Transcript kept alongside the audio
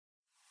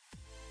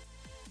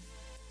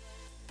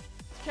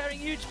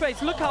Carrying huge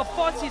space. Look how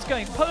fast he's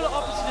going. Polar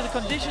opposite to the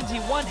conditions he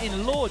won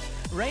in Lords.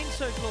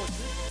 Rain-soaked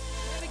Lords.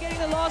 Getting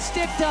the last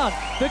step down.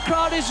 The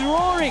crowd is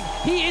roaring.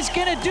 He is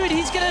going to do it.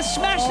 He's going to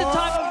smash the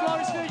time of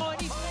Lawrence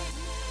Virgin.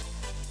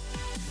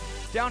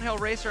 Downhill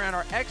racer and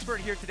our expert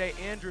here today,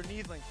 Andrew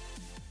Needling.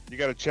 You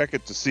got to check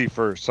it to see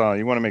first, huh?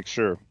 You want to make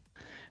sure.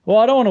 Well,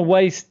 I don't want to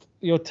waste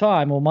your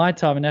time or my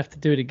time and have to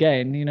do it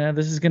again. You know,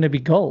 this is going to be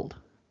gold.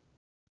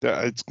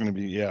 It's going to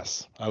be,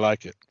 yes. I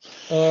like it.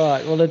 All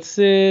right. Well, it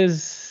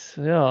says,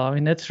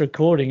 that's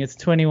recording. It's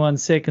 21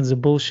 seconds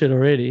of bullshit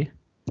already.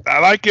 I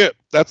like it.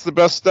 That's the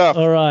best stuff.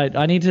 All right.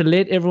 I need to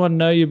let everyone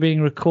know you're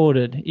being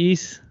recorded.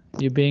 East,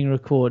 you're being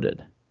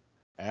recorded.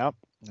 Yep.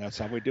 That's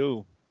how we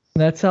do.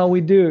 That's how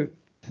we do.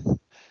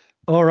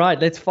 All right.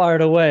 Let's fire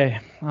it away.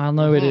 I'll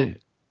know where to.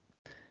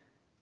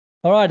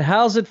 All right.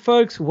 How's it,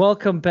 folks?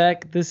 Welcome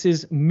back. This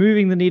is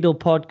Moving the Needle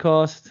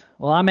podcast.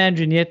 Well, I'm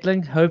Andrew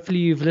Needling. Hopefully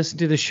you've listened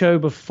to the show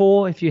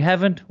before. If you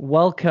haven't,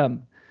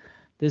 welcome.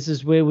 This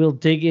is where we'll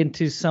dig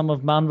into some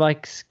of mountain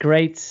bike's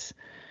greats,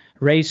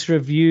 race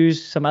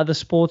reviews, some other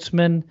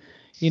sportsmen.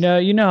 You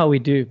know how we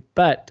do.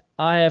 But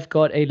I have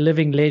got a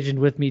living legend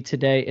with me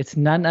today. It's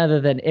none other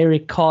than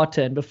Eric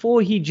Carter. And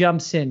before he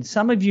jumps in,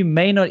 some of you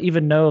may not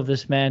even know of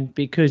this man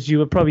because you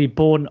were probably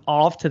born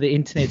after the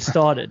internet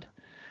started.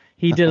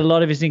 He did a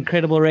lot of his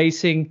incredible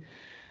racing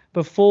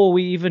before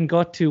we even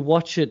got to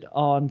watch it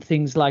on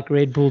things like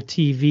Red Bull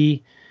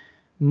TV,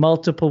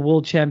 multiple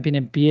world champion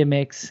in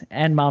BMX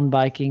and mountain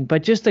biking,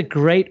 but just a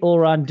great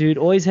all-round dude.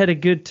 Always had a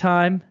good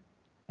time.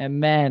 And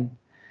man,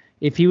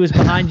 if he was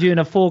behind you in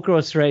a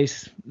four-cross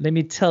race, let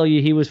me tell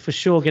you, he was for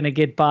sure going to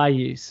get by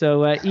you.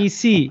 So,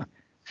 EC,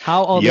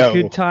 how are the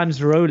good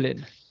times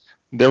rolling?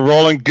 They're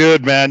rolling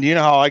good, man. You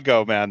know how I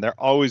go, man. They're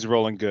always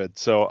rolling good.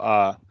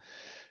 So,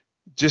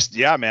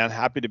 man,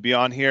 happy to be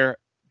on here.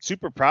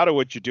 Super proud of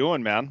what you're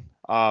doing, man.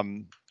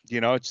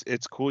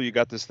 It's cool. You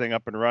got this thing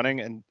up and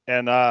running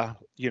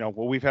and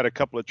we've had a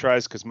couple of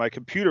tries because my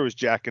computer was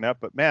jacking up,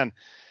 but man,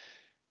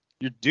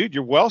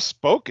 you're well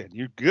spoken.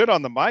 You're good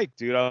on the mic,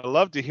 dude. I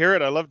love to hear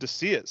it. I love to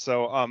see it.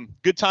 So,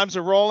 good times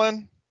are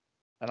rolling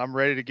and I'm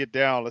ready to get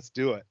down. Let's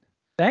do it.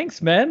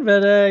 Thanks, man.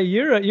 But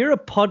you're a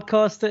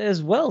podcaster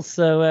as well,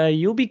 so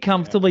you'll be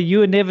comfortable. Yeah.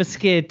 You are never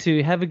scared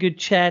to have a good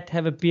chat,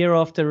 have a beer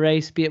after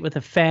race, be it with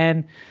a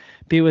fan,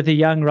 be it with a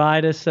young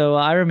rider. So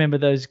I remember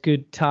those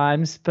good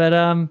times.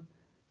 But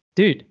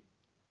dude,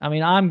 I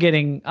mean, I'm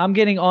getting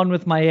on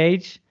with my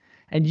age,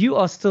 and you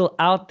are still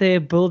out there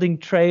building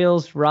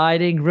trails,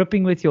 riding,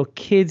 ripping with your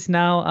kids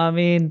now. I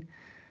mean,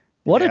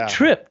 what a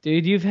trip,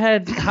 dude. You've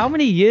had how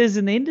many years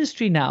in the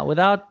industry now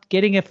without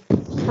getting a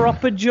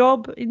proper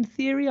job in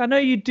theory? I know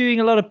you're doing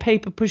a lot of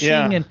paper pushing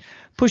and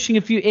pushing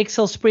a few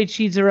Excel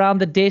spreadsheets around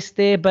the desk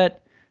there,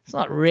 but it's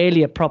not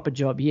really a proper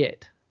job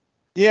yet.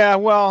 Yeah,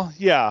 well,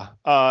 yeah.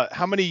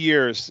 How many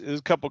years? There's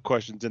a couple of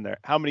questions in there.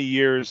 How many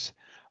years?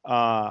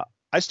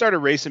 I started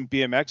racing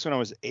BMX when I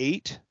was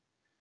 8,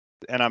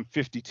 and I'm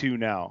 52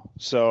 now.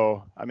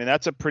 So, I mean,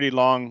 that's a pretty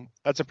long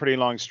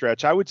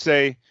stretch. I would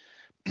say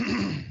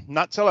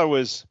not till I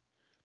was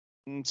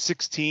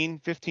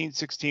 15,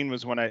 16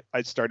 was when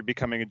I started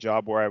becoming a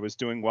job where I was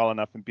doing well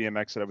enough in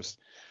BMX that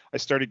I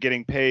started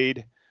getting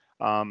paid,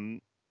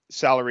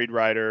 salaried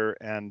rider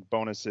and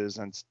bonuses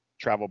and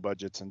travel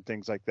budgets and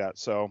things like that.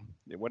 So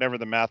whatever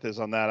the math is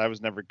on that, I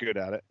was never good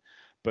at it.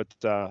 But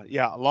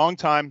a long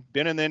time,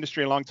 been in the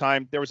industry a long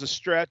time. There was a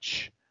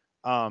stretch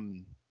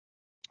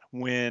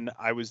when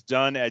I was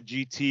done at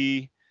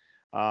GT,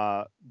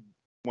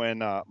 when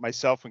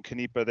myself and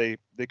Kanipa,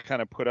 they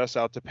kind of put us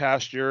out to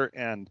pasture,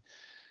 and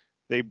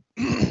they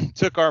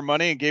took our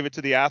money and gave it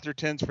to the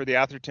Athertons for the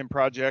Atherton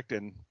project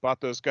and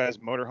bought those guys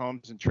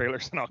motorhomes and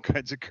trailers and all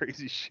kinds of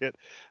crazy shit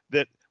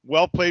that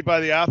well played by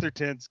the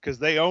Athertons because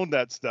they owned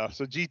that stuff.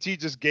 So GT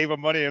just gave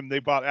them money and they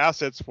bought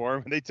assets for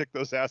them, and they took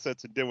those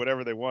assets and did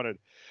whatever they wanted.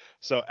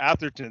 So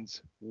Athertons,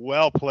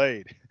 well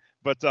played.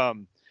 But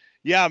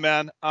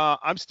man,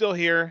 I'm still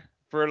here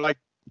for like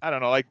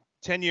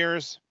 10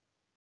 years.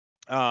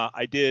 I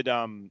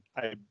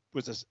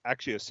was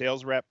actually a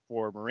sales rep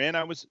for Marin.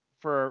 I was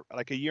for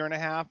like a year and a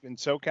half in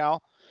SoCal.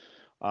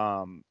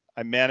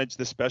 I managed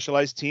the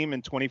Specialized team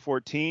in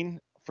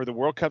 2014 for the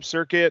World Cup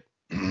circuit.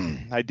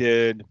 I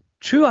did.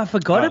 True, I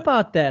forgot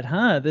about that,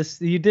 huh?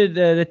 You did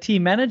the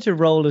team manager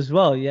role as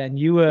well, yeah. And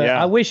you were.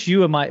 I wish you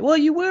were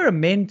you were a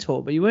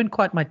mentor, but you weren't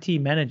quite my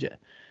team manager.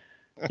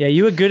 Yeah,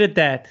 you were good at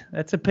that.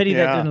 That's a pity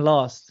that didn't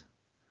last.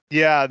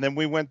 Yeah, and then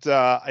we went.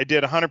 I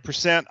did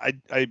 100%.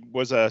 I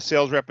was a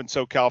sales rep in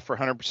SoCal for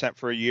 100%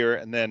 for a year,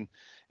 and then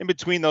in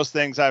between those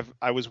things,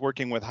 I was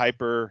working with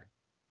Hyper,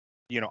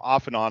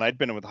 off and on. I'd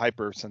been with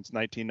Hyper since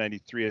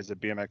 1993 as a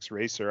BMX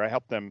racer. I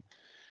helped them.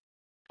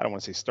 I don't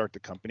want to say start the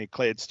company.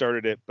 Clay had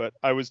started it, but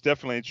I was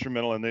definitely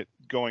instrumental in it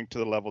going to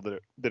the level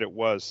that it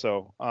was.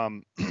 So,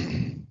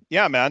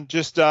 man,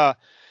 just I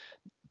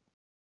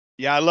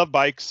love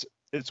bikes.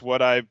 It's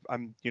what I'm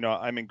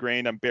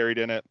ingrained. I'm buried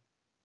in it.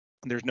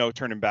 There's no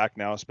turning back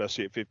now,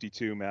 especially at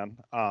 52, man.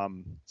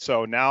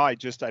 So now I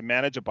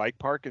manage a bike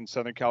park in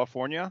Southern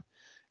California.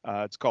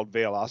 It's called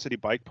Velocity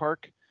Bike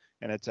Park.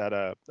 and it's at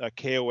a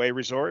KOA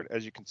resort.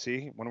 As you can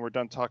see, when we're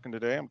done talking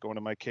today, I'm going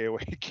to my KOA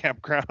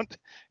campground,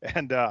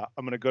 and I'm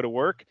going to go to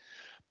work.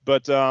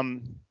 But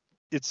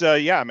it's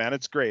yeah, man,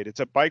 it's great. It's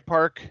a bike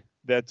park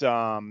that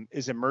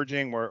is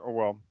emerging.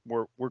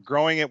 We're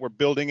growing it. We're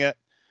building it.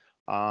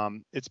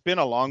 It's been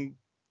a long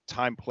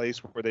time place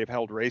where they've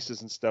held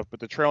races and stuff, but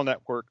the trail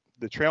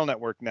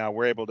network now,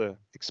 we're able to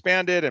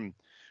expand it, and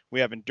we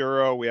have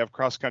enduro, we have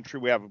cross country,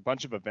 we have a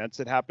bunch of events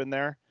that happen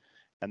there,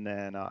 and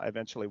then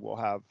eventually we'll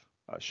have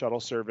shuttle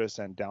service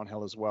and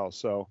downhill as well.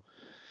 So,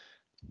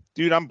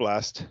 dude, I'm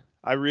blessed.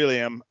 I really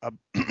am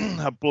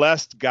a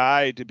blessed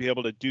guy to be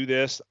able to do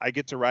this. I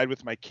get to ride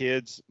with my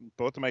kids.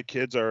 Both of my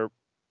kids are,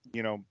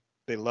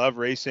 they love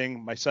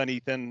racing. My son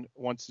Ethan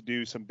wants to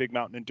do some big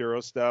mountain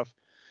enduro stuff,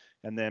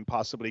 and then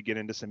possibly get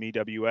into some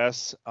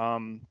EWS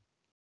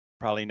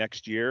probably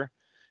next year.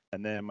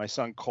 And then my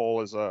son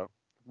Cole is a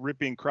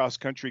ripping cross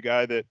country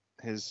guy that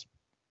is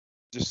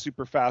just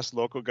super fast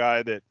local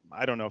guy that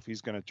I don't know if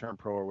he's going to turn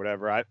pro or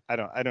whatever. I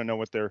don't know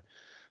what their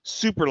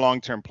super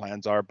long-term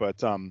plans are,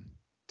 but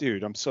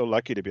dude, I'm so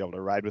lucky to be able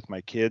to ride with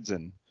my kids,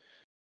 and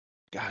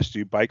gosh,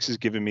 dude, bikes has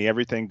given me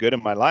everything good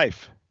in my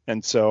life.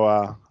 And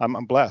so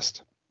I'm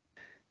blessed.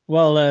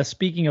 Well,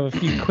 speaking of a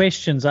few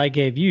questions I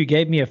gave you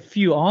gave me a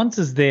few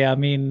answers there. I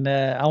mean,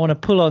 I want to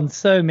pull on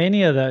so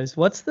many of those.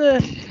 What's the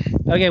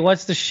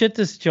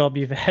shittest job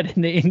you've had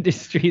in the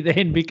industry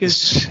then?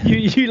 Because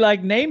you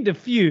like named a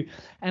few,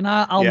 and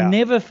I'll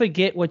never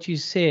forget what you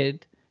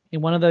said in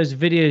one of those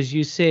videos.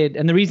 You said,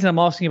 and the reason I'm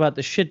asking about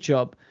the shit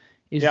job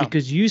is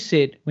because you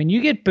said when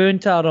you get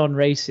burnt out on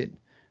racing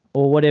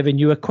or whatever, and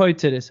you were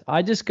quoted as,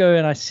 I just go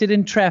and I sit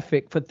in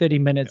traffic for 30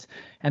 minutes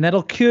and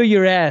that'll cure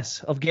your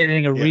ass of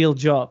getting a real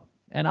job.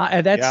 And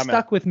that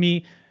stuck with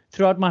me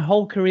throughout my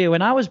whole career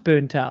when I was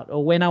burnt out,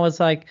 or when I was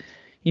like,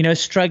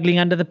 struggling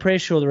under the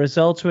pressure, or the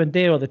results weren't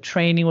there, or the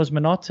training was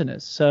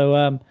monotonous.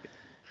 So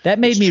that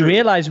made me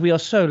realize we are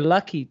so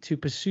lucky to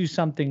pursue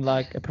something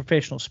like a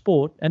professional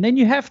sport. And then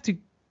you have to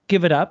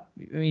give it up.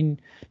 I mean,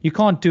 you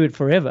can't do it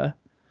forever.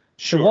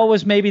 Sure. So what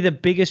was maybe the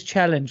biggest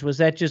challenge? Was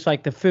that just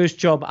like the first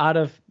job out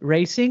of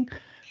racing,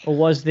 or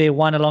was there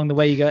one along the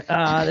way you go,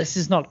 this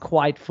is not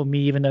quite for me,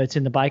 even though it's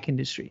in the bike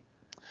industry?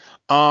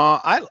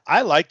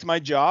 I liked my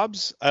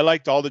jobs. I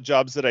liked all the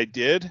jobs that I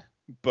did,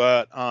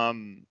 but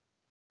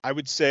I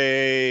would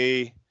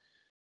say,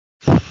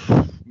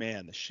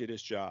 man, the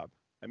shittest job.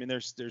 I mean,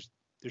 there's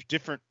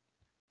different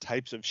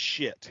types of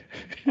shit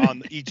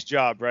on each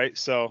job, right?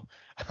 So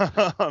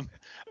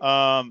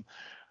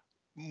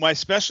my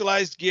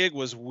specialized gig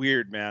was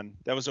weird, man.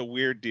 That was a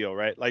weird deal,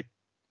 right? Like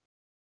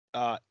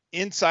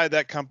inside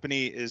that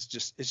company it's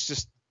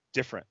just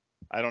different.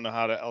 I don't know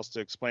how else to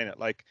explain it.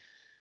 Like,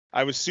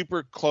 I was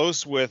super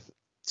close with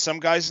some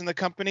guys in the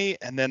company,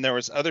 and then there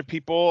was other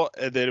people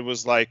that it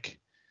was like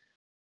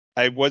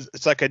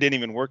it's like I didn't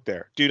even work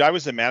there. Dude, I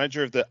was the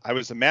manager of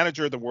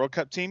the World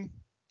Cup team.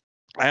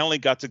 I only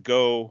got to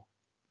go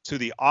to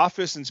the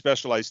office and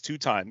Specialized 2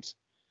 times,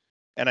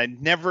 and I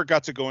never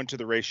got to go into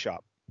the race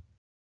shop.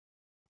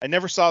 I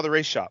never saw the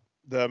race shop.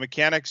 The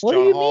mechanics, what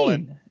John do you Hall, mean?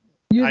 and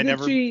You're I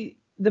literally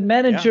the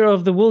manager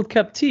of the World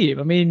Cup team.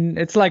 I mean,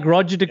 it's like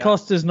Roger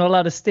DeCosta's not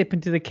allowed to step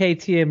into the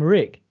KTM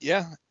rig.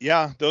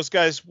 Yeah. Those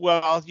guys,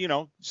 well,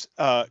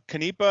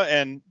 Canepa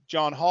and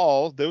John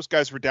Hall, those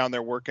guys were down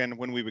there working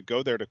when we would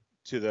go there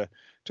to the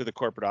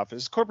corporate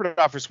office. Corporate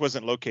office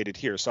wasn't located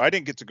here, so I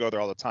didn't get to go there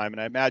all the time. And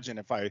I imagine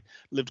if I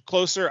lived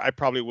closer, I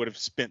probably would have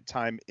spent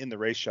time in the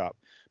race shop.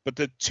 But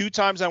the 2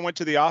 times I went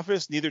to the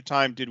office, neither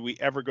time did we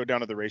ever go down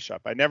to the race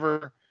shop.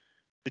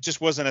 It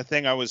just wasn't a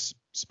thing I was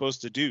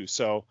supposed to do.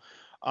 So,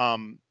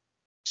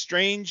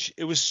 strange.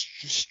 It was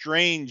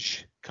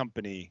strange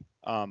company.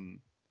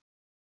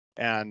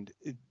 And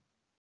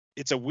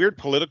it's a weird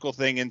political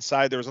thing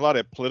inside. There was a lot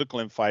of political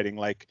infighting.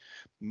 Like,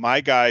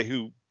 my guy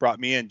who brought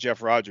me in,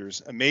 Jeff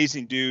Rogers,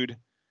 amazing dude,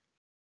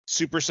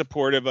 super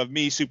supportive of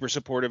me, super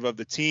supportive of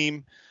the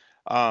team.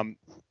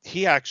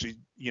 He actually,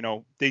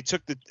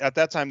 at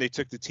that time they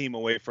took the team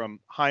away from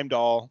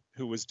Heimdall,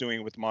 who was doing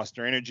it with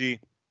Monster Energy.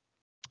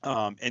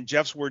 And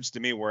Jeff's words to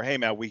me were, hey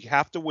man, we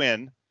have to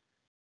win.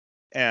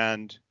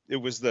 And it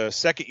was the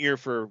second year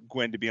for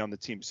Gwyn to be on the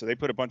team. So they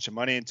put a bunch of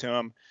money into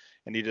him,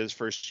 and he did his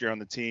first year on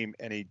the team,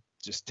 and he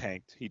just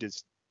tanked. He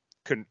just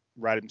couldn't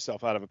ride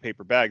himself out of a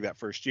paper bag that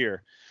first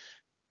year.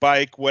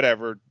 Bike,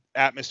 whatever,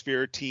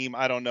 atmosphere, team,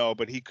 I don't know,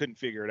 but he couldn't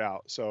figure it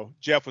out. So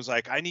Jeff was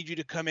like, I need you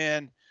to come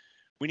in.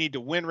 We need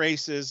to win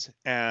races,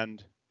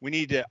 and we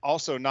need to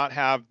also not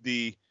have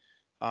the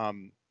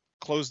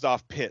closed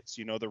off pits,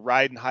 the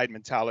ride and hide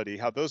mentality,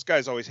 how those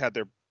guys always had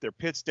their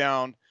pits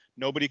down.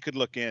 Nobody could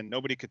look in,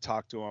 nobody could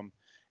talk to them,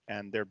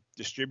 and their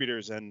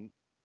distributors and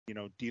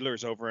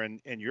dealers over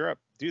in Europe,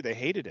 dude, they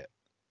hated it,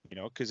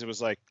 because it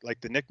was like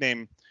the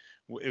nickname,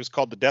 it was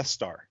called the Death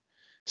Star.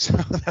 So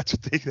that's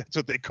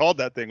what they called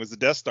that thing, was the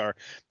Death Star,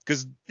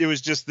 because it was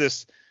just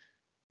this.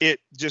 It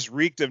just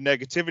reeked of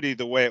negativity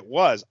the way it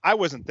was. I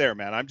wasn't there,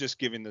 man. I'm just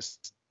giving this.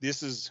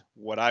 This is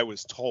what I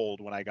was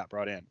told when I got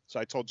brought in. So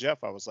I told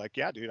Jeff, I was like,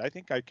 yeah, dude, I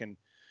think I can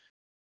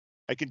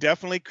I can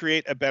definitely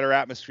create a better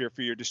atmosphere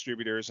for your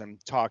distributors and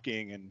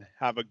talking and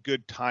have a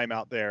good time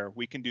out there.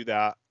 We can do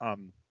that.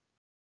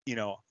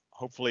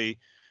 Hopefully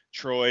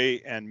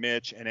Troy and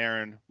Mitch and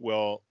Aaron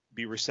will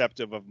be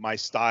receptive of my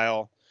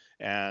style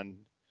and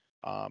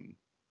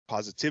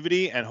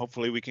positivity, and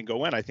hopefully we can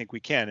go in. I think we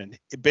can. And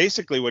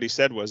basically what he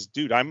said was,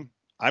 dude, I'm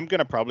going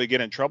to probably get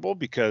in trouble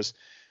because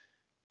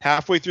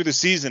halfway through the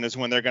season is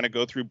when they're going to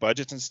go through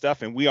budgets and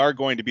stuff, and we are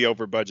going to be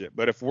over budget.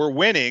 But if we're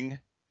winning,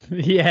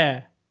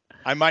 yeah,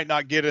 I might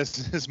not get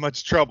as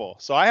much trouble.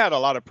 So I had a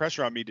lot of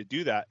pressure on me to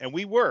do that, and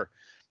we were.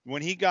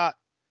 When he got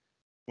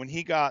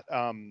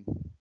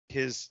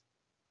his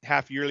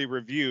half yearly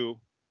review,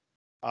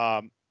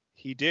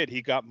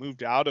 he got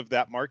moved out of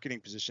that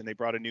marketing position. They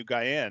brought a new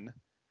guy in.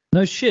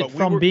 No shit,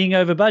 from being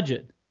over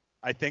budget.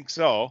 I think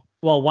so.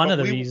 Well, one of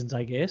the reasons,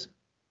 I guess.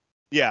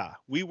 Yeah,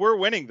 we were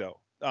winning though.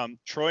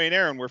 Troy and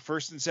Aaron were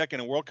first and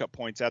second in World Cup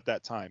points at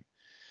that time.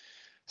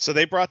 So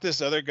they brought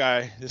this other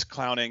guy, this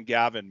clown named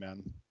Gavin,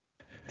 man.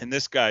 And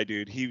this guy,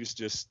 dude, he was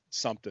just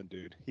something,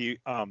 dude. He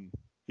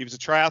was a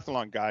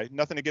triathlon guy.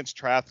 Nothing against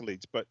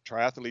triathletes, but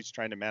triathletes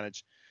trying to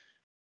manage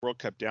World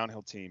Cup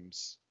downhill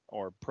teams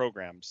or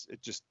programs,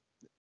 it just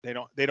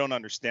they don't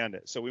understand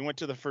it. So we went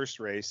to the first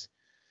race,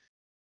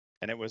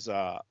 and it was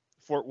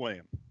Fort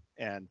William,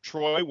 and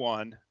Troy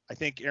won. I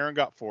think Aaron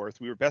got fourth.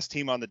 We were best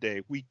team on the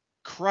day. We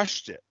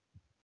crushed it.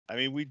 I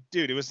mean,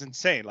 it was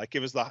insane. Like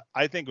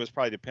I think it was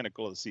probably the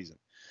pinnacle of the season.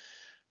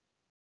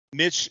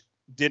 Mitch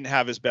didn't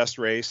have his best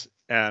race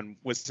and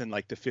was in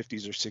like the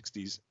 50s or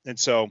 60s. And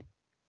so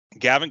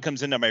Gavin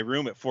comes into my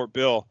room at Fort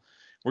Bill.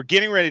 We're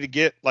getting ready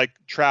to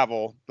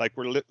travel. Like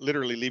we're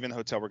literally leaving the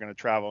hotel. We're going to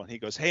travel. And he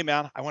goes, hey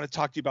man, I want to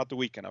talk to you about the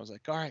weekend. I was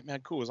like, all right,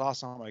 man, cool. It was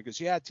awesome. He goes,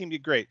 yeah, team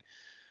did great,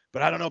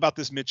 but I don't know about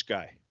this Mitch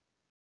guy.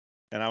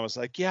 And I was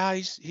like, yeah,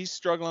 he's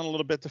struggling a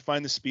little bit to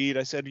find the speed.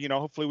 I said,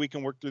 hopefully we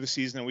can work through the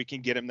season and we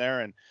can get him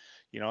there. And,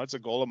 it's a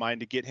goal of mine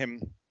to get him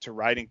to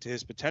riding to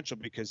his potential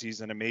because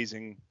he's an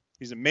amazing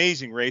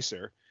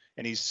racer.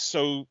 And his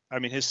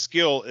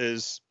skill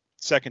is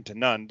second to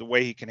none. The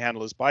way he can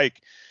handle his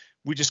bike,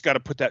 we just got to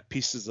put that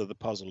pieces of the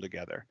puzzle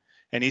together.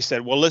 And he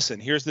said, well, listen,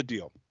 here's the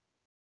deal.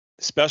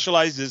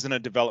 Specialized isn't a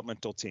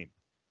developmental team.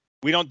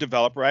 We don't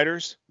develop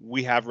riders.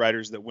 We have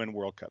riders that win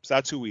World Cups.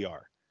 That's who we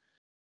are.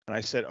 And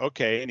I said,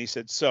 okay. And he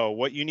said, so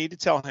what you need to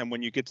tell him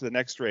when you get to the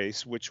next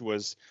race, which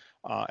was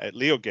at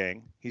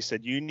Leogang, he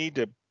said, you need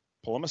to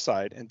pull him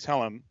aside and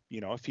tell him,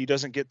 if he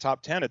doesn't get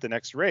top 10 at the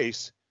next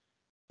race,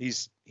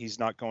 he's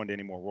not going to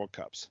any more World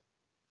Cups.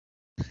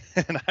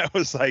 And I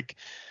was like,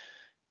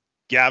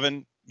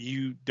 Gavin,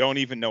 you don't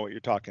even know what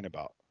you're talking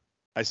about.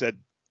 I said,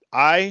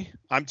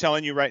 I'm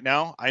telling you right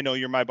now, I know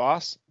you're my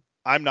boss.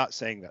 I'm not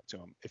saying that to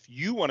him. If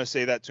you want to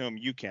say that to him,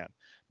 you can.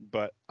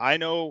 But I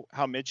know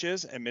how Mitch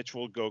is, and Mitch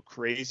will go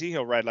crazy.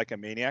 He'll ride like a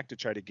maniac to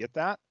try to get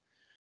that.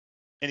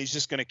 And he's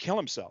just going to kill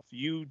himself.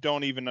 You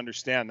don't even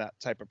understand that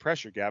type of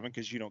pressure, Gavin,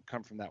 because you don't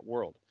come from that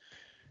world.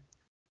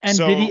 And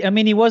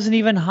he wasn't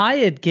even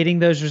hired getting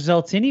those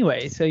results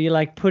anyway. So you're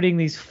like putting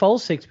these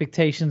false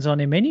expectations on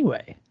him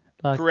anyway.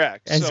 Like,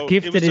 correct. As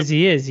gifted as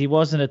he is, he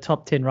wasn't a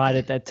top 10 rider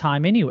at that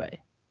time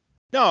anyway.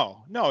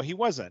 No, he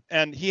wasn't.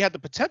 And he had the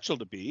potential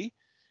to be.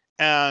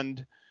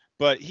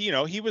 But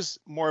he was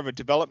more of a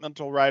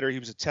developmental rider. He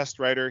was a test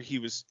rider. He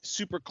was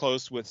super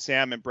close with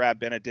Sam and Brad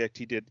Benedict.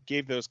 He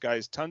gave those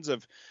guys tons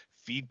of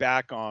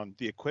feedback on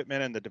the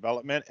equipment and the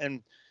development.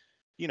 And,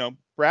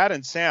 Brad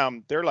and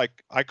Sam, they're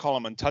like, I call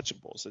them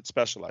untouchables at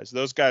Specialized.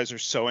 Those guys are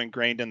so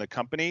ingrained in the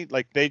company.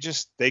 Like they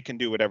can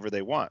do whatever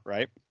they want.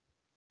 Right.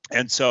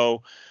 And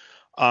so,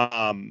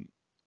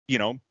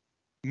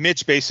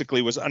 Mitch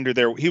basically was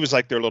he was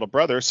like their little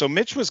brother. So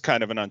Mitch was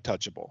kind of an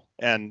untouchable.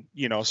 And,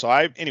 so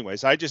I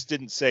just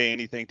didn't say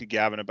anything to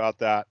Gavin about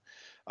that.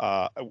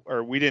 I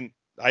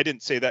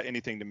didn't say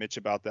anything to Mitch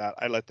about that.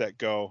 I let that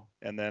go.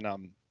 And then,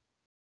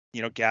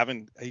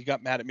 Gavin, he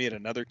got mad at me at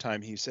another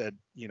time. He said,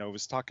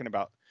 was talking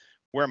about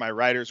where my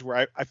riders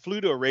were. I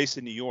flew to a race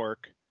in New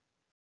York,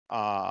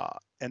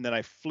 and then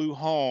I flew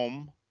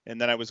home,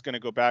 and then I was going to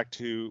go back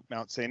to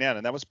Mount St. Anne.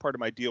 And that was part of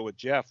my deal with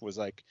Jeff, was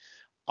like,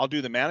 I'll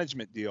do the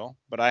management deal,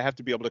 but I have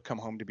to be able to come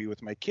home to be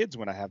with my kids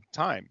when I have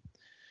time.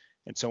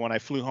 And so when I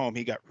flew home,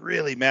 he got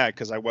really mad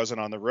because I wasn't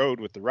on the road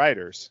with the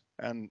riders,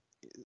 and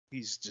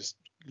he's just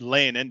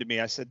laying into me.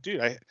 I said,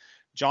 dude,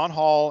 John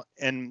Hall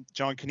and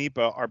John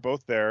Canepa are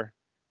both there.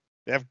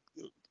 They have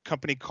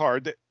company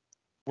card. That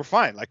we're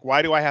fine. Like,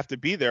 why do I have to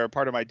be there?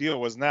 Part of my deal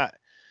wasn't that.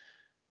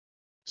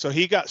 So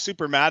he got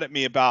super mad at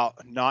me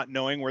about not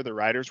knowing where the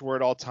riders were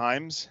at all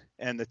times,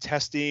 and the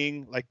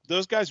testing. Like,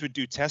 those guys would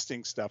do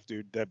testing stuff,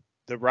 dude.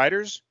 The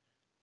riders,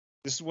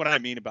 this is what I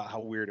mean about how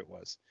weird it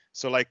was.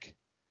 So like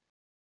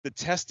the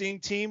testing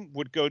team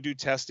would go do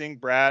testing,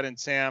 Brad and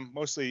Sam,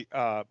 mostly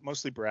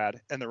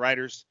Brad, and the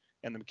riders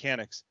and the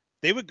mechanics,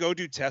 they would go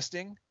do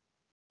testing.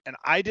 And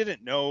I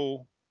didn't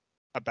know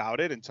about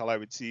it until I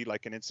would see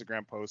like an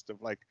Instagram post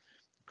of like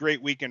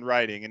great weekend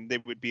riding, and they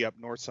would be up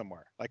north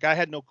somewhere. Like I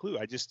had no clue.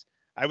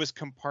 I was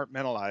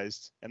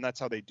compartmentalized, and that's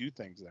how they do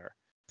things there.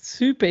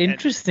 Super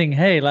interesting.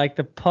 Hey, like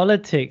the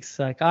politics.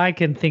 Like I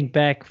can think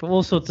back for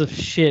all sorts of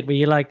shit where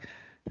you're like,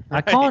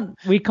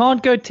 we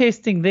can't go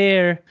testing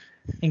there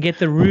and get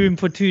the room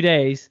for 2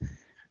 days,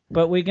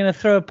 but we're gonna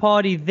throw a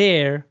party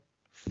there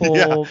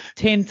for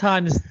 10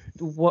 times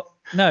what?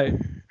 No,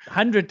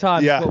 100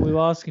 times what we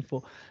were asking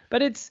for.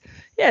 But it's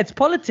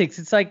politics.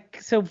 It's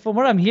like, so from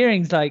what I'm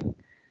hearing, it's like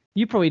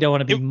you probably don't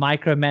want to be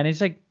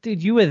micromanaged. Like,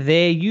 dude, you were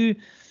there.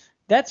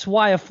 That's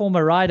why a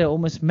former rider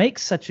almost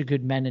makes such a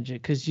good manager,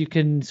 because you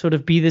can sort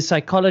of be the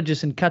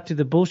psychologist and cut to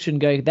the bullshit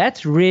and go,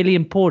 that's really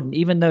important,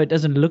 even though it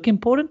doesn't look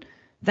important.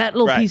 That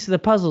little piece of the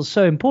puzzle is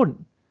so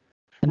important.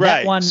 And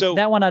that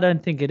one I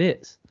don't think it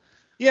is.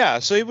 Yeah,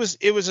 so it was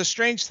a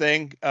strange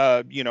thing.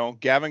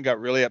 Gavin got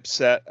really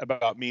upset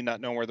about me not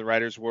knowing where the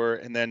riders were,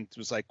 and then it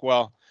was like,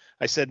 well,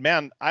 I said,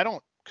 man, I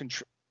don't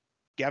control.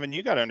 Gavin,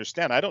 you got to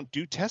understand, I don't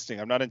do testing.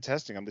 I'm not in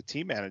testing. I'm the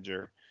team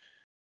manager.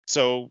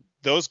 So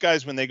those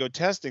guys, when they go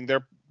testing,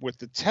 they're with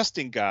the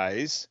testing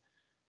guys,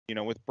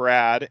 with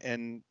Brad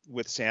and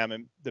with Sam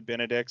and the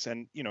Benedicts.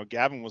 And,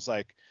 Gavin was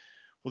like,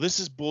 well, this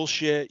is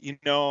bullshit.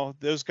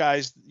 Those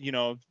guys,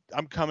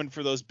 I'm coming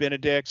for those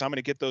Benedicts. I'm going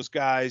to get those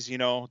guys,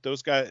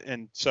 those guys.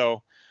 And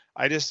so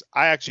I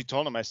actually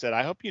told him, I said,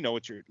 I hope you know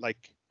what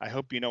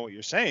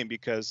you're saying,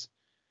 because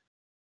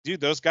dude,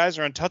 those guys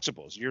are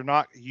untouchables.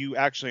 You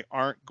actually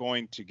aren't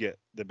going to get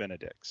the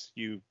Benedicts.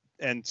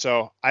 And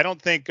so I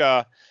don't think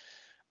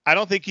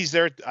he's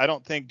there. I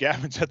don't think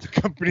Gavin's at the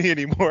company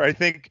anymore. I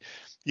think,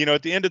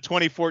 at the end of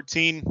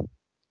 2014,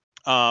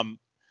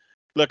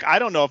 look, I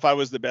don't know if I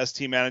was the best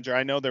team manager.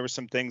 I know there were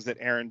some things that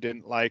Aaron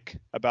didn't like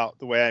about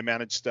the way I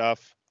managed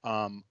stuff.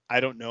 I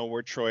don't know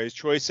where Troy is.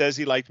 Troy says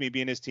he liked me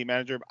being his team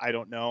manager, but I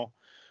don't know.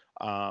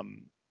 I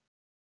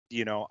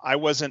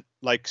wasn't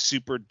like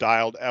super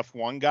dialed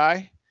F1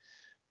 guy,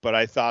 but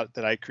I thought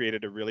that I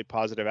created a really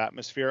positive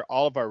atmosphere.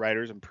 All of our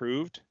riders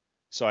improved,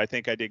 so I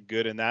think I did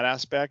good in that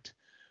aspect.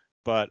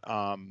 But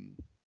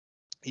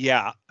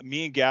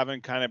me and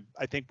Gavin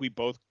I think we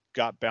both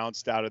got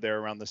bounced out of there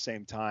around the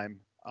same time.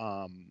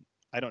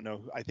 I don't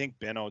know. I think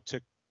Benno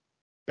took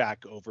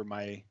back over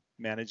my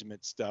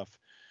management stuff.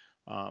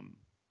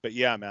 But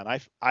yeah, man, I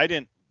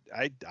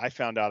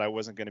found out I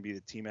wasn't going to be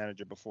the team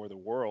manager before the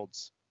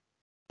Worlds.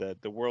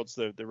 The Worlds,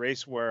 the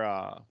race where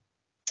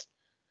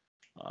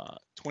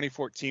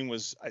 2014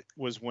 was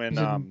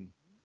when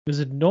was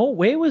it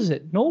Norway? Was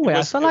it Norway?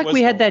 I felt like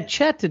we had that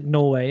chat at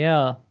Norway.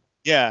 Yeah.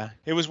 Yeah,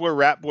 it was where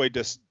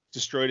Ratboy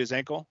destroyed his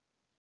ankle.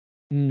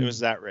 It was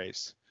that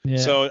race. Yeah.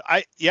 So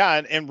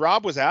and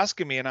Rob was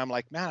asking me, and I'm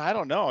like, man, I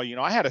don't know.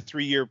 I had a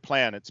 3-year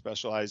plan at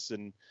Specialized,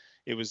 and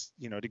it was,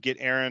 to get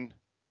Aaron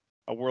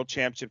a World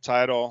Championship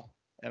title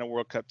and a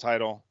World Cup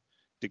title,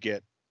 to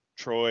get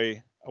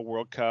Troy a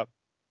World Cup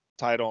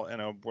title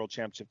and a World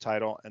Championship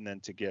title, and then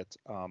to get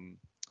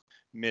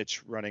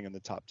Mitch running in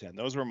the top 10.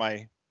 Those were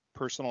my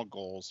personal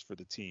goals for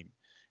the team,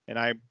 and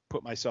I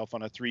put myself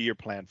on a 3-year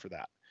plan for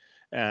that.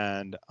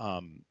 And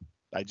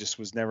I just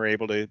was never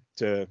able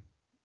to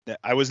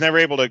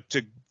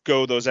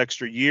go those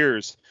extra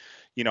years.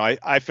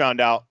 I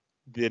found out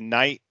the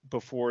night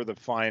before the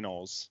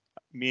finals,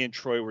 me and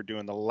Troy were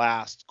doing the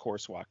last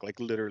course walk, like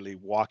literally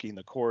walking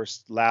the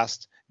course,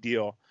 last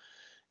deal.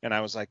 And I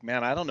was like,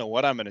 man, I don't know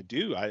what I'm going to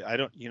do. I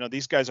don't,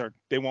 these guys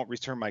they won't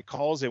return my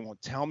calls. They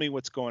won't tell me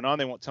what's going on.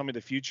 They won't tell me the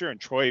future. And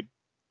Troy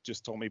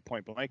just told me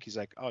point blank, he's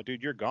like, oh,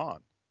 dude, you're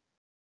gone.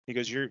 He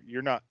goes,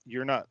 you're not,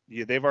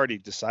 they've already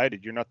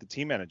decided you're not the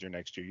team manager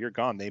next year. You're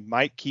gone. They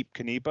might keep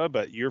Canepa,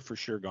 but you're for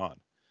sure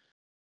gone.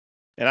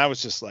 And I was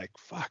just like,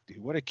 fuck,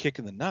 dude, what a kick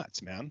in the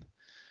nuts, man.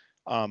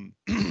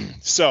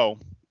 So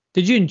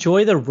did you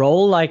enjoy the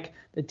role, like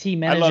the team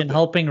manager and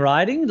helping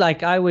riding?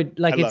 Like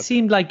it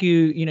seemed like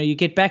you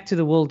get back to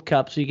the World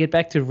Cup, so you get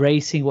back to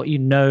racing what you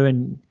know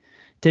and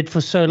did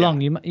for so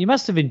long. You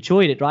must have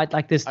enjoyed it, right?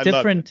 Like this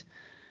different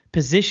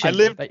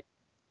position.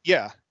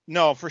 Yeah.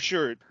 No, for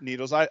sure,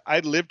 Needles. I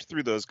lived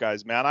through those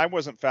guys, man. I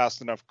wasn't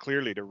fast enough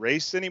clearly to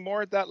race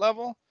anymore at that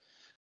level.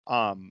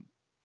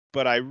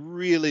 But I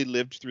really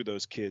lived through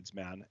those kids,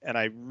 man. And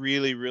I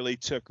really, really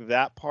took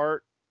that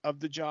part of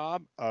the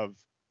job of,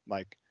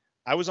 like,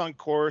 I was on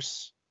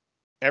course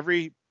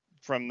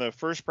from the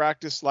first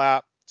practice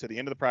lap to the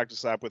end of the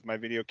practice lap with my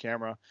video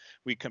camera.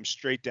 We'd come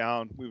straight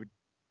down.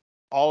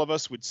 All of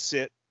us would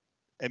sit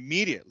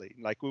immediately.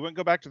 Like, we wouldn't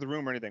go back to the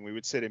room or anything. We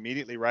would sit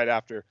immediately right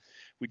after.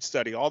 We'd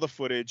study all the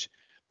footage.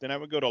 Then I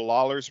would go to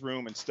Lawler's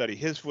room and study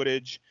his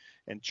footage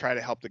and try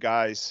to help the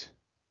guys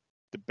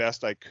the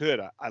best I could.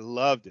 I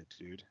loved it,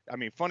 dude. I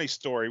mean, funny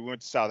story. We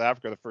went to South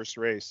Africa the first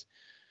race.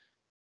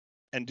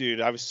 And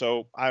dude, I was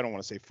I don't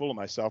want to say full of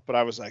myself, but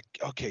I was like,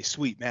 okay,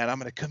 sweet, man. I'm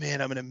going to come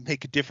in. I'm going to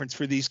make a difference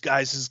for these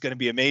guys. This is going to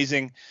be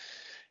amazing.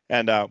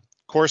 And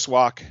course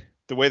walk,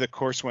 the way the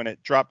course went,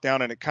 it dropped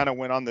down and it kind of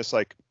went on this,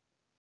 like,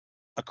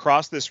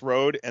 across this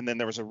road. And then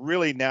there was a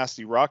really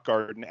nasty rock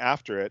garden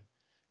after it.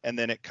 And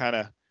then it kind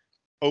of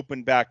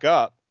opened back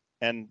up.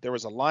 And there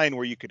was a line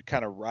where you could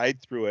kind of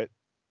ride through it,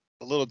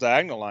 a little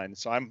diagonal line.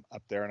 So I'm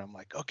up there and I'm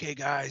like, okay,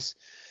 guys,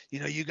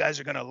 you guys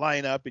are going to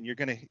line up and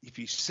if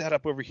you set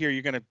up over here,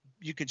 you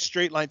can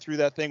straight line through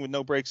that thing with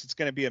no brakes. It's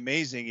going to be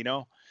amazing,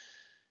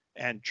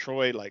 And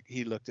Troy, like,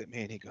 he looked at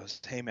me and he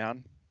goes, hey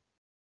man,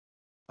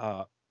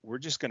 we're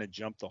just going to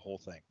jump the whole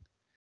thing.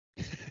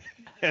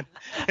 and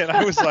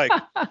I was like,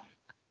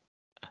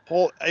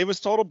 it was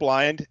total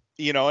blind,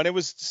 and it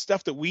was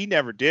stuff that we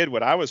never did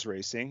when I was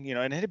racing,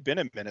 and it had been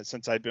a minute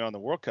since I'd been on the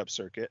World Cup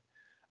circuit.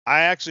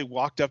 I actually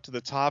walked up to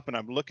the top and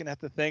I'm looking at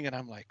the thing and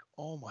I'm like,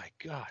 oh my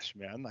gosh,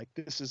 man, like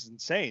this is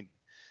insane.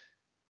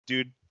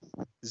 Dude,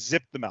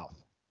 zipped the mouth,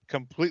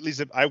 completely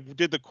zipped. I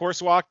did the course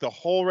walk, the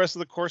whole rest of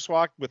the course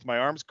walk with my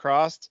arms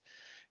crossed.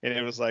 And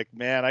it was like,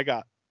 man, I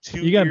got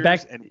You're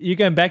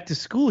going back to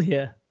school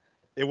here.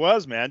 It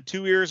was, man.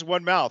 2 ears,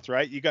 1 mouth,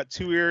 right? You got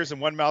 2 ears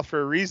and 1 mouth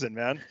for a reason,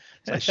 man.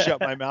 So I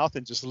shut my mouth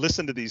and just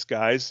listened to these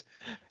guys.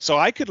 So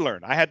I could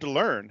learn. I had to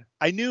learn.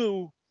 I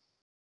knew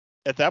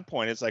at that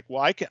point, it's like,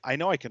 well, I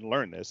know I can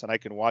learn this and I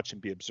can watch and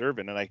be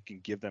observant and I can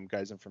give them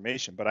guys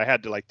information, but I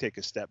had to like take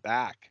a step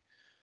back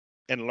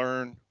and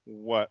learn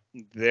what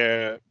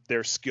their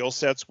skill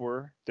sets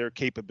were, their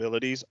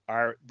capabilities,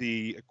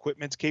 the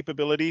equipment's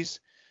capabilities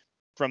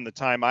from the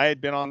time I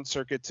had been on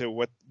circuit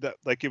to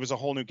it was a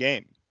whole new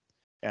game.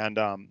 And,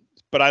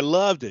 but I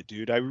loved it,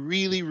 dude. I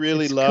really,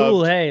 really loved it.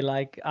 Cool. Hey,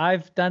 like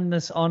I've done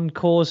this on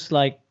course,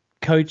 like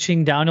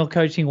coaching, downhill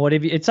coaching,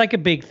 whatever. It's like a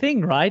big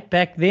thing, right?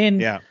 Back then,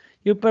 yeah.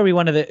 You're probably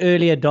one of the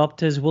early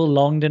adopters. Will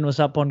Longden was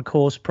up on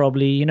course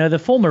probably. The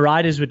former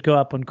riders would go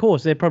up on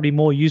course. They're probably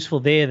more useful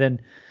there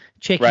than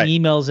checking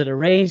emails at a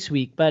race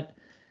week. And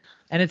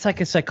it's like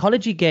a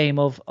psychology game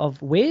of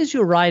where's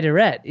your rider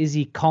at? Is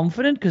he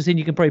confident? Because then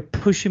you can probably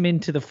push him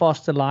into the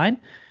faster line.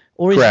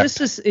 Or is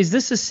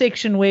this a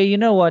section where, you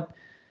know what,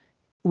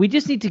 we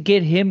just need to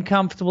get him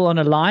comfortable on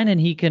a line and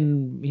he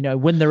can,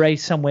 win the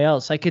race somewhere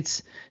else. Like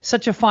it's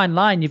such a fine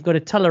line. You've got to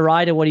tell a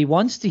rider what he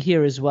wants to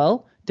hear as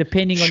well,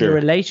 depending on your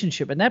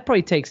relationship. And that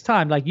probably takes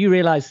time. Like you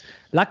realize,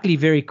 luckily,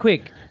 very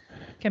quick,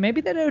 okay, maybe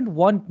they don't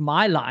want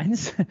my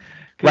lines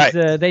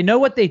because they know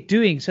what they're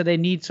doing. So they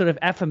need sort of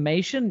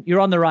affirmation. You're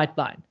on the right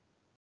line.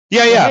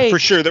 Yeah, for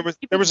sure. There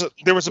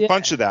was a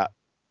bunch of that.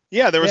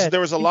 Yeah, there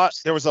was a lot.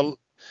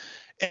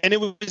 And it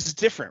was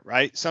different,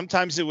 right?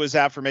 Sometimes it was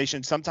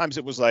affirmation. Sometimes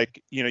it was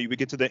like, you would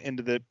get to the end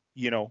of the,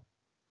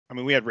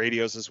 we had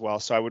radios as well.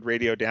 So I would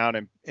radio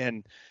down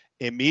and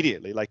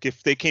immediately, like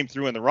if they came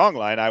through in the wrong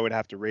line, I would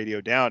have to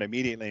radio down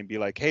immediately and be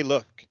like, hey,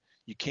 look,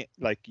 you can't,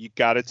 like, you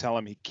got to tell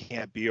him he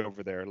can't be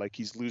over there. Like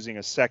he's losing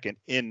a second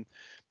in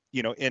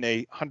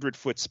a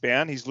 100-foot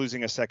span, he's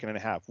losing a second and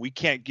a half. We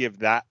can't give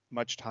that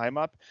much time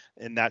up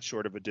in that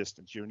short of a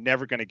distance. You're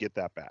never going to get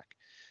that back.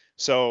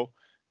 So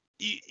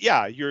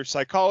yeah, your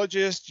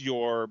psychologist,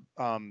 your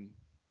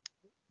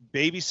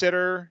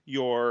babysitter,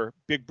 your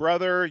big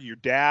brother, your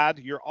dad,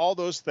 you're all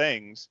those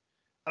things.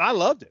 And I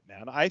loved it,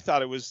 man. I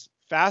thought it was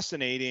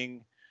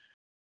fascinating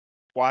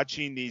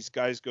watching these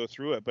guys go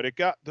through it, but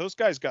those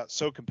guys got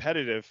so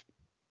competitive.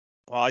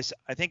 Well,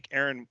 I think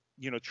Aaron,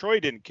 Troy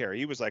didn't care.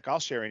 He was like, I'll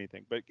share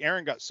anything. But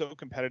Aaron got so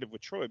competitive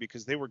with Troy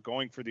because they were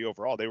going for the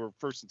overall. They were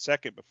first and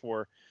second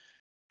before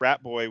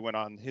Rat Boy went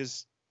on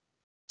his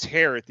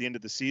tear at the end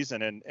of the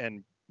season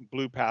and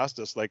blew past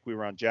us like we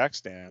were on jack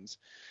stands.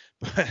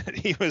 But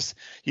he was,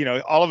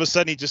 all of a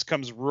sudden he just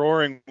comes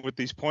roaring with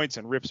these points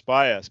and rips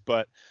by us.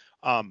 But,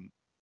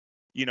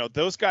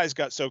 those guys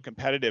got so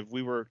competitive.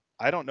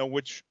 I don't know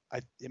it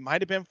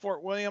might've been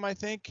Fort William, I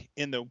think,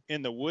 in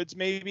the woods,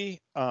 maybe.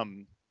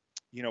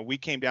 We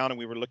came down and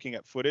we were looking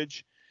at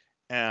footage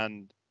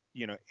and,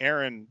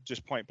 Aaron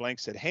just point blank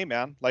said, hey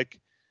man, like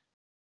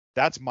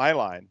that's my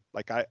line.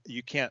 Like I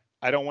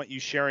don't want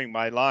you sharing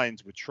my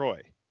lines with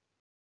Troy.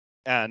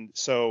 And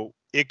so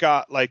it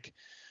got it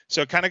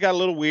kind of got a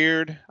little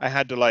weird. I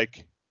had to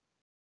like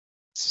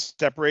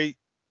separate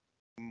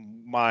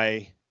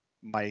my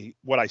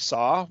what I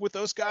saw with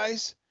those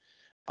guys.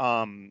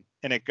 And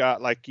it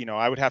got like,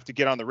 I would have to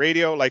get on the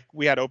radio. Like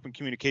we had open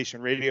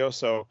communication radio.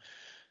 So,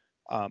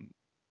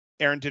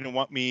 Aaron didn't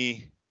want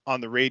me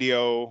on the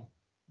radio,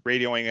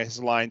 radioing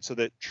his line so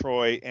that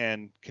Troy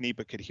and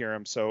Canepa could hear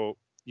him. So,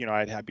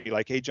 I'd have to be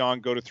like, hey, John,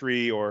 go to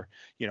 3, or,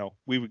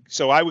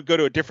 so I would go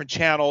to a different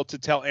channel to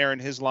tell Aaron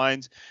his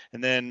lines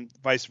and then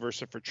vice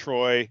versa for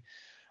Troy.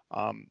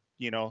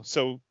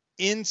 So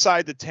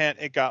inside the tent,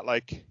 it got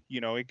like,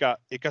 it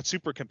got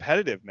super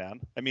competitive,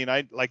 man. I mean,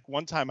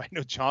 one time I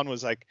know John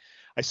was like,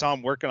 I saw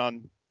him working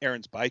on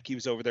Aaron's bike. He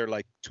was over there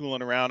like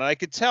tooling around and I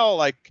could tell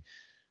like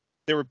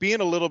he was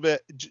being a little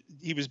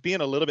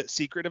bit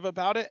secretive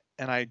about it.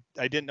 And I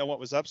didn't know what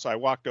was up. So I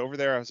walked over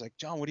there. I was like,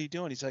 John, what are you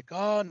doing? He's like,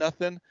 oh,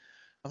 nothing.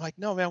 I'm like,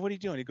 no, man, what are you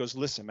doing? He goes,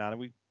 listen, man,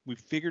 we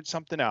figured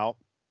something out.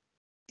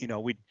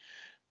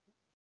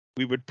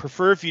 We would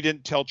prefer if you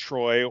didn't tell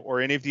Troy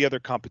or any of the other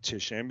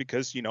competition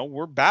because,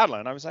 we're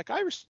battling. I was like,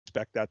 I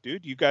respect that,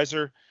 dude. You guys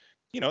are,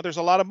 there's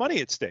a lot of money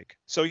at stake.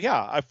 So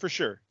yeah, for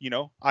sure.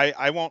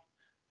 I won't,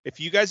 if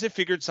you guys have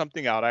figured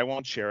something out, I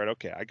won't share it.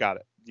 Okay, I got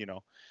it,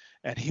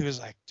 And he was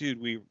like,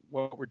 dude,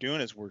 what we're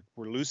doing is we're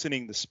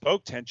loosening the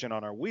spoke tension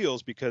on our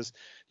wheels because,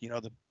 you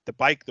know, the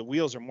bike, the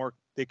wheels are more,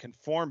 they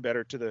conform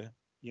better to the,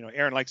 you know,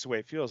 Aaron likes the way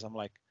it feels. I'm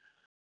like,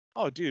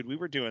 oh, dude, we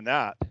were doing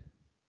that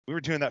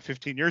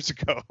 15 years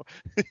ago.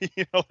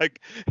 You know,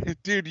 like,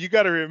 dude, you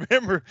got to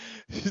remember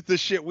the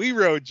shit we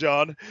rode,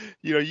 John.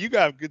 You know, you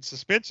got good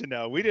suspension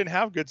now. We didn't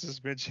have good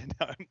suspension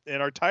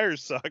and our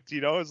tires sucked,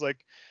 you know. It's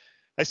like,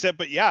 I said,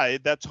 but yeah,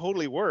 that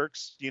totally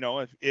works. You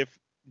know, if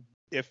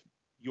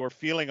you're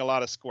feeling a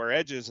lot of square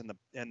edges and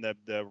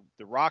the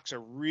rocks are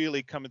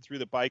really coming through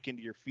the bike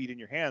into your feet and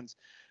your hands,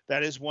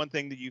 that is one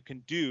thing that you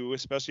can do,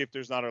 especially if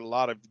there's not a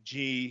lot of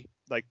G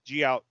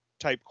out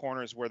type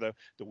corners where the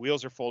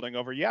wheels are folding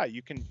over. Yeah,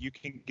 you can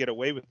get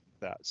away with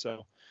that.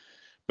 So,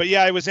 but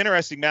yeah, it was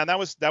interesting, man. That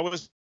was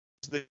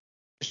the,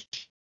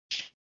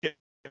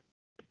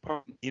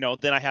 you know,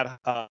 then I had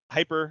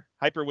Hyper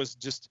was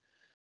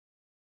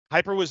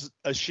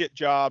a shit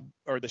job,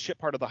 or the shit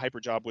part of the Hyper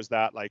job was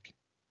that, like,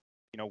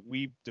 you know,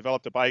 we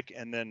developed a bike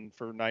and then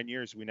for 9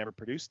 years we never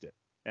produced it.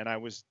 And I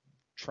was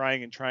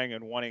trying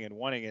and wanting, and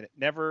it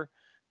never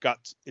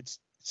got, it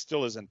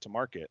still isn't to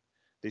market.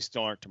 They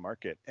still aren't to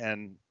market.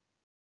 And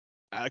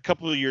a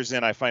couple of years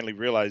in, I finally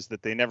realized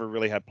that they never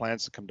really had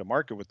plans to come to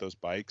market with those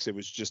bikes. It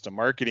was just a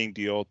marketing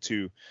deal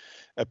to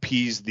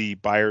appease the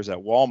buyers at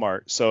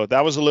Walmart. So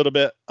that was a little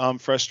bit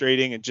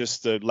frustrating, and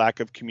just the lack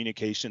of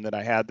communication that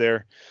I had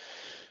there.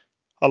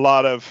 A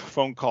lot of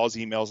phone calls,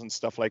 emails, and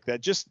stuff like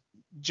that. Just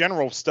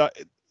general stuff,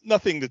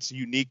 nothing that's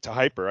unique to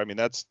Hyper. I mean,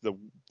 that's the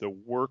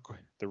work,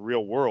 the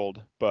real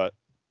world. But,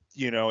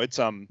 you know, it's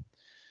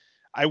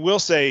I will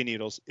say,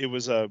 Needles, it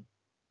was a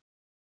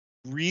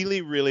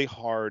really, really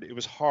hard. It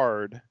was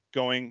hard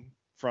going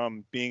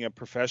from being a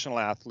professional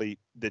athlete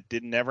that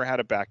never had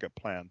a backup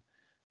plan.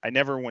 I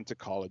never went to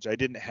college. I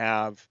didn't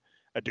have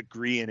a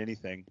degree in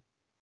anything,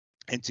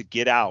 and to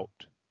get out,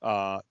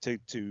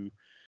 to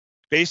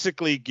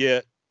basically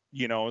get,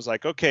 you know, it was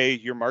like, okay,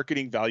 your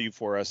marketing value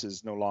for us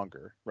is no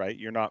longer, right?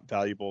 You're not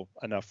valuable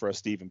enough for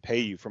us to even pay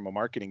you from a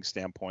marketing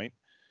standpoint.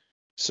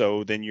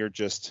 So then you're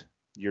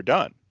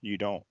done. You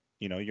don't,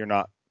 you know, you're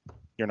not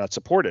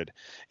supported.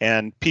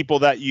 And people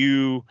that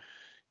you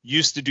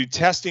used to do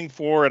testing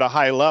for at a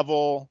high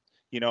level,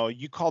 you know,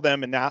 you call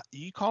them and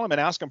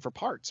ask them for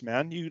parts,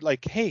 man. You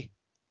like, hey,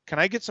 can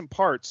I get some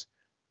parts?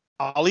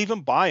 I'll even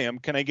buy them.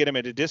 Can I get them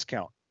at a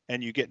discount?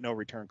 And you get no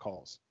return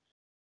calls.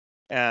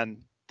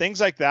 And things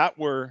like that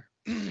were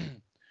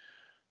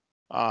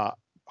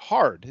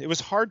hard. It was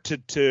hard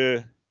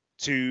to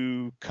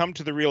come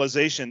to the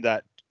realization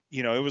that,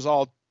 you know, it was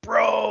all,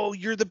 bro,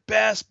 you're the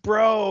best,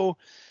 bro,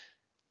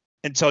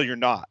 until you're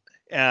not.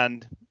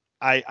 And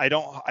I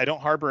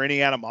don't harbor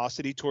any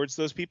animosity towards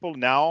those people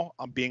now.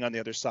 I'm being on the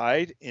other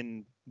side.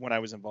 When I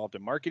was involved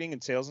in marketing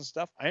and sales and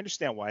stuff, I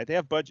understand why. They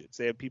have budgets.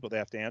 They have people they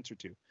have to answer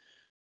to.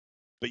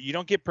 But you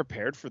don't get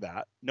prepared for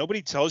that.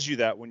 Nobody tells you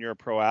that when you're a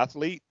pro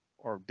athlete,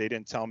 or they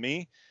didn't tell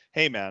me.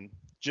 Hey, man,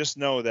 just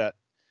know that,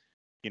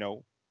 you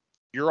know,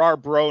 you're our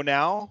bro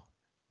now,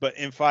 but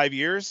in 5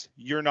 years,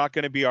 you're not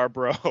going to be our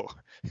bro.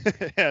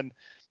 And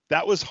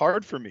that was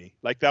hard for me.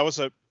 Like, it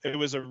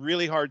was a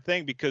really hard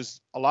thing,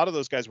 because a lot of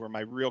those guys were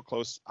my real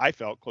close, I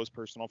felt close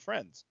personal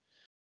friends.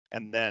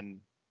 And then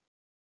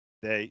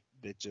they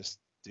just,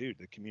 dude,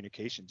 the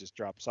communication just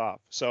drops off.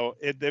 So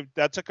I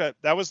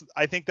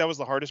think that was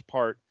the hardest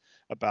part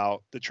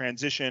about the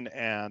transition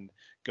and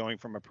going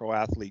from a pro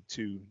athlete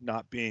to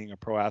not being a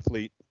pro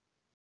athlete.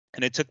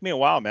 And it took me a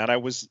while, man. I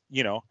was,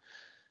 you know,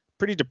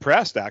 pretty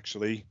depressed,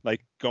 actually,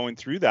 like going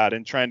through that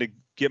and trying to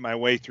get my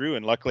way through.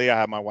 And luckily I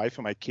have my wife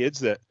and my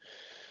kids that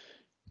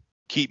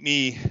keep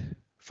me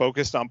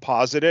focused on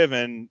positive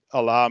and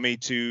allow me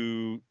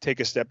to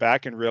take a step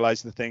back and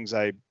realize the things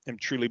I am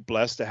truly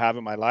blessed to have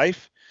in my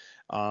life,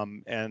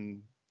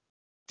 and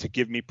to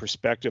give me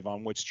perspective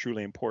on what's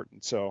truly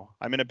important. So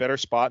I'm in a better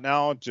spot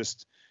now.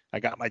 I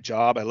got my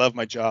job. I love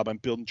my job. I'm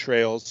building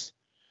trails.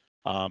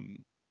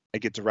 I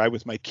get to ride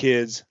with my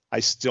kids. I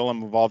still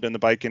am involved in the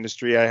bike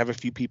industry. I have a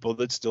few people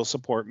that still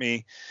support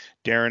me.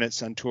 Darren at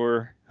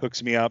Suntour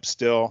hooks me up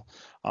still.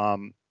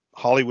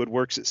 Hollywood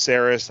works at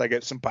Ceres. I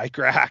get some bike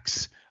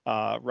racks.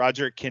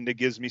 Roger at Kinda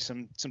gives me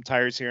some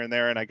tires here and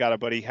there. And I got a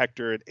buddy,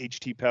 Hector at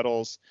HT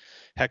Pedals,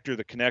 Hector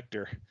the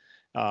Connector.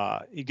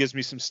 He gives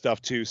me some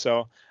stuff too.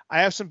 So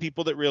I have some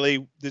people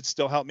that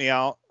still help me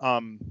out.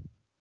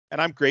 And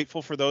I'm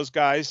grateful for those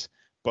guys,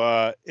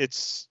 but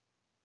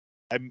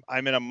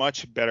I'm in a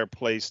much better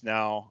place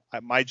now.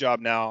 At my job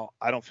now,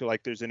 I don't feel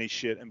like there's any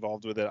shit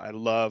involved with it. I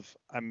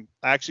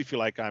actually feel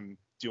like I'm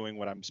doing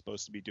what I'm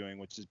supposed to be doing,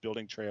 which is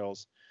building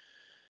trails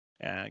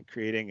and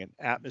creating an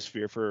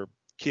atmosphere for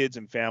kids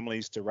and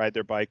families to ride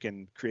their bike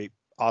and create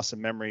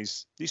awesome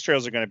memories. These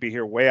trails are going to be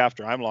here way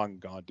after I'm long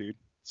gone, dude.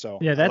 So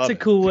yeah, that's a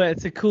cool way.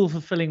 It's a cool,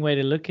 fulfilling way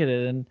to look at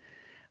it. And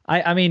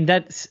I mean,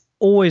 that's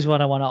always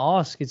what I want to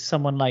ask. It's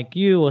someone like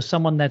you or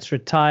someone that's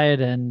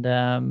retired,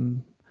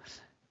 and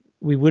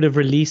we would have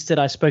released it.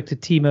 I spoke to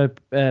Timo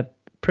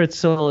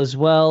Pritzel as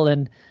well.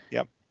 And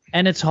yep.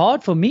 And it's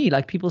hard for me.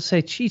 Like, people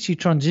say, geez, you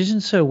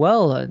transitioned so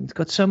well and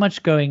got so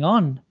much going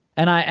on.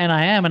 and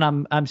I am,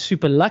 and I'm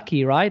super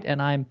lucky, right?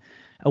 And I'm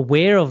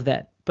aware of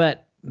that.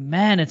 But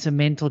man, it's a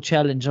mental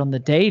challenge on the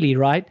daily,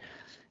 right?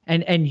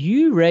 And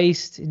you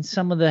raced in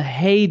some of the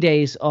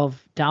heydays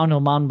of downhill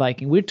mountain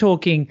biking. We're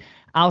talking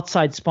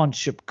outside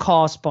sponsorship,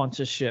 car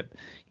sponsorship.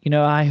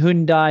 I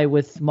Hyundai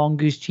with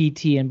Mongoose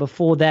GT, and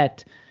before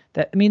that,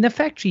 the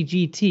factory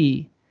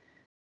GT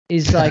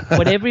is like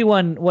what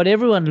everyone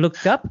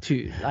looked up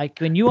to. Like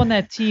when you're on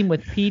that team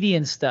with PD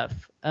and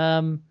stuff.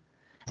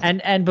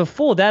 And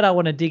before that, I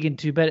want to dig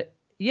into. But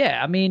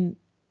yeah,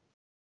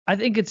 I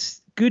think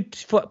it's good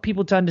for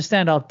people to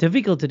understand how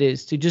difficult it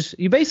is to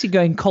you're basically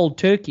going cold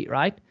turkey,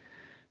 right?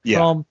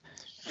 Yeah.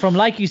 From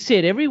like you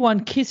said,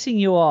 everyone kissing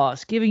your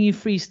ass, giving you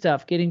free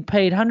stuff, getting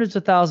paid hundreds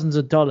of thousands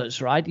of dollars,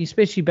 right?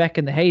 Especially back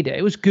in the heyday,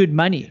 it was good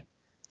money,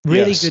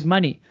 really good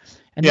money.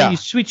 And then you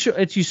switch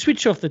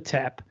off the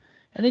tap,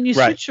 and then you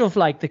switch off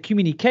like the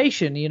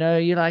communication.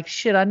 You're like,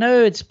 shit, I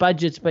know it's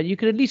budgets, but you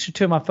could at least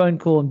return my phone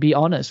call and be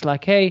honest,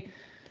 like, hey.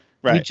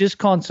 We just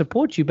can't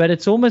support you. But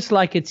it's almost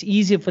like it's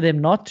easier for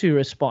them not to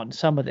respond,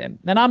 some of them.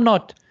 And I'm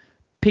not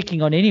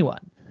picking on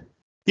anyone.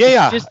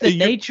 It's just the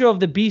nature of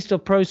the beast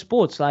of pro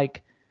sports.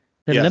 Like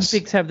the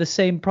Olympics have the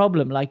same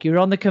problem. Like you're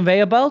on the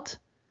conveyor belt,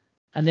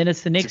 and then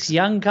it's the next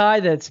young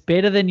guy that's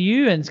better than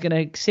you and is going to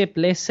accept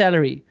less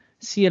salary.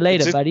 See you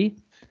later, buddy.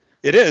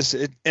 It is.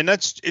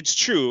 It's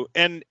true.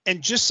 And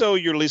just so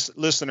your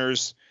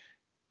listeners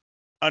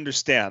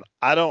understand,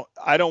 I don't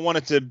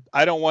want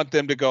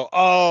them to go,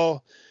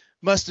 oh,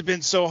 must have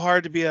been so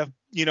hard to be a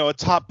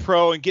top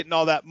pro and getting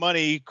all that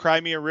money.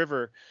 Cry me a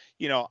river,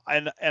 and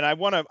I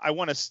want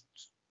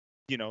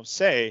to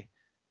say,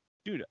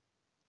 dude,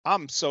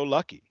 I'm so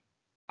lucky.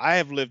 I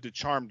have lived a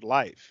charmed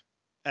life,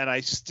 and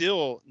I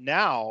still,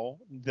 now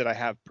that I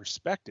have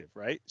perspective,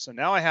 right? So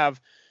now I have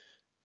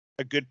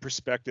a good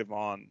perspective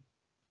on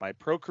my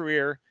pro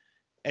career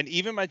and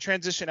even my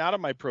transition out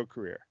of my pro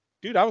career.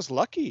 Dude, I was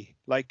lucky.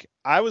 Like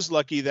I was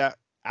lucky that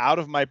out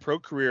of my pro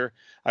career,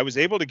 I was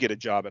able to get a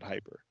job at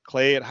Hyper.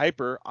 Clay at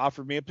Hyper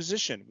offered me a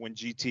position when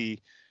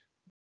GT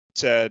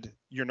said,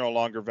 you're no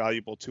longer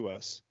valuable to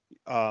us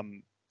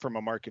from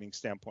a marketing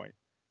standpoint.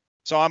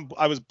 So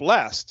I was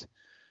blessed.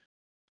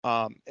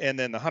 And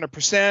then the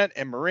 100%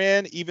 and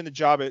Marin, even the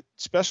job at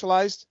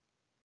Specialized,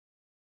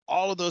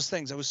 all of those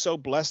things. I was so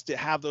blessed to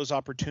have those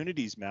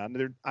opportunities,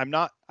 man. I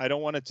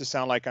don't want it to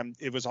sound like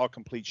it was all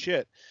complete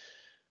shit.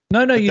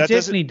 No, you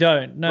definitely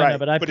don't. No,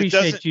 but I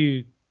appreciate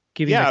you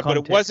giving the context. But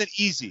it wasn't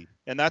easy.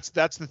 And that's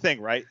the thing,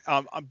 right?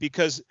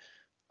 Because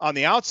on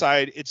the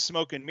outside, it's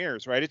smoke and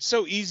mirrors, right? It's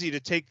so easy to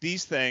take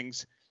these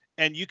things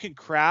and you can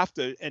craft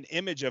an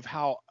image of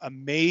how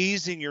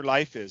amazing your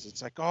life is.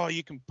 It's like, oh,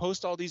 you can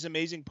post all these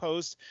amazing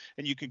posts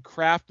and you can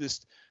craft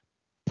this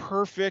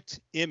perfect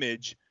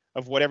image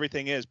of what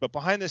everything is. But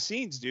behind the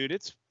scenes, dude,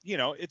 it's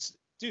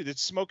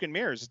smoke and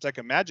mirrors. It's like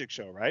a magic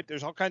show, right?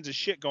 There's all kinds of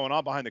shit going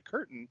on behind the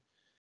curtain.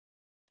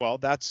 Well,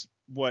 that's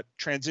what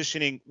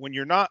transitioning when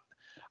you're not.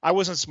 I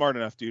wasn't smart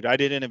enough, dude. I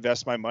didn't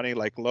invest my money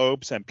like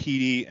Lopes and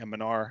PD and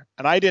Menard,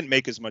 and I didn't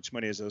make as much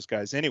money as those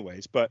guys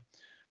anyways, but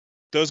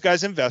those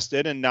guys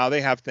invested, and now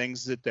they have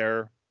things that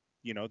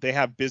they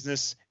have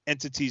business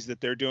entities that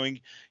they're doing.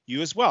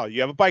 You as well.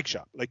 You have a bike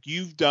shop. Like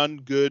you've done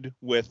good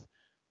with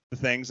the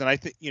things. And I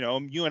think,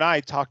 you and I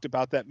talked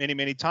about that many,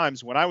 many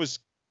times when I was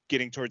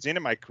getting towards the end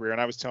of my career,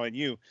 and I was telling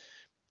you,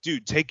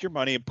 dude, take your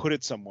money and put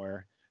it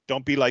somewhere.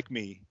 Don't be like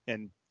me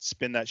and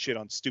spend that shit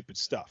on stupid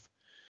stuff.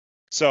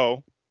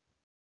 So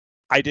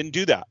I didn't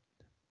do that.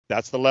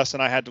 That's the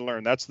lesson I had to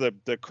learn. That's the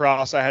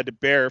cross I had to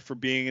bear for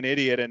being an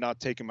idiot and not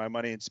taking my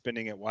money and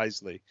spending it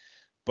wisely.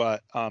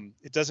 But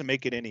it doesn't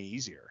make it any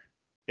easier.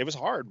 It was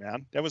hard,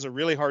 man. That was a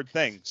really hard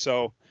thing.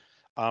 So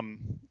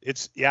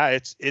it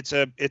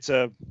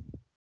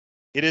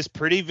is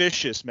pretty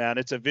vicious, man.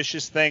 It's a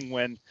vicious thing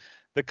when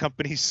the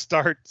companies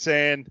start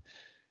saying,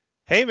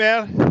 hey,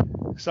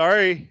 man,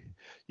 sorry.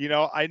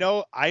 I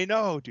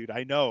know, dude.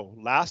 I know.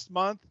 Last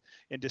month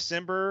in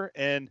December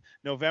and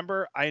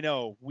November, I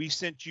know we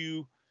sent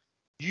you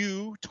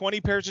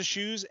 20 pairs of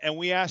shoes, and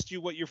we asked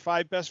you what your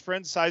 5 best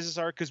friends' sizes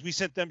are because we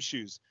sent them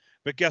shoes.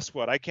 But guess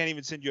what? I can't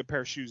even send you a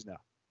pair of shoes now.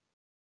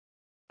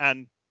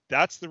 And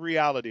that's the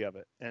reality of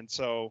it. And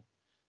so,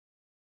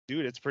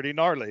 dude, it's pretty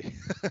gnarly.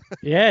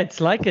 Yeah,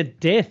 it's like a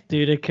death,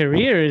 dude. A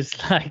career is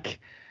like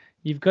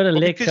you've got to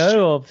let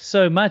go of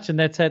so much, and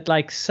that's that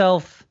like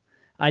self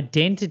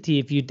identity.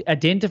 If you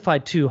identify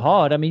too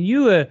hard,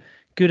 you were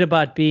good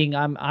about being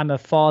I'm a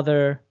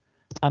father,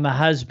 I'm a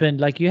husband.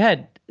 Like you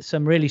had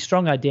some really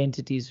strong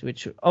identities,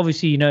 which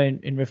obviously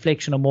in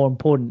reflection are more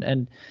important.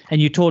 And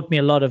you taught me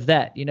a lot of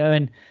that,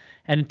 and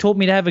it taught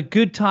me to have a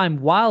good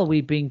time while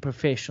we being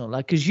professional.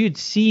 Like because you'd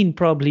seen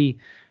probably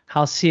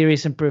how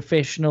serious and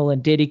professional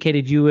and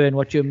dedicated you were and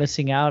what you're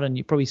missing out, and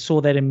you probably saw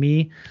that in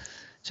me.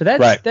 So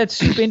that's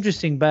super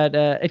interesting. But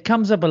it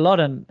comes up a lot,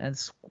 and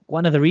it's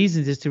one of the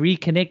reasons is to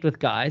reconnect with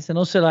guys, and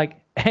also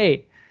like,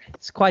 hey,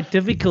 it's quite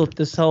difficult,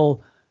 this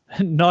whole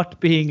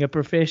not being a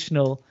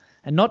professional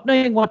and not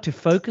knowing what to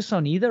focus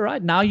on either,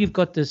 right? Now you've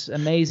got this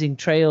amazing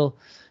trail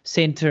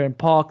center and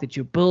park that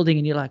you're building,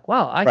 and you're like,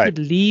 wow, I Right. could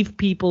leave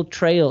people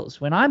trails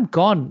when I'm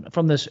gone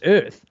from this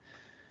earth.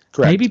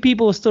 Correct. Maybe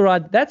people will still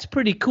ride. That's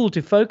pretty cool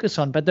to focus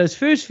on. But those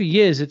first few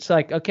years, it's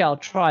like, okay, I'll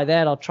try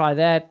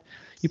that.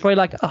 You're probably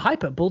like, oh,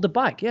 hyper, build a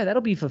bike. Yeah,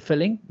 that'll be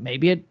fulfilling.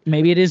 Maybe it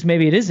is,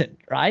 maybe it isn't,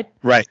 right?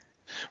 Right.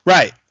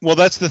 Well,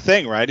 that's the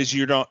thing, right? Is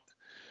you don't.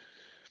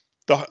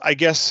 I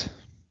guess,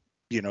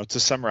 to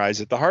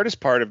summarize it, the hardest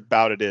part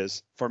about it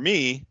is, for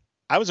me,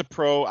 I was a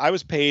pro. I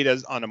was paid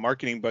on a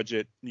marketing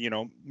budget. Me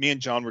and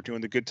John were doing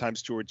the Good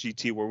Times Tour at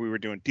GT, where we were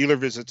doing dealer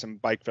visits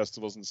and bike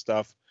festivals and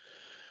stuff.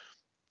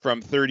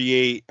 From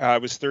 38, I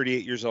was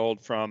 38 years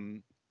old.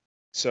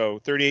 So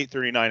 38,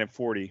 39, and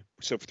 40.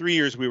 So for 3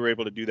 years, we were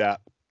able to do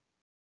that.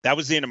 That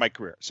was the end of my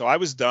career. So I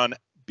was done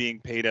being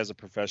paid as a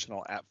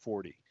professional at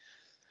 40.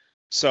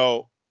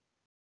 So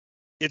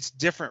it's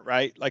different,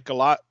 right? Like a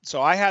lot.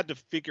 So I had to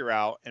figure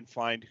out and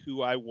find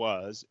who I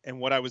was and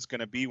what I was going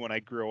to be when I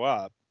grew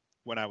up,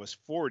 when I was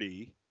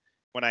 40,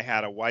 when I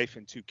had a wife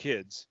and 2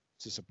 kids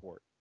to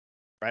support,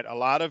 right? A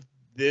lot of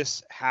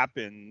this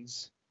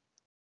happens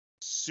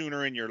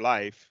sooner in your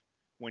life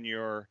when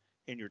you're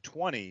in your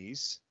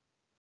 20s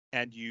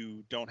and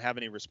you don't have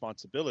any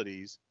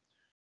responsibilities.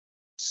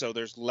 So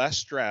there's less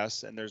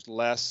stress and there's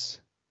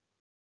less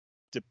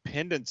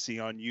dependency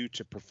on you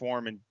to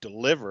perform and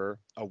deliver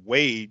a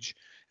wage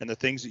and the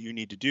things that you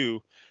need to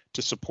do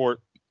to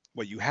support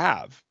what you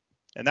have.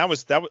 And I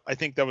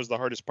think that was the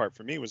hardest part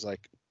for me, was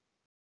like,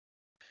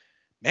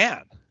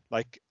 man,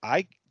 like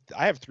I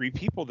have 3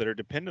 people that are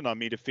dependent on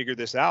me to figure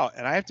this out,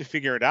 and I have to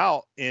figure it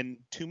out in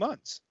 2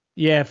 months.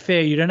 Yeah,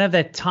 fair. You don't have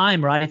that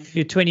time, right? If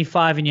you're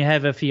 25 and you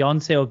have a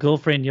fiance or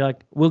girlfriend, you're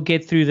like, we'll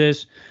get through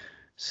this.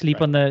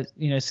 Sleep on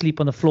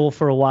the floor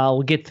for a while.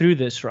 We'll get through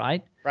this,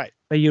 right? Right.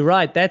 But you're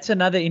right. That's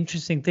another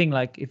interesting thing.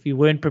 Like if you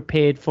weren't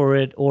prepared for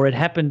it, or it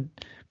happened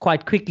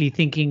quite quickly,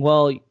 thinking,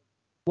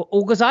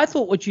 because I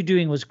thought what you're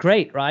doing was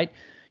great, right?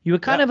 You were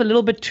kind of a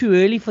little bit too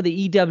early for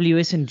the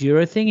EWS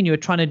Enduro thing, and you were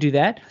trying to do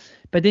that.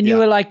 But then you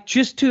were like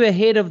just too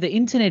ahead of the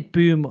internet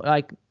boom,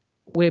 like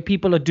where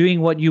people are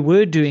doing what you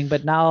were doing,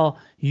 but now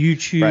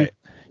YouTube. Right.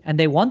 And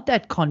they want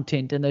that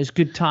content and those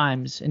good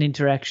times and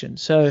interaction.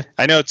 So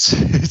I know it's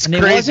and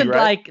it crazy, wasn't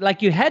right?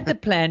 like you had the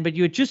plan, but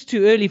you were just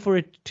too early for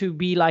it to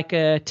be like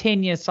a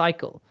 10-year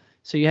cycle.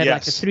 So you had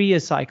like a 3-year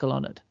cycle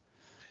on it.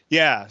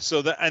 Yeah.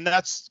 So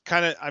that's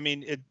kind of, I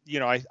mean, it.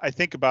 I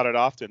think about it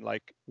often.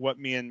 Like what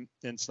me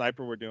and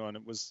Sniper were doing.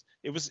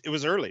 It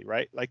was early,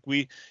 right? Like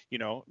we,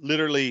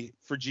 literally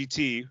for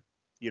GT.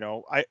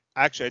 I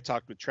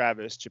talked with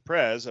Travis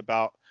Chiprez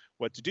about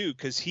what to do,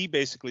 because he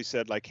basically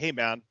said like, hey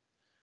man,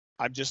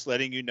 I'm just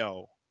letting you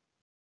know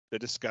the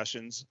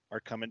discussions are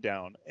coming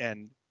down,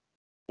 and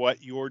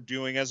what you're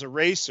doing as a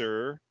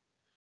racer,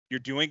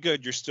 you're doing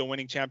good. You're still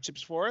winning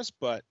championships for us,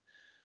 but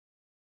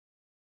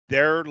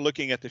they're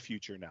looking at the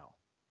future now,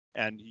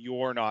 and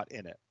you're not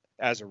in it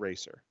as a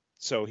racer.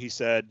 So he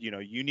said,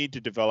 you need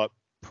to develop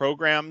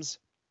programs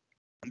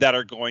that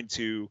are going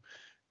to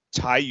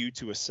tie you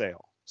to a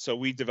sale. So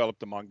we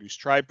developed the Mongoose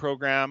Tribe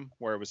program,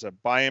 where it was a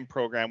buy-in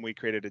program. We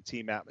created a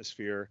team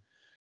atmosphere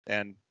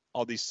and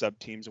all these sub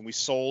teams, and we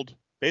sold.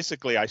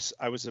 Basically,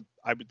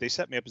 they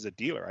set me up as a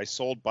dealer. I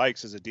sold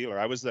bikes as a dealer.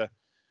 I didn't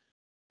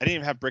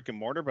even have brick and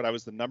mortar, but I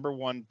was the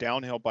 #1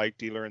 downhill bike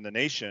dealer in the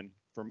nation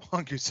for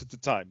Mongoose at the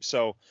time.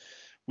 So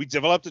we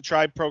developed a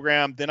tribe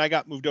program. Then I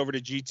got moved over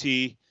to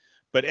GT,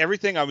 but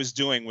everything I was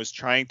doing was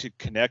trying to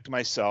connect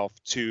myself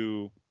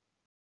to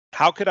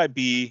how could I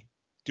be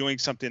doing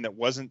something that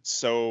wasn't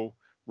so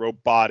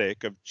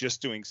robotic of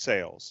just doing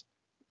sales,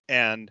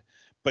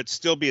 but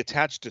still be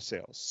attached to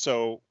sales.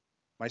 So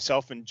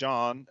myself and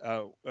John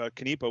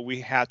Canepa,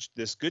 we hatched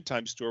this Good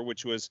Times Tour,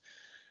 which was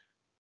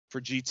for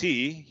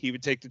GT. He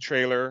would take the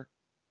trailer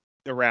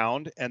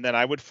around, and then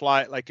I would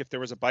fly. Like if there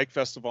was a bike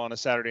festival on a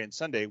Saturday and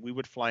Sunday, we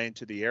would fly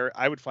into the area.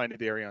 I would fly into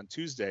the area on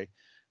Tuesday.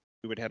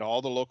 We would head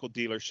all the local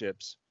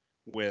dealerships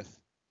with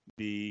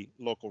the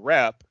local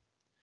rep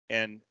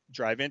and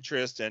drive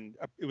interest, and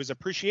it was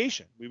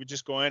appreciation. We would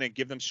just go in and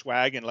give them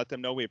swag and let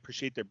them know we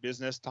appreciate their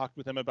business, talk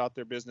with them about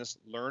their business,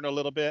 learn a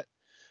little bit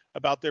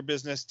about their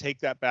business, take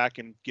that back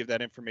and give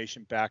that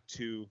information back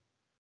to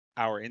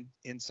our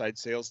inside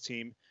sales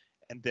team.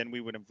 And then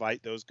we would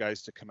invite those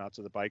guys to come out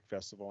to the bike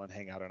festival and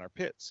hang out in our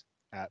pits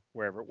at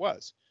wherever it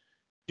was.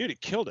 Dude,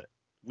 it killed it.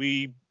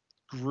 We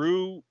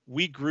grew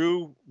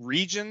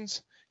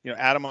regions.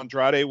 Adam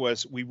Andrade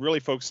we really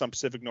focused on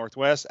Pacific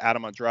Northwest.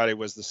 Adam Andrade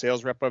was the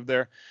sales rep over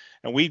there,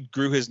 and we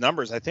grew his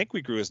numbers. I think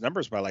we grew his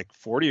numbers by like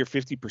 40 or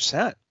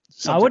 50%.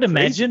 I would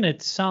imagine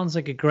it sounds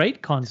like a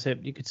great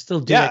concept. You could still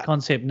do that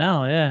concept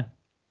now. Yeah.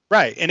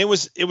 Right. And it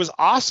was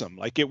awesome.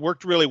 Like it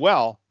worked really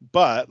well,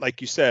 but like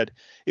you said,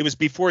 it was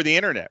before the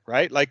internet,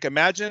 right? Like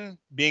imagine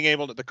being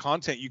able to, the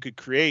content you could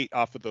create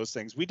off of those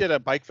things. We did a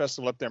bike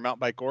festival up there,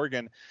 Mountain Bike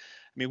Oregon.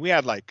 I mean, we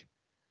had like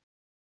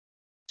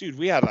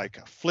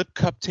a flip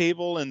cup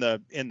table in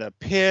the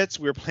pits.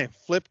 We were playing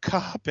flip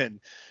cup, and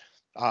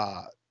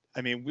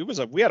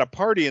we had a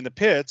party in the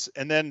pits,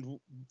 and then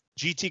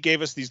GT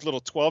gave us these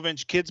little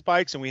 12-inch kids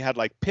bikes, and we had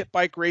like pit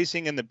bike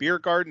racing in the beer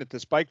garden at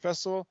this bike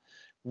festival.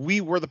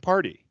 We were the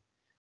party,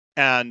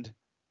 and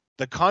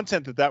the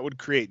content that would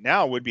create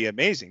now would be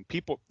amazing.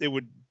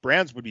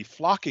 Brands would be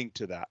flocking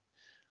to that,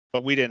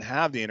 but we didn't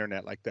have the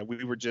internet like that.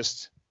 We were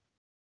just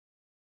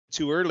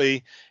too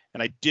early,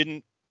 and I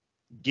didn't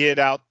get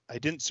out. I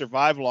didn't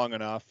survive long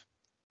enough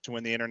to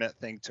when the internet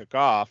thing took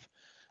off.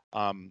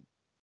 And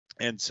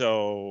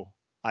so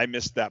I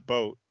missed that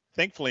boat.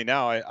 Thankfully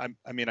now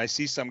I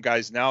see some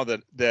guys now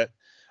that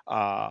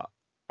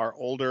are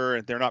older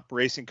and they're not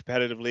racing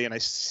competitively, and I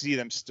see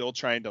them still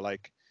trying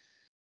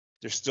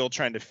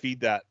to feed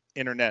that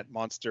internet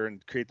monster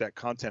and create that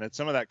content. And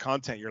some of that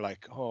content you're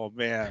like, oh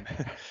man,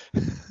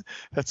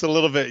 that's a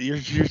little bit, you're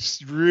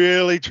just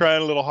really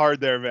trying a little hard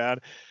there, man.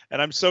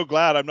 And I'm so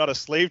glad I'm not a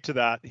slave to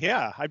that.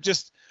 Yeah,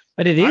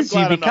 but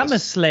you become a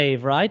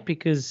slave, right?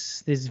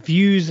 Because there's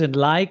views and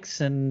likes,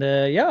 and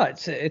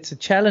it's a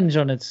challenge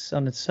on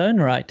its own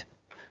right.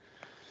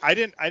 I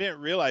didn't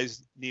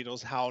realize,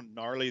 Needles, how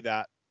gnarly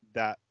that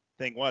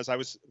thing was.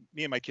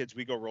 Me and my kids,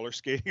 we go roller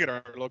skating at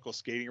our local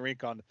skating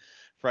rink on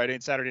Friday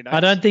and Saturday nights. I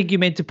don't think you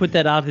meant to put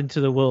that out into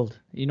the world.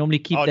 You normally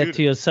keep that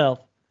to yourself.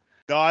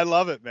 No, I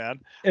love it, man.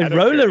 A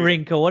roller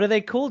rink, or what are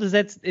they called?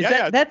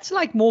 That's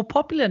like more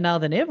popular now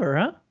than ever,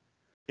 huh?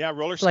 Yeah,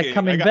 roller skating. Like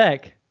coming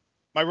back.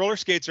 My roller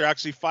skates are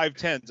actually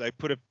 510s. I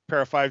put a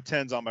pair of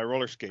 510s on my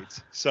roller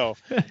skates. So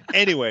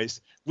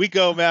anyways, we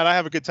go, man. I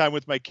have a good time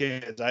with my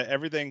kids.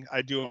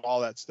 I do all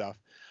that stuff.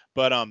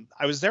 But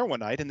I was there one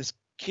night, and this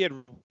kid,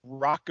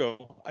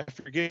 Rocco, I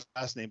forget his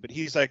last name, but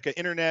he's like an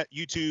internet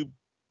YouTube,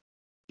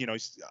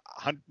 he's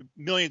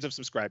millions of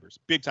subscribers,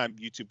 big time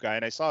YouTube guy.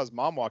 And I saw his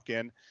mom walk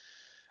in.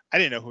 I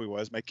didn't know who he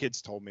was. My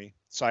kids told me.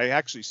 So I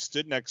actually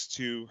stood next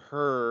to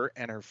her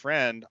and her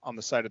friend on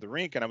the side of the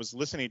rink, and I was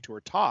listening to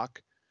her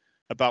talk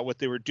about what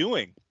they were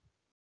doing.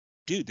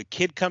 Dude, the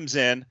kid comes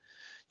in,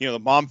 the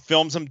mom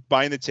films him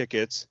buying the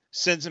tickets,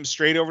 sends him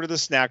straight over to the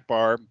snack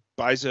bar,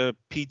 buys a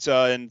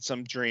pizza and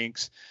some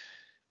drinks.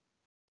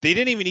 They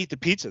didn't even eat the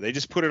pizza. They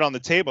just put it on the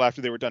table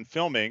after they were done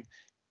filming,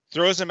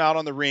 throws him out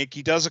on the rink.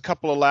 He does a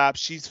couple of laps.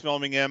 She's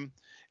filming him,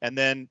 and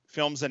then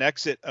films an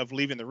exit of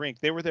leaving the rink.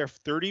 They were there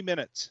 30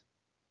 minutes.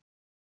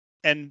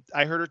 And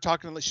I heard her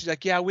talking. She's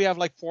like, yeah, we have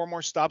like 4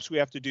 more stops we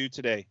have to do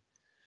today.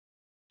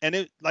 And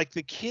it, like,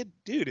 the kid,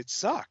 dude, it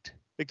sucked.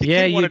 Like, the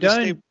kid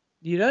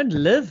you don't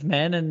live,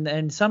 man.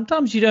 And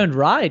sometimes you don't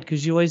ride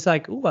because you're always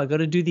like, oh, I got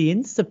to do the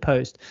Insta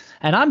post.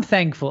 And I'm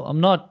thankful.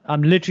 I'm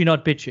literally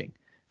not bitching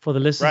for the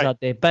listeners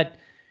out there. But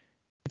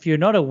if you're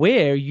not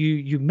aware,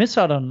 you miss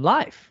out on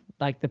life.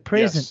 Like the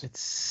present,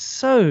 It's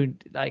so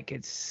like,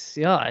 it's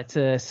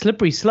a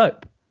slippery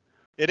slope.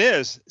 It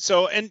is.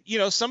 So, and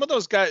some of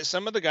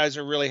the guys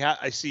are really,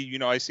 I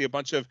see a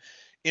bunch of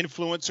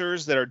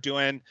influencers that are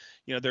doing,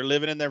 they're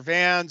living in their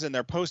vans and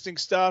they're posting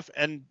stuff,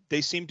 and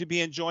they seem to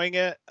be enjoying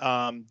it.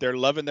 They're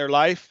loving their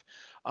life.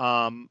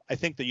 I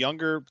think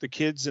the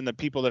kids and the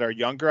people that are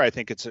younger, I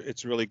think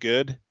it's really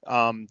good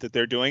that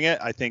they're doing it.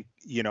 I think,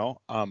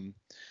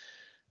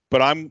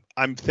 but I'm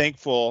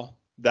thankful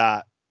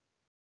that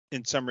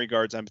in some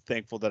regards, I'm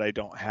thankful that I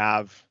don't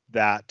have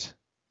that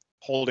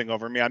holding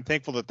over me. I'm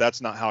thankful that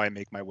that's not how I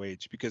make my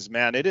wage, because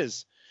man,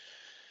 it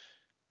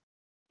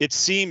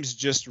seems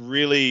just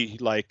really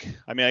like,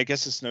 I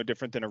guess it's no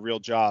different than a real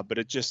job, but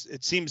it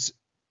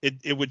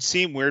would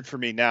seem weird for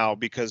me now,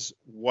 because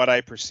what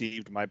I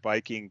perceived my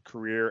biking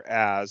career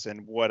as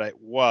and what it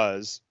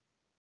was,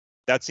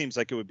 that seems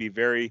like it would be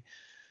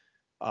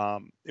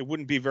it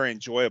wouldn't be very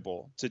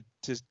enjoyable to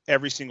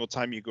every single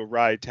time you go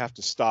ride to have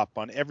to stop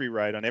on every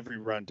ride, on every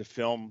run, to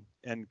film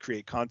and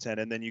create content.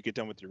 And then you get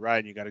done with your ride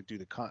and you got to do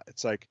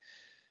it's like,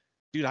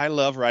 dude, I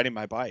love riding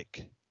my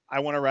bike. I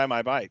want to ride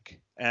my bike.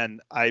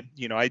 And I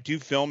do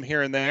film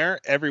here and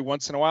there every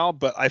once in a while,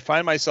 but I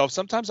find myself,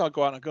 sometimes I'll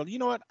go out and go, you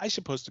know what? I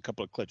should post a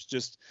couple of clips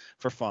just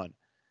for fun.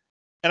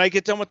 And I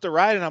get done with the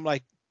ride and I'm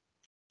like,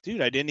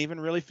 dude, I didn't even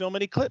really film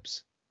any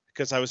clips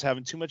because I was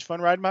having too much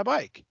fun riding my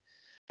bike.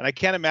 And I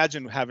can't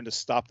imagine having to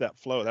stop that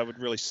flow. That would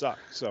really suck.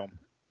 So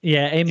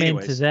yeah, amen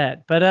to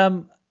that. But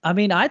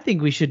I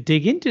think we should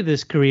dig into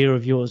this career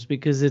of yours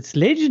because it's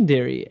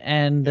legendary,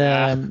 and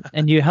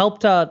and you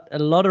helped out a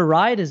lot of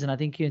riders, and I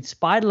think you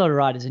inspired a lot of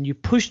riders, and you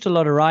pushed a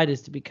lot of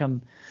riders to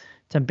become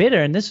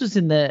better. And this was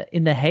in the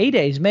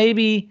heydays.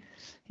 Maybe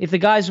if the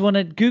guys want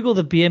to Google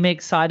the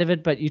BMX side of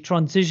it, but you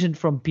transitioned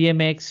from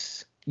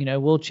BMX,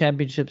 World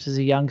Championships as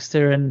a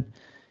youngster, and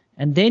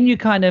then you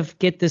kind of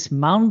get this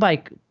mountain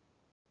bike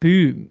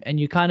boom, and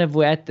you kind of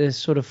were at the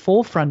sort of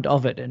forefront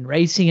of it and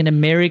racing in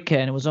America,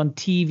 and it was on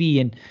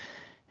TV and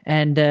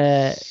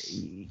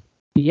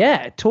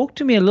talk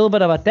to me a little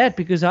bit about that,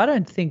 because I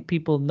don't think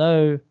people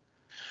know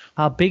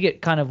how big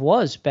it kind of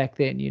was back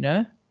then,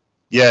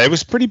 Yeah, it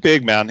was pretty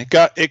big, man. It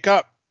got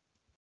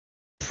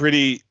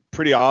pretty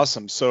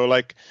awesome. So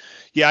like,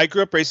 yeah, I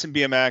grew up racing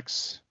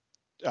BMX.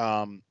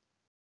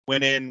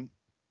 Went in,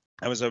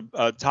 I was a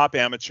top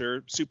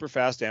amateur, super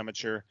fast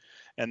amateur.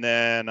 And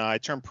then I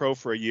turned pro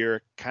for a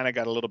year, kind of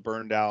got a little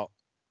burned out.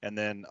 And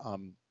then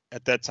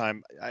at that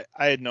time,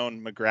 I had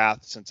known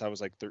McGrath since I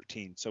was like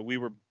 13. So we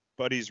were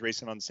buddies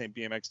racing on the same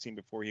BMX team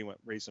before he went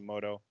racing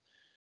moto.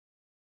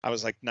 I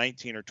was like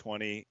 19 or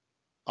 20.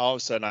 All of a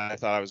sudden, I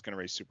thought I was going to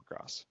race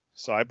Supercross.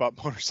 So I bought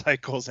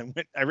motorcycles and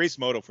I raced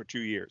moto for 2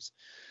 years.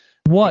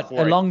 What,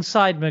 before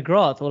alongside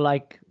McGrath, or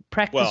like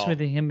practice Well- with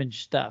him and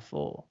stuff,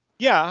 or?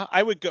 Yeah,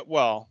 I would go.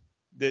 Well,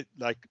 that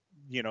like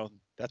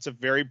that's a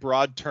very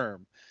broad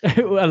term.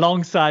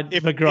 Alongside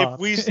If McGrath.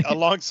 we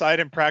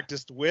alongside and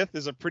practiced with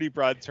is a pretty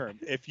broad term.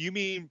 If you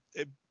mean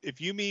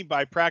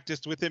by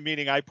practiced with him,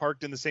 meaning I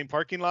parked in the same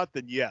parking lot,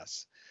 then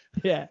yes.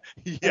 Yeah.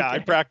 Yeah, I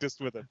Okay. practiced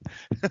with him.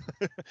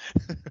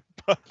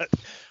 But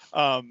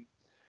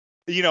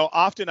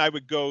often I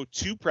would go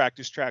to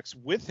practice tracks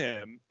with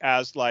him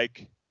as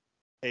like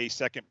a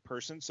second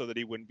person so that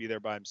he wouldn't be there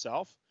by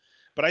himself.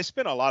 But I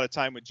spent a lot of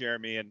time with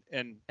Jeremy and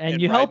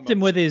And you helped him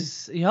with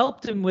his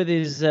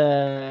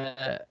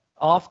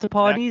after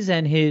parties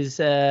and his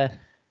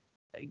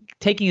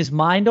taking his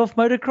mind off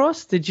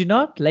motocross. Did you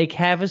not? Lake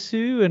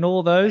Havasu and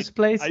all those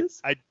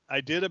places.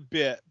 I did a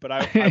bit, but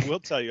I will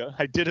tell you,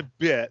 I did a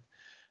bit.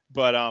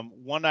 But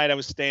one night I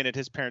was staying at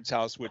his parents'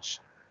 house,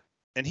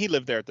 and he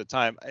lived there at the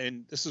time,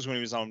 and this is when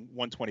he was on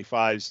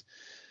 125s.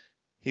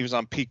 He was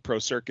on Peak Pro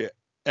Circuit,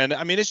 and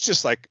I mean it's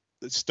just like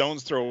the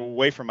stone's throw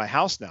away from my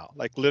house now,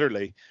 like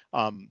literally.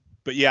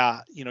 But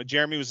yeah,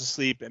 Jeremy was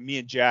asleep, and me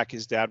and Jack,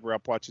 his dad, were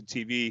up watching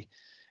TV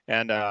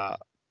and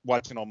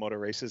watching all moto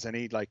races, and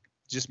he like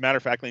just matter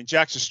of factly, and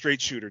Jack's a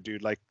straight shooter,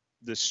 dude, like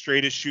the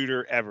straightest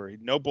shooter ever.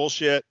 No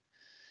bullshit.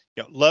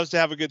 Loves to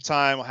have a good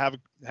time,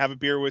 have a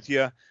beer with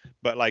you,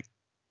 but like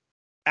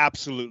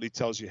absolutely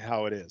tells you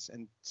how it is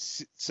and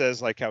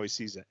says like how he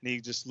sees it. And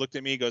he just looked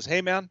at me, he goes,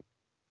 "Hey man,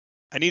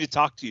 I need to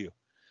talk to you."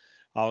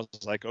 I was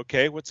like,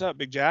 "Okay, what's up,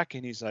 Big Jack?"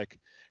 And he's like,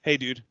 "Hey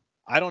dude,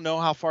 I don't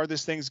know how far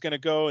this thing's going to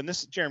go." And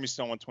this Jeremy's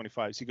still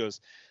 125s. He goes,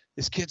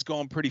 "This kid's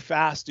going pretty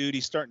fast, dude.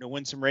 He's starting to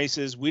win some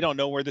races. We don't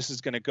know where this is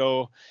going to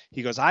go."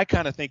 He goes, "I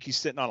kind of think he's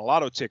sitting on a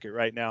lotto ticket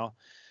right now."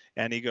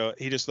 And he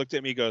just looked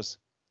at me, he goes,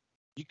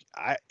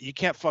 you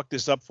can't fuck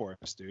this up for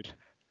us, dude."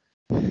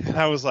 And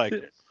I was like,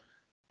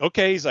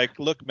 okay. He's like,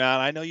 "Look,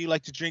 man, I know you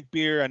like to drink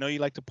beer. I know you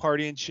like to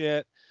party and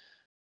shit,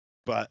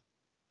 but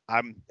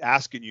I'm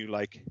asking you,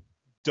 like,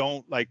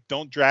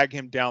 don't drag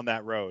him down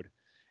that road."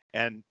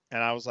 And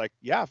I was like,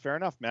 "Yeah, fair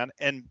enough, man."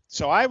 And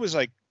so I was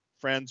like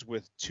friends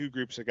with two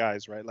groups of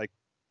guys, right? Like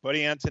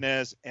Buddy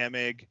Antonez,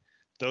 Emig,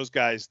 those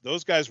guys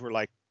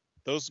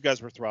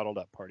were throttled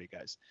up party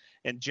guys.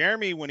 And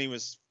Jeremy, when he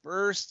was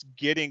first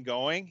getting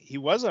going, he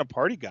wasn't a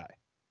party guy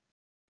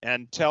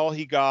until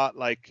he got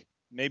like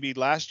maybe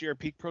last year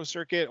Peak Pro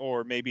Circuit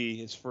or maybe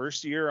his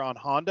first year on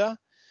Honda.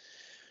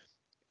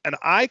 And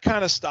I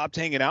kind of stopped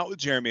hanging out with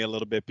Jeremy a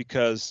little bit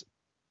because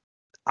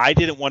I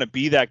didn't want to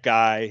be that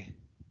guy.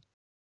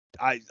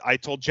 I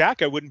told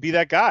Jack I wouldn't be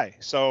that guy.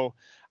 So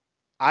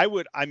I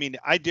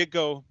did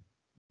go,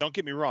 don't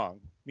get me wrong,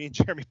 me and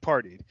Jeremy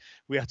partied.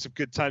 We had some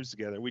good times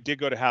together. We did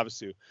go to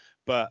Havasu,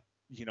 but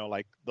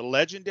like the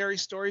legendary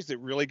stories that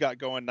really got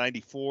going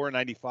 94,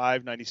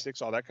 95,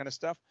 96, all that kind of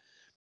stuff.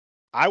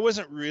 I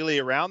wasn't really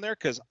around there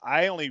because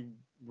I only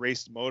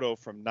raced moto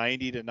from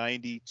 90 to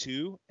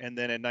 92. And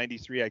then in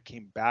 93, I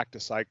came back to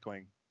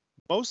cycling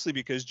mostly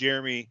because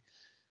Jeremy,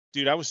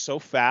 dude, I was so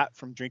fat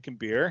from drinking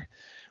beer.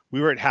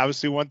 We were at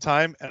Havasu one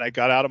time and I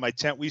got out of my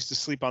tent. We used to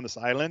sleep on this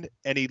island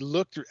and he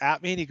looked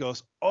at me and he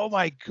goes, "Oh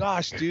my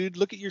gosh, dude,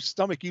 look at your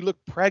stomach. You look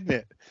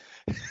pregnant."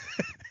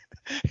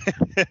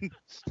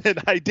 and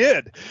I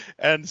did.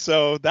 And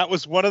so that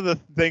was one of the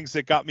things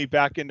that got me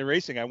back into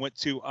racing. I went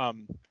to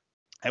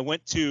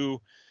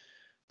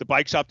the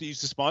bike shop that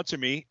used to sponsor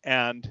me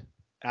and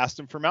asked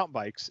them for mountain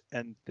bikes.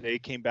 And they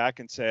came back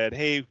and said,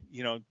 "Hey,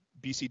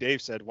 BC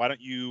Dave said, why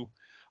don't you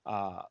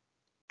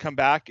come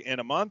back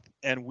in a month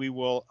and we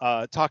will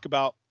talk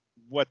about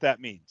what that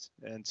means."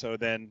 And so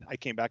then I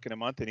came back in a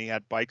month and he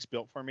had bikes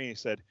built for me. He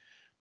said,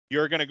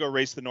 "You're going to go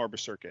race the Norber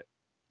circuit.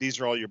 These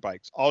are all your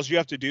bikes. All you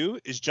have to do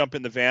is jump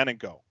in the van and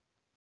go."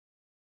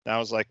 And I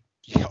was like,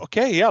 "Yeah,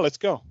 okay, yeah, let's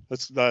go.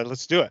 Let's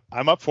do it.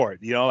 I'm up for it."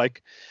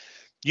 Like,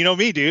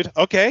 me, dude.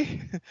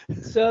 Okay.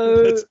 So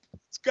let's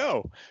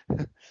go.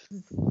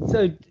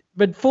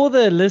 But for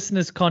the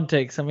listeners'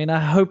 context, I mean, I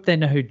hope they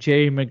know who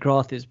Jerry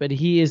McGrath is, but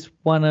he is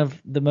one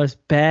of the most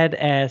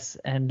badass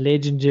and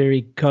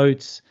legendary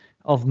goats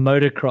of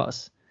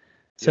motocross.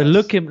 So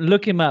Yes.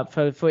 look him up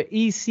for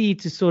EC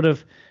to sort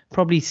of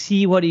probably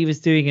see what he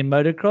was doing in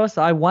motocross.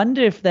 I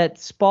wonder if that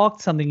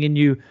sparked something in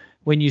you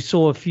when you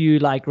saw a few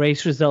like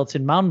race results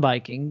in mountain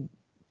biking.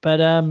 But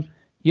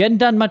you hadn't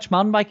done much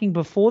mountain biking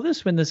before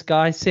this when this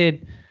guy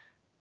said,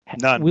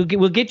 None.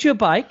 We'll get you a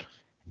bike."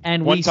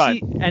 And One we time.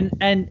 see,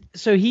 and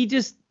so he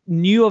just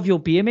knew of your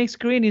BMX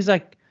career, and he's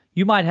like,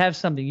 "You might have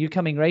something. You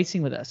coming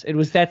racing with us?" It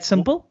was that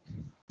simple.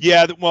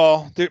 Yeah,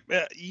 well,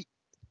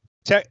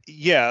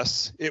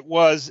 yes, it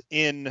was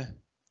in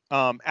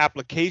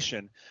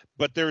application,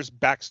 but there's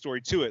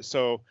backstory to it.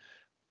 So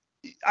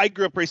I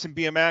grew up racing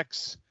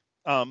BMX.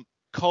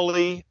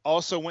 Cully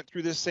also went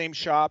through this same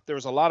shop. There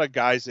was a lot of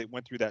guys that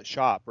went through that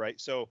shop, right?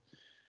 So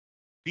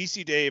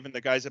BC Dave and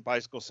the guys at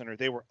Bicycle Center,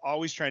 they were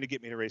always trying to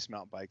get me to race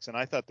mountain bikes, and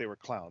I thought they were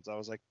clowns. I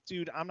was like,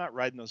 dude, I'm not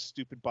riding those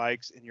stupid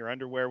bikes in your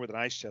underwear with an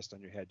ice chest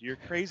on your head. You're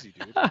crazy,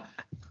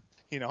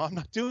 dude. I'm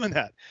not doing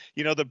that.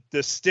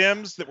 The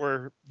stems that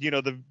were,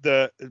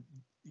 the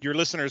your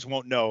listeners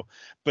won't know,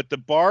 but the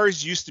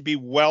bars used to be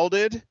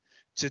welded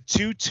to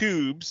 2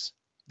 tubes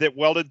that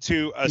welded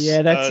to a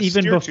that's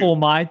even steer before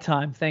tube. my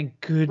time.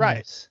 Thank goodness.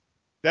 Right.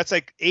 That's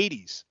like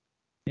 80s,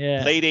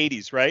 late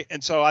 80s, right?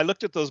 And so I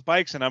looked at those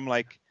bikes and I'm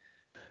like,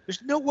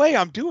 there's no way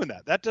I'm doing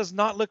that. That does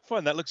not look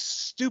fun. That looks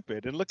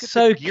stupid. And look at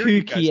so the gear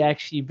you guys kooky have.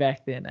 actually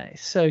back then,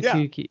 so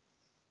kooky.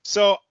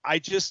 So I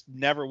just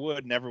never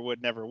would.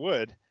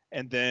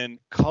 And then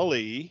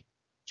Cully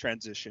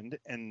transitioned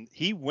and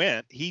he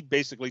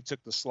basically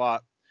took the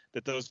slot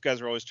that those guys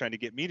were always trying to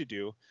get me to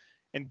do.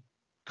 And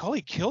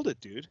Cully killed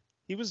it, dude.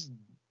 He was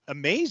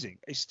amazing.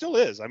 He still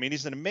is. I mean,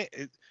 he's an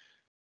amazing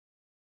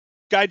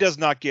guy. Does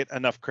not get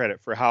enough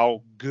credit for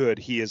how good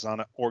he is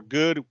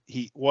good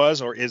he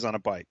was or is on a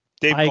bike.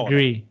 Dave I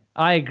Cullen.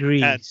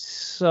 agree. And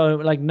so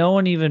no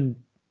one even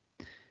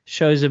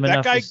shows him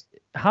enough.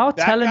 How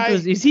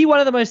talented is he? One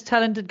of the most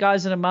talented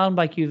guys on a mountain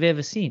bike you've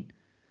ever seen?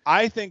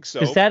 I think so.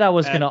 Because that I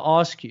was going to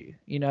ask you.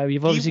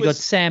 You've obviously got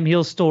Sam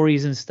Hill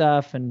stories and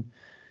stuff, and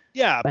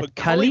but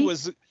Cully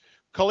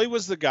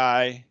was the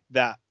guy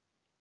that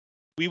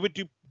we would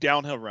do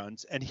downhill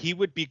runs, and he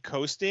would be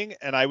coasting,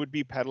 and I would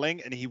be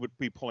pedaling, and he would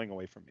be pulling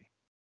away from me.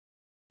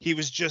 He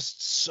was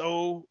just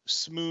so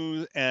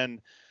smooth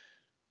and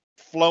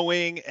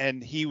flowing,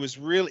 and he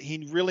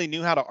really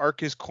knew how to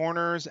arc his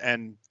corners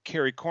and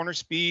carry corner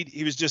speed.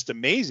 He was just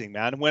amazing,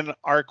 man. When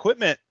our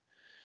equipment,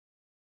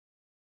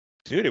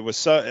 dude, it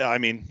was I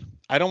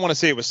don't want to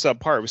say it was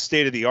subpar. It was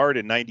state of the art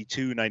in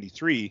 92,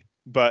 93,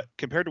 but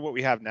compared to what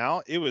we have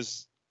now, it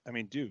was,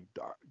 dude,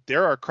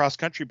 there are cross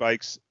country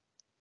bikes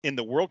in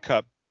the World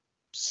Cup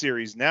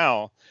series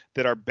now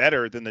that are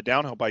better than the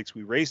downhill bikes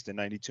we raced in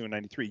 92 and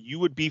 93. You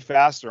would be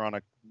faster on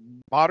a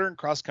modern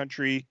cross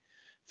country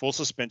full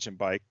suspension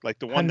bike like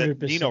the one 100%.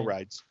 that Nino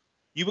rides.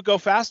 You would go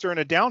faster in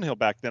a downhill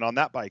back then on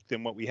that bike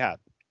than what we had.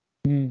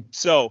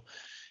 So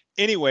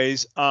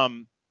anyways,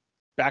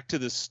 back to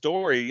the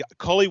story.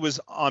 Cully was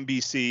on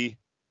BC.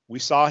 We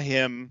saw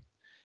him.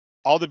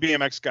 All the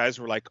BMX guys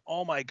were like,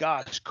 oh my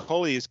gosh,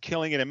 Cully is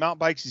killing it in mountain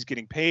bikes. He's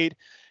getting paid.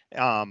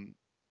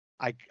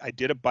 I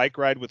did a bike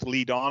ride with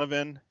Lee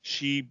Donovan.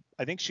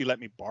 I think she let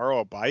me borrow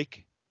a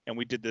bike, and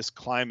we did this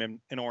climb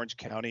in Orange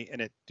County,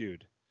 and it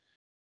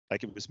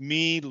was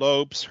me,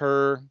 Lopes,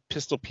 her,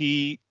 Pistol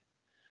Pete.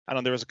 I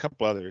don't know, there was a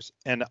couple others,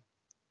 and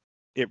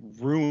it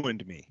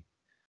ruined me.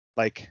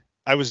 Like,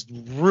 I was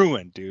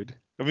ruined, dude.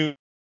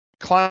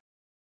 Climbed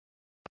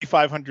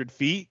 500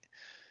 feet.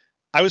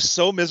 I was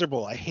so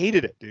miserable. I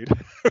hated it, dude.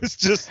 It was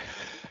just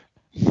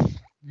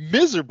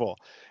miserable.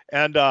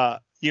 And,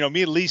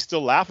 me and Lee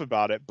still laugh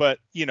about it, but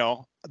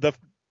the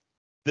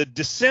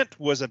descent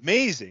was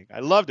amazing. I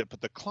loved it,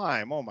 but the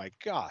climb, oh my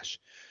gosh.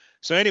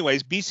 So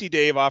anyways, BC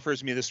Dave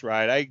offers me this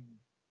ride.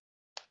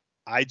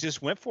 I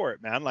just went for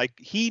it, man. Like,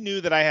 he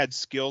knew that I had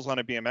skills on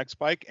a BMX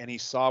bike, and he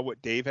saw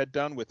what Dave had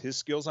done with his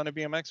skills on a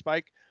BMX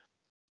bike.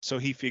 So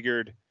he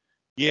figured,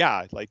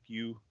 yeah, like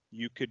you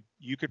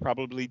could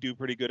probably do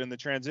pretty good in the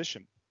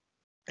transition.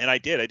 And I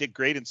did. I did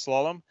great in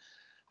slalom.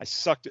 I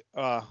sucked.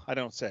 I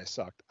don't say I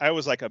sucked. I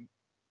was like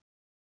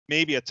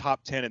maybe a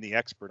top 10 in the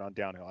expert on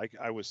downhill.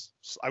 I was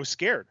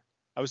scared.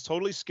 I was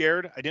totally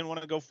scared. I didn't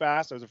want to go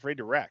fast. I was afraid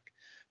to wreck.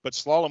 But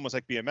slalom was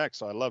like BMX,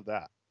 so I love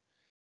that.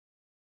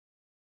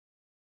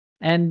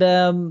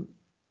 And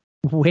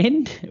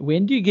when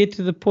do you get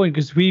to the point?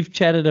 Because we've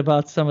chatted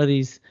about some of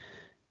these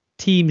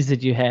teams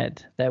that you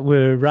had that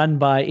were run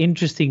by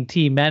interesting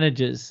team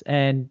managers,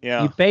 and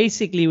you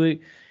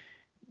basically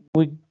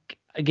would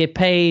get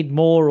paid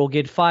more or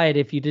get fired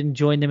if you didn't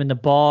join them in the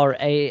bar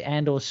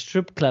and or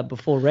strip club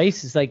before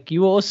races. Like,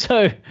 you were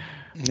also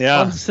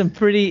on some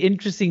pretty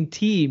interesting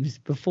teams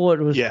before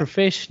it was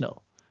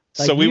professional.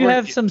 Like, so you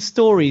have some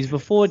stories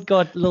before it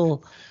got a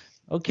little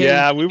we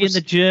were in the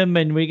gym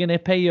and we're gonna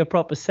pay you a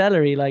proper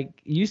salary. Like,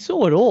 you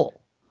saw it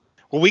all.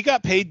 Well, we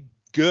got paid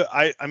good.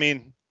 I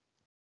mean,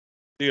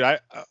 dude,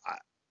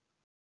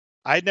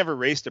 I'd never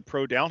raced a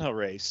pro downhill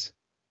race.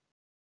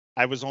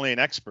 I was only an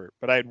expert,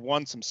 but I had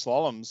won some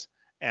slaloms.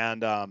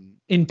 And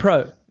in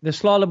pro, the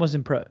slalom was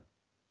in pro.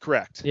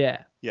 Correct.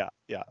 Yeah.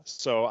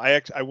 So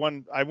I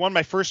won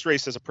my first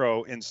race as a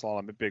pro in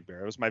slalom at Big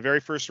Bear. It was my very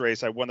first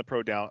race. I won the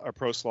pro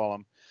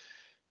slalom,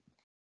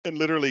 and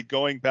literally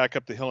going back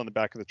up the hill in the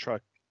back of the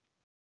truck.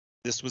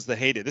 This was the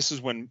heyday. This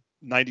is when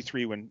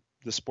 93, when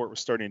the sport was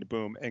starting to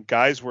boom, and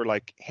guys were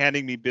like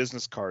handing me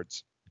business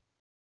cards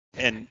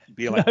and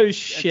being like, no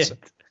shit.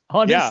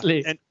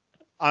 Honestly. Yeah, and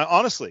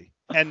honestly.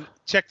 And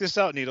check this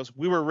out, Needles.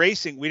 We were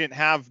racing. We didn't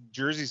have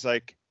jerseys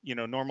like,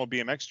 normal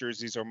BMX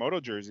jerseys or moto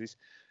jerseys.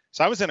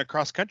 So I was in a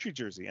cross country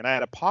jersey, and I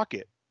had a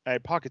pocket. I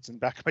had pockets in the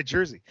back of my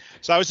jersey.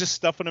 So I was just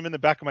stuffing them in the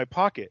back of my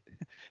pocket.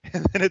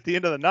 And then at the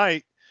end of the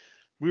night,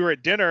 we were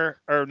at dinner,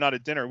 or not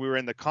at dinner. We were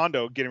in the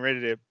condo getting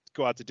ready to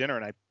go out to dinner,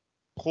 and I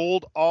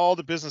pulled all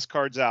the business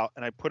cards out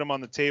and I put them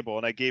on the table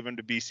and I gave them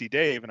to BC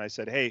Dave and I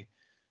said, hey,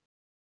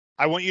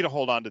 I want you to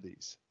hold on to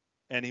these.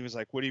 And he was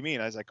like, what do you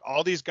mean? I was like,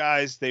 all these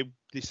guys, they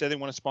said they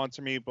want to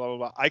sponsor me, blah, blah,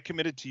 blah. I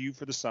committed to you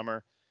for the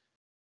summer.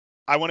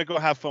 I want to go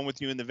have fun with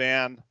you in the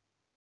van.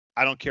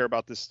 I don't care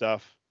about this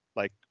stuff.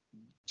 Like,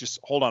 just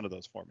hold on to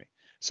those for me.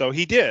 So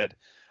he did.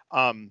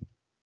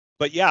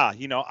 But yeah,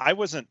 you know, I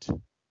wasn't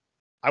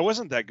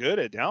that good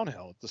at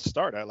downhill at the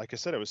start. Like I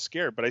said, I was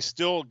scared, but I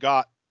still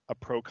got a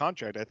pro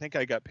contract. I think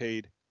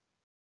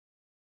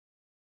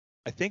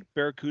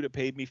Barracuda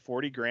paid me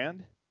 40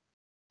 grand.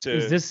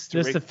 Is this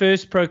the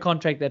first pro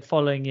contract that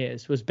following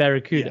years was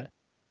Barracuda?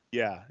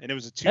 Yeah. And it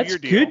was a 2-year deal.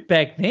 That's good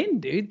back then,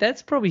 dude.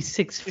 That's probably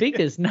 6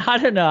 figures. No, I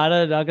don't know.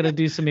 I got to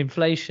do some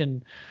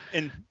inflation.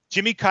 And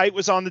Jimmy Kite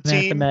was on the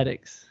team.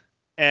 Mathematics.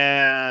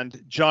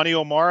 And Johnny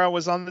O'Mara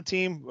was on the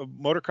team, a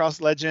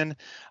motocross legend.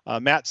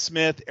 Matt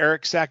Smith,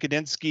 Eric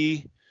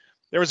Sakadinsky.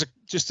 There was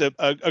just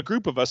a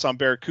group of us on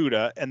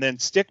Barracuda, and then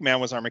Stickman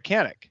was our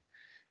mechanic.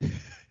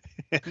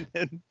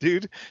 and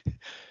dude,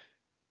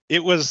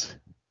 it was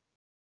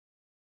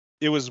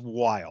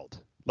wild.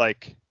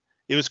 Like,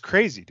 it was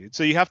crazy, dude.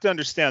 So you have to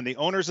understand the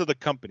owners of the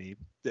company,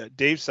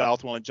 Dave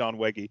Southwell and John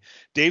Wegge.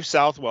 Dave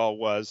Southwell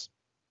was,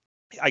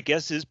 I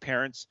guess his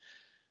parents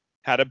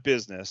had a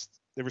business.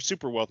 They were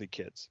super wealthy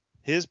kids.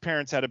 His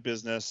parents had a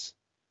business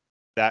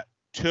that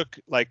took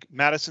like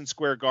Madison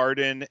Square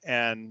Garden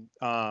and,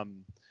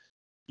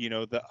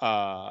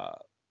 the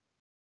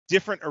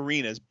different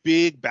arenas,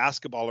 big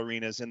basketball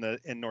arenas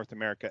in North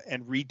America,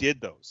 and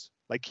redid those.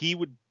 Like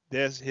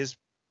his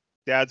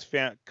dad's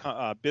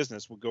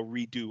business would go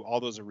redo all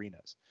those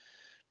arenas.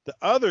 The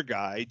other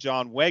guy,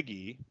 John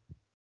Wegge,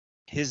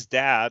 his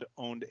dad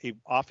owned a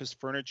office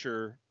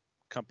furniture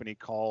company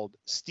called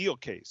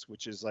Steelcase,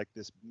 which is like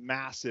this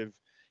massive.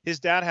 His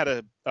dad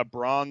had a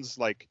bronze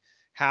like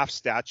half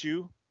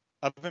statue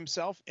of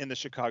himself in the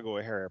Chicago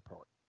O'Hare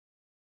Airport.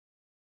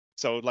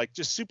 So like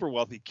just super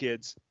wealthy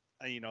kids,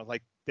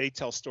 like they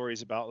tell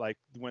stories about like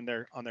when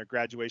they're on their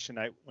graduation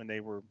night when they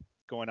were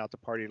going out to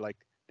party, like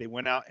they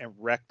went out and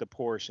wrecked the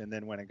Porsche and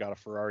then went and got a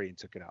Ferrari and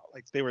took it out.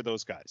 Like they were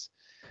those guys.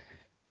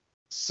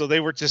 So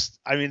they were just,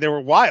 they were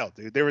wild,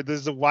 dude. They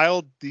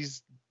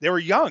were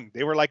young.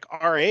 They were like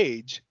our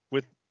age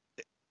with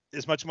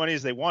as much money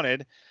as they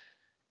wanted.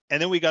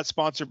 And then we got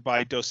sponsored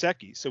by Dos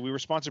Equis. So we were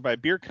sponsored by a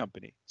beer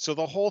company. So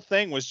the whole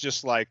thing was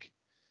just like,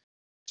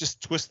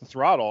 just twist the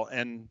throttle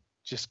and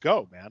just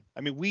go, man.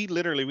 I mean, we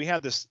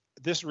had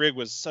this rig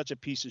was such a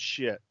piece of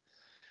shit.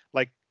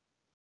 Like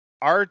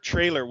our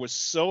trailer was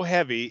so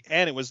heavy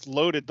and it was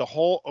loaded. The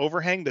whole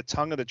overhang, the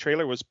tongue of the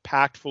trailer was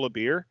packed full of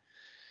beer.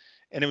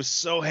 And it was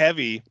so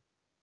heavy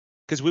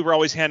because we were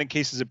always handing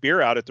cases of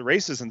beer out at the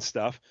races and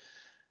stuff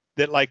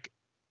that like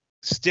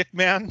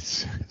Stickman,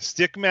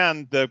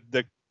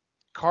 the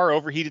car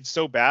overheated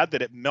so bad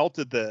that it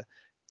melted the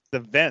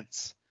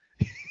vents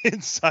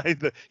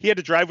inside he had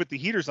to drive with the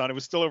heaters on. It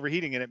was still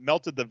overheating and it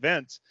melted the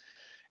vents.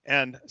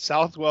 And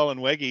Southwell and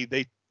Wegge,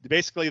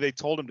 they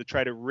told him to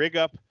try to rig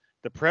up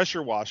the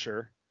pressure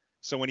washer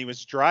so when he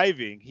was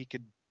driving he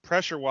could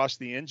pressure wash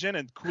the engine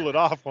and cool it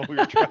off while we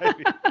were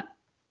driving.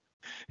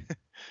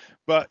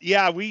 But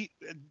yeah, we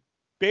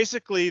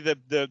basically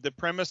the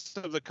premise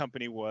of the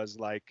company was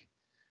like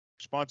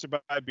sponsored by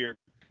a beer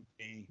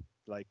company,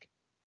 like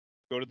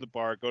go to the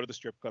bar, go to the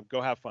strip club,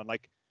 go have fun,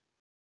 like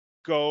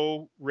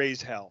go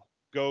raise hell,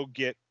 go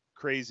get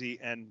crazy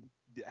and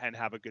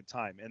have a good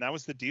time. And that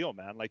was the deal,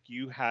 man. Like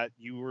you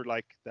were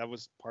like, that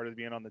was part of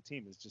being on the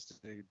team, is just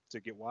to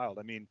get wild.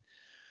 I mean,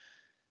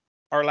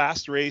 our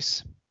last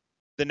race,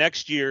 the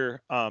next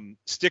year,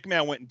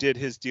 Stickman went and did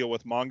his deal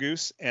with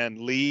Mongoose and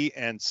Lee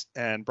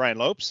and Brian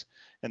Lopes,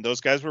 and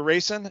those guys were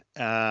racing.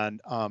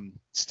 And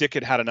Stick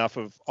had enough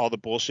of all the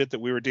bullshit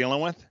that we were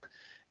dealing with.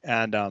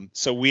 And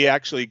so we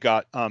actually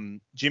got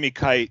Jimmy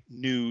Kite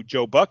knew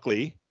Joe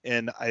Buckley,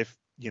 and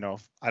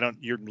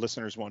your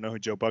listeners won't know who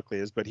Joe Buckley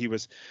is, but he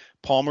was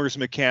Palmer's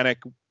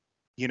mechanic,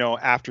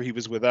 after he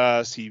was with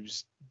us. He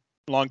was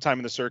a long time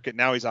in the circuit.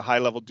 Now he's a high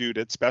level dude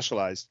at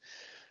Specialized.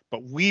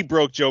 But we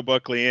broke Joe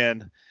Buckley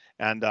in,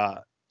 and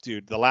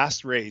dude, the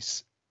last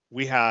race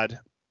we kind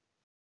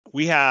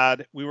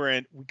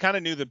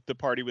of knew the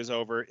party was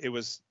over. It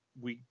was,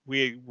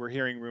 we were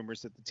hearing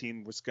rumors that the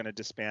team was going to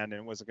disband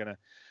and wasn't going to,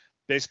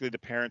 basically the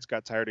parents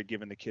got tired of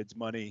giving the kids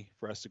money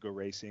for us to go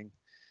racing.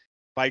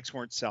 Bikes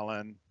weren't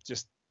selling,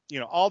 just,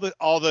 all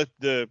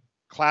the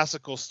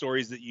classical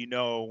stories that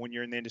when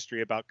you're in the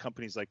industry about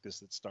companies like this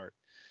that start.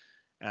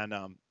 And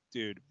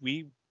dude,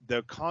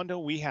 the condo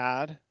we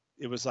had,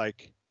 it was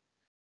like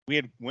we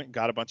had went and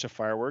got a bunch of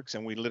fireworks,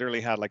 and we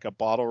literally had like a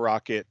bottle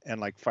rocket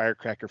and like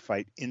firecracker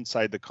fight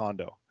inside the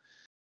condo.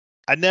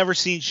 I'd never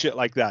seen shit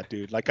like that,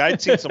 dude. Like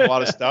I'd seen a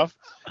lot of stuff,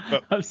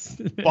 but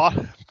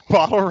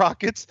bottle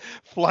rockets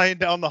flying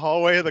down the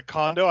hallway of the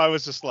condo, I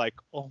was just like,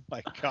 oh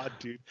my God,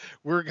 dude,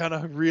 we're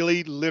gonna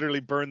really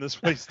literally burn this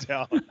place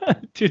down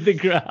to the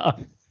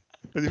ground.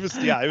 It was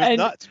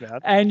nuts, man.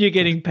 And you're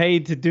getting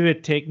paid to do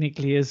it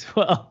technically as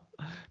well.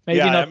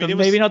 Maybe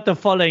not the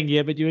following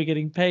year, but you were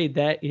getting paid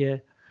that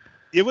year.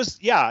 it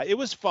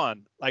was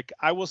fun. Like,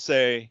 I will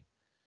say,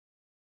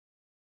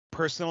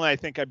 personally, I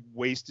think I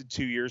wasted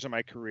 2 years of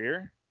my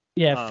career.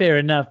 Yeah, fair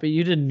enough. But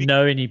you didn't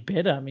know any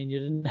better. I mean, you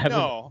didn't have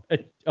No.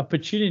 an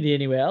opportunity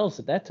anywhere else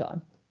at that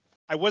time.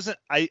 I wasn't.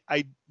 I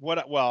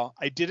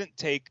didn't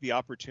take the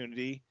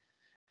opportunity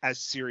as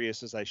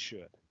serious as I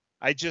should.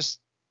 I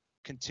just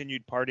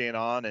continued partying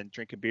on and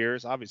drinking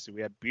beers. Obviously,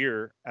 we had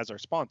beer as our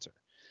sponsor.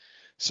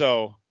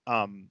 So,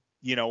 I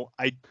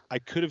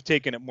could have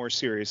taken it more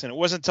serious. And it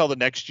wasn't until the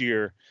next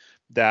year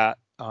that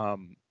I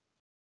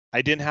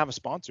didn't have a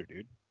sponsor,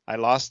 dude. I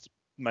lost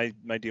my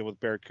deal with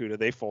Barracuda.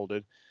 They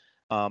folded.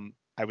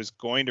 I was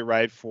going to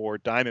ride for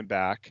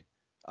Diamondback.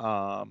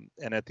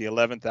 And at the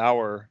 11th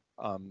hour,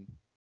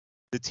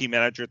 the team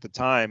manager at the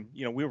time,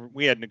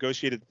 we had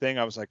negotiated the thing.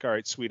 I was like, all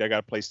right, sweet. I got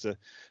a place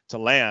to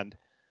land.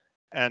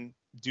 And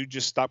dude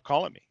just stopped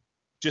calling me.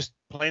 Just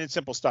plain and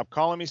simple, stopped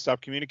calling me,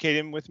 stopped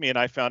communicating with me. And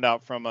I found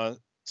out from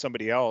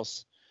somebody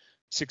else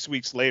 6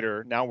 weeks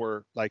later, now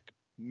we're like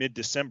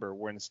mid-December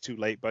when it's too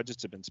late,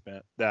 budgets have been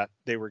spent, that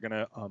they were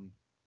gonna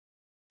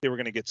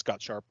get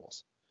Scott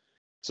Sharples.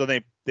 So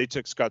they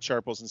took Scott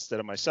Sharples instead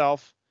of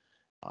myself.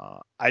 I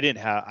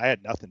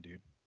had nothing,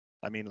 dude.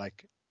 I mean,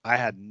 like, I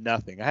had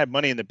nothing. I had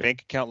money in the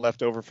bank account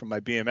left over from my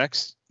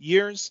BMX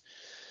years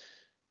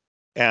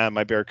and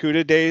my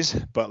Barracuda days,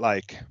 but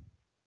like,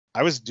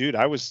 I was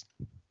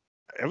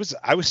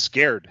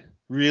scared,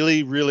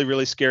 really, really,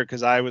 really scared,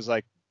 because I was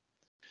like,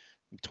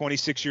 I'm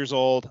 26 years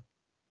old.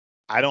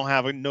 I don't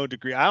have no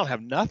degree. I don't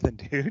have nothing,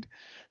 dude.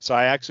 So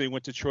I actually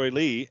went to Troy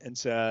Lee and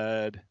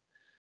said,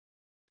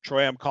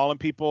 Troy, I'm calling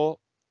people.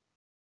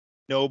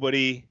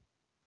 Nobody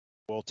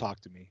will talk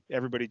to me.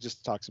 Everybody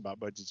just talks about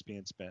budgets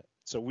being spent.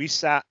 So we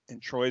sat in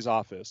Troy's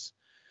office,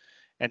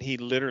 and he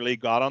literally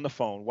got on the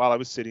phone while I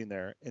was sitting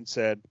there and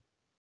said,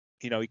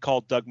 he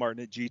called Doug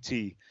Martin at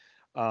GT.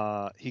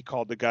 He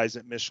called the guys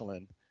at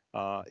Michelin.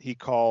 He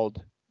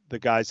called the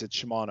guys at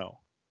Shimano,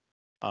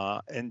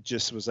 and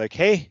just was like,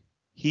 hey,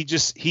 he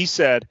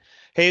said,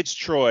 hey, it's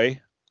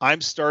Troy.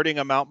 I'm starting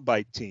a mountain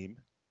bike team,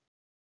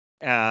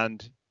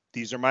 and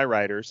these are my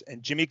riders.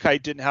 And Jimmy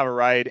Kite didn't have a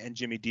ride, and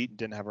Jimmy Deaton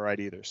didn't have a ride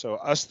either. So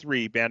us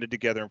three banded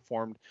together and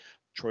formed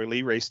Troy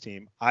Lee Race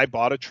Team. I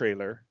bought a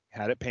trailer,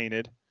 had it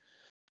painted,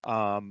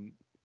 and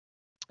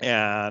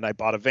I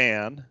bought a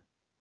van.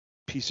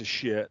 Piece of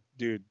shit,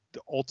 dude,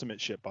 the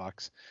ultimate shit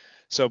box.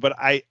 So, but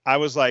I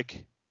was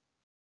like,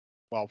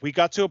 well, we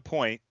got to a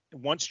point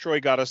once Troy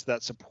got us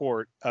that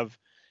support of,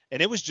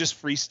 and it was just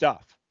free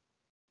stuff.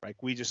 Like,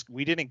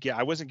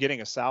 I wasn't getting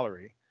a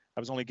salary. I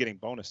was only getting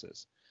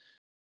bonuses.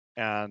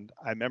 And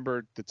I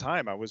remember the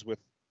time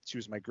she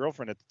was my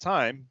girlfriend at the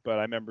time, but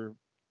I remember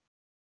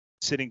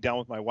sitting down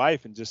with my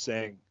wife and just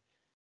saying,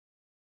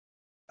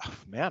 oh,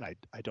 man,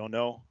 I don't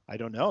know.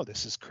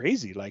 This is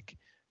crazy. Like,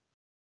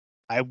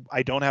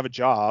 I don't have a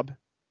job.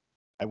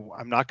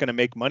 I'm not going to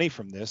make money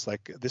from this.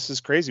 Like, this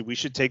is crazy. We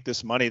should take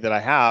this money that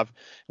I have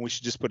and we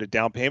should just put a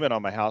down payment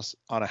on a house,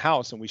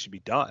 and we should be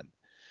done.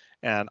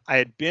 And I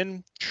had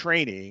been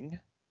training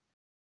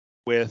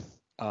with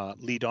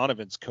Lee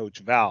Donovan's coach,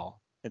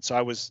 Val. And so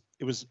I was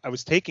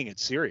taking it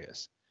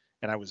serious,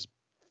 and I was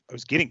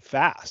getting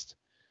fast,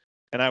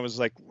 and I was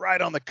like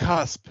right on the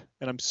cusp.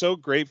 And I'm so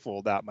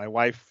grateful that my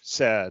wife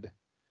said,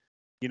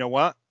 you know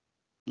what,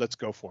 let's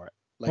go for it.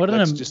 Like,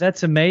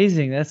 that's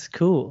amazing. That's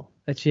cool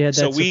that she had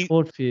that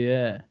support for you.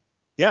 Yeah.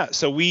 Yeah.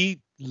 So we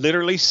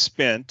literally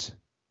spent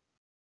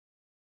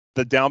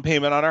the down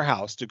payment on our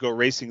house to go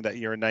racing that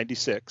year in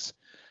 '96.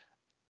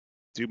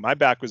 Dude, my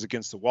back was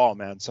against the wall,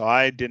 man. So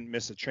I didn't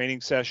miss a training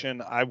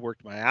session. I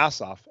worked my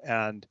ass off.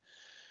 And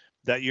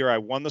that year I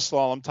won the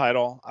slalom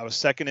title. I was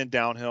second in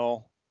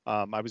downhill.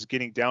 I was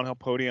getting downhill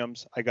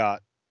podiums. I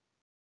got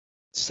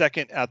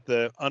second at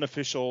the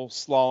unofficial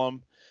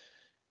slalom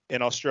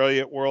in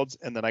Australia at Worlds.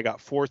 And then I got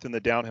fourth in the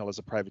downhill as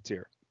a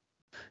privateer.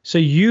 So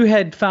you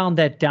had found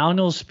that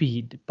downhill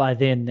speed by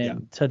then. Yeah.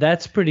 So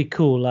that's pretty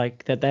cool.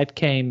 Like that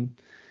came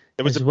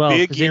it was as a well.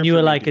 big Because year then you for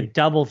were me, like a dude.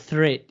 double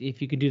threat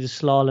if you could do the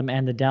slalom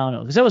and the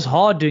downhill. Because that was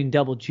hard doing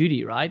double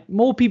duty, right?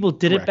 More people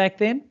did Correct. it back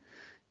then,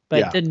 but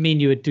Yeah. it didn't mean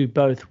you would do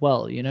both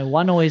well.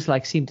 One always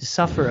like seemed to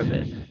suffer a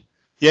bit.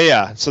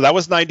 Yeah. So that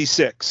was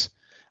 '96.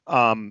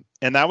 And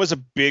that was a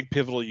big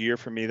pivotal year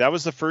for me. That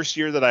was the first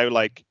year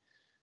that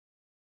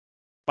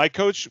my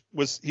coach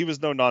was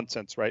no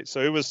nonsense, right?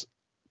 So it was,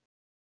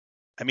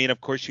 I mean,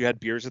 of course you had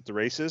beers at the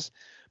races,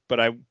 but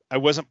I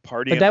wasn't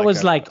partying. But that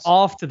was like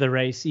after the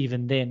race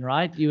even then,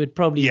 right? You would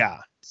probably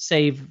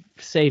save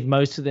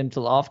most of them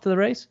till after the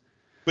race.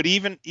 But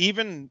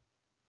even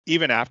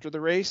after the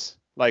race,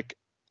 like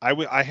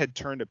I had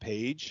turned a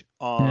page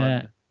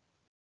on,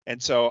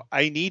 and so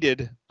I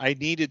needed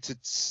to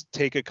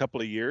take a couple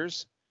of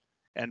years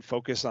and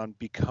focus on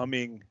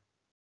becoming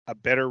a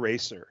better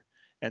racer.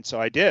 And so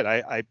I did.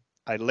 I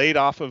laid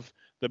off of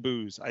the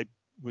booze. I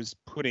was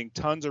putting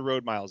tons of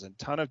road miles and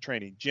ton of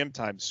training, gym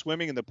time,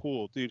 swimming in the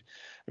pool, dude.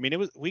 I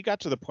mean, we got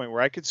to the point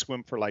where I could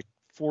swim for like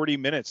 40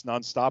 minutes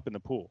nonstop in the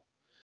pool.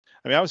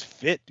 I mean, I was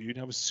fit, dude.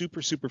 I was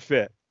super, super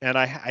fit. And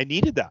I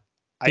needed that.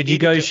 Did you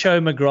go show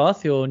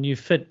McGrath your new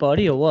fit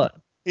body or what?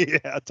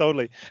 Yeah,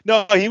 totally.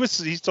 No,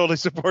 he's totally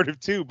supportive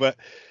too, but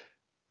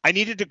I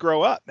needed to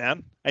grow up,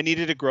 man. I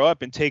needed to grow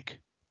up and take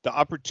the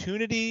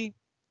opportunity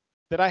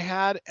that I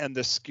had and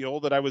the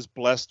skill that I was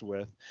blessed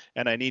with,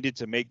 and I needed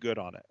to make good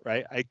on it,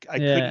 right? I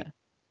couldn't,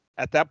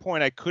 at that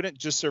point, I couldn't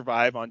just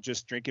survive on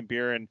just drinking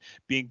beer and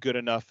being good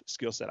enough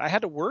skill set. I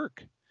had to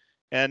work,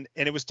 and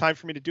it was time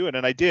for me to do it,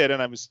 and I did,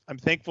 and I'm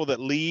thankful that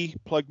Lee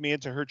plugged me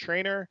into her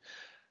trainer.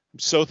 I'm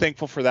so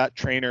thankful for that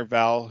trainer,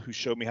 Val, who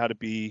showed me how to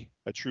be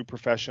a true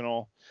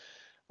professional.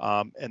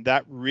 And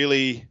that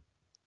really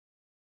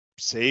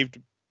saved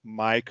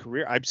my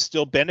career. I'm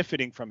still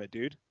benefiting from it,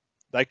 dude.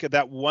 Like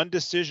that one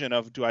decision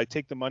of, do I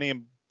take the money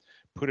and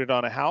put it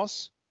on a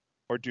house,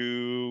 or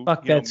do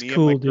that's me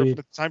cool, and my girlfriend dude.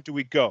 at the time, do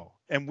we go?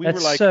 And we That's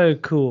were like, so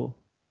cool.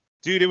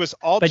 Dude, it was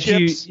all but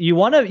chips.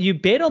 you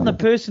bet on the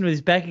person with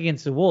his back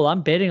against the wall.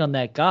 I'm betting on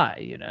that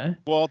guy,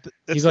 Well,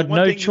 you got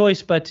no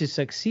choice but to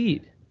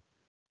succeed.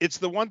 It's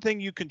the one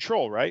thing you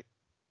control, right?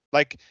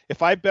 Like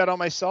if I bet on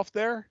myself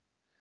there,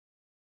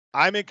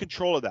 I'm in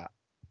control of that.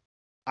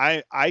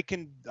 I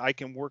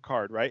can work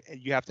hard, right?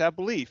 And you have to have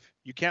belief.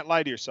 You can't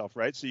lie to yourself,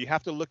 right? So you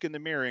have to look in the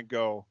mirror and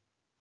go,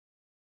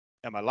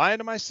 am I lying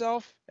to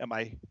myself? Am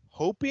I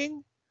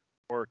hoping?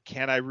 Or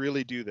can I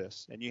really do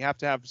this? And you have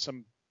to have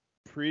some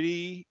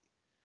pretty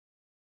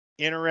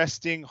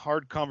interesting,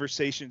 hard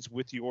conversations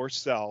with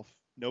yourself.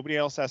 Nobody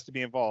else has to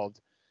be involved,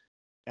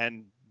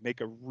 and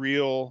make a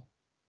real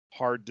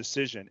hard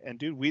decision. And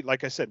dude,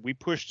 like I said, we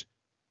pushed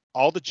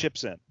all the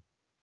chips in.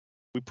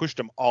 We pushed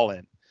them all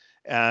in.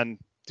 And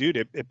dude,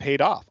 it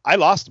paid off. I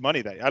lost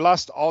money that year. I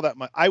lost all that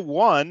money. I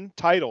won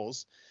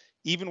titles,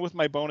 even with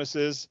my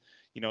bonuses,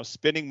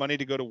 spending money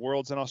to go to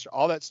Worlds and Australia,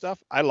 all that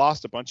stuff. I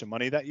lost a bunch of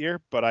money that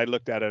year, but I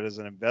looked at it as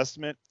an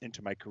investment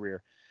into my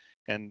career.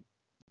 And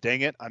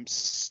dang it, I'm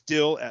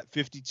still at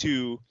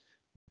 52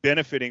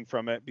 benefiting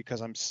from it,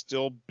 because I'm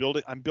still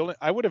building.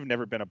 I would have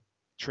never been a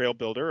trail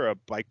builder or a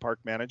bike park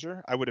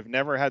manager. I would have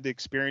never had the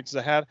experiences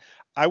I had.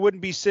 I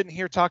wouldn't be sitting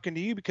here talking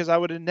to you, because I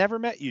would have never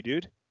met you,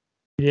 dude.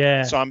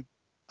 Yeah. So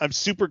I'm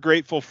super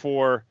grateful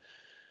for.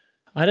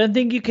 I don't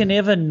think you can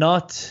ever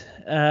not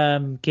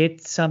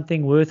get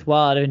something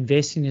worthwhile to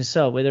invest in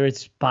yourself, whether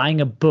it's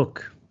buying a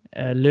book,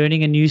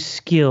 learning a new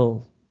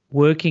skill,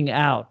 working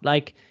out,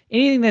 like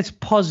anything that's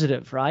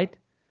positive, right?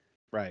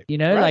 Right.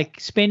 Like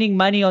spending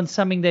money on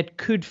something that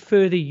could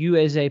further you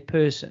as a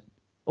person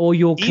or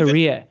your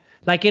career.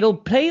 Like it'll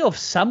pay off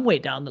somewhere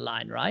down the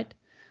line, right?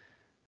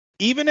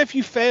 Even if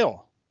you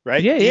fail,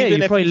 right? Yeah, you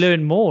probably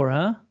learn more,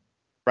 huh?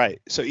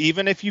 Right. So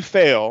even if you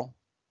fail,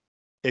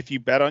 if you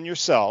bet on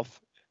yourself,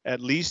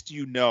 at least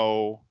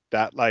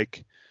that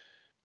like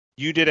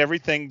you did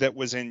everything that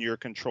was in your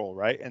control,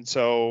 right? And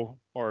so,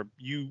 or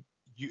you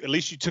at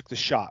least you took the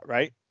shot,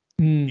 right?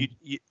 You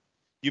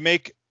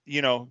make,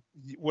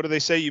 what do they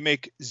say? You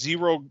make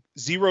zero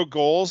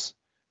goals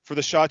for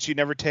the shots you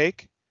never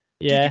take.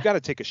 Yeah. Dude, you got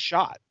to take a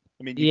shot.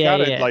 I mean, you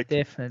gotta like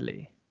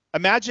definitely.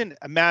 Imagine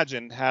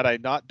had I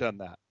not done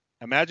that.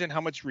 Imagine how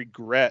much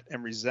regret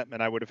and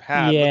resentment I would have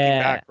had looking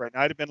back right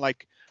now. I'd have been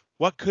like,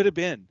 what could have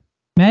been?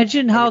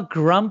 Imagine how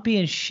grumpy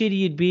and shitty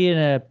you'd be in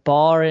a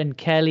bar in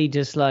Cali,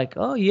 just like,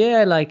 oh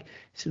yeah, like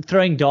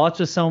throwing darts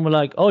with someone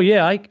like, oh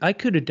yeah, I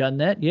could have done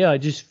that. Yeah, I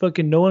just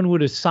fucking, no one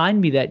would have signed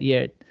me that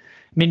year.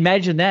 I mean,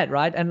 imagine that,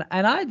 right? And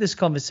I had this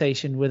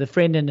conversation with a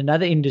friend in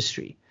another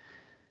industry,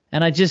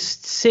 and I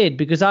just said,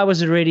 because I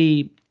was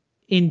already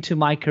into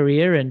my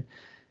career, and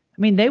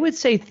I mean, they would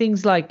say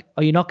things like,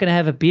 oh, you're not going to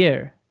have a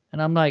beer.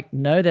 And I'm like,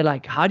 no. They're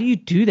like, how do you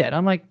do that?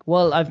 I'm like,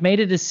 well, I've made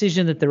a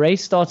decision that the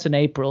race starts in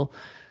April.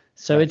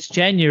 So it's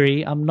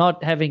January. I'm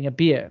not having a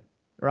beer,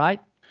 right?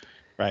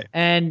 Right.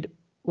 And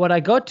what I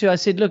got to, I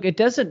said, look, it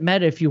doesn't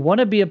matter. If you want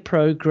to be a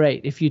pro,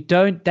 great. If you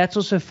don't, that's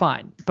also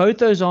fine. Both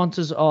those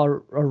answers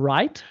are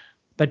right,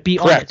 but be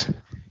honest.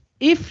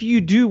 If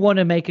you do want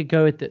to make a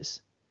go at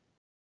this,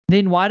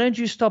 then why don't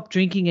you stop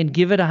drinking and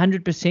give it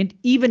 100%,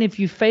 even if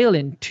you fail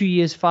in 2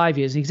 years, 5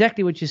 years?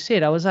 Exactly what you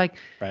said. I was like,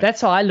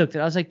 that's how I looked at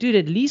it. I was like, dude,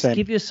 at least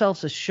give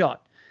yourselves a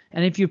shot.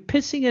 And if you're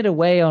pissing it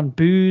away on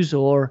booze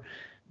or,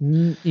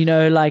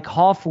 like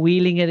half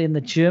wheeling it in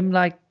the gym,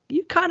 like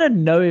you kind of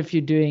know if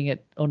you're doing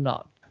it or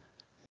not.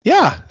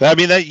 Yeah. I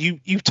mean, that you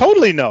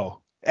totally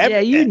know.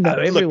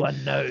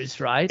 Everyone knows,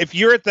 right? If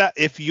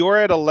you're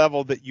at a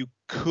level that you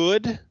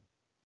could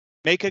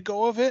make a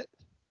go of it,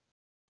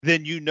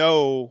 then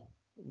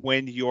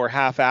when you're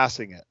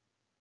half-assing it.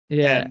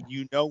 Yeah.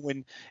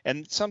 And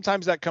and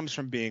sometimes that comes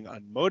from being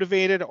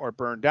unmotivated or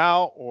burned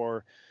out,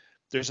 or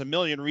there's a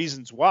million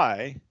reasons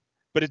why,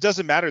 but it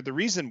doesn't matter. The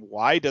reason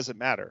why doesn't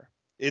matter.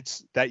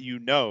 It's that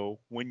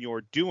when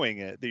you're doing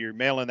it, that you're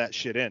mailing that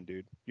shit in,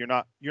 dude. You're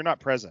not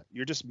present.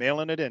 You're just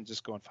mailing it in,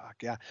 just going, fuck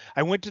yeah.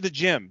 I went to the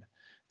gym.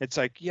 It's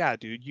like, yeah,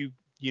 dude,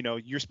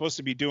 you're supposed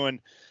to be doing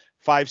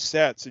 5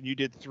 sets and you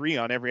did 3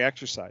 on every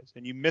exercise,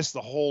 and you missed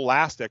the whole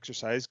last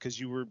exercise because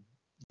you were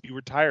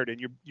tired, and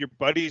your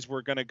buddies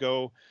were going to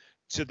go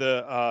to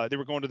they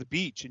were going to the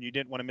beach, and you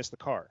didn't want to miss the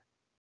car.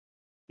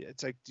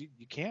 It's like, dude,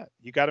 you can't.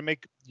 You got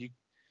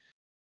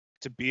to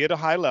to be at a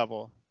high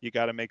level, you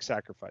got to make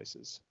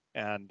sacrifices.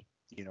 And,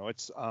 you know,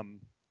 it's,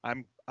 I'm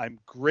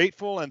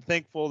grateful and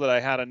thankful that I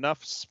had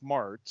enough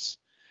smarts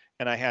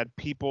and I had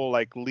people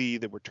like Lee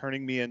that were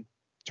turning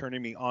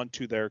me on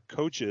to their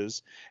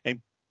coaches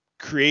and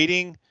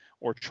creating,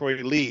 or Troy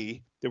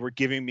Lee, that were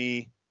giving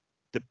me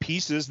the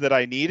pieces that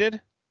I needed.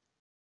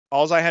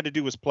 All I had to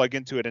do was plug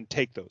into it and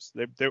take those.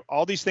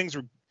 All these things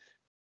were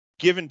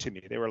given to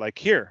me. They were like,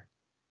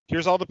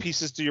 here's all the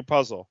pieces to your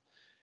puzzle.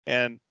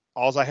 And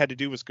all I had to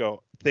do was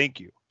go, thank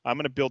you. I'm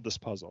going to build this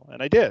puzzle.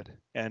 And I did.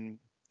 And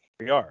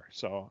here we are.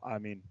 So, I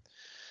mean,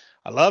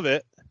 I love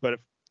it. But,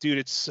 dude,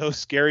 it's so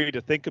scary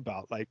to think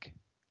about. Like,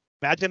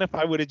 imagine if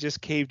I would have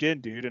just caved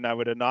in, dude, and I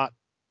would have not,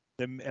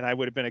 and I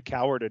would have been a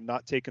coward and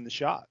not taken the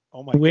shot.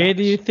 Oh, my God. Where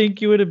do you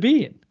think you would have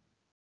been?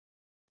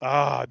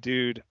 Ah,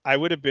 dude, I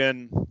would have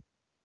been,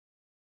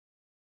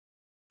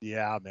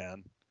 yeah,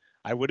 man.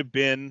 I would have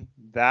been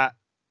that,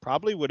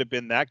 probably would have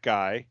been that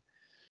guy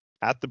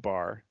at the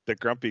bar, the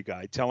grumpy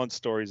guy, telling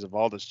stories of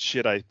all the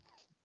shit I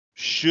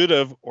should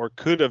have or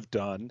could have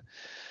done.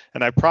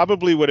 And I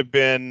probably would have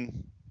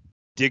been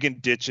digging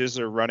ditches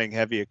or running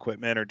heavy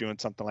equipment or doing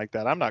something like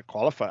that. I'm not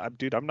qualified.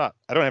 Dude, I don't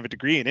have a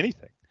degree in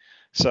anything.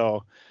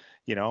 So,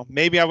 you know,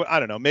 maybe I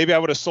don't know. Maybe I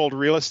would have sold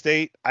real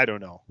estate. I don't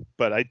know.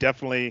 But I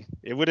definitely,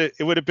 it would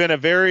have been a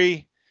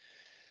very,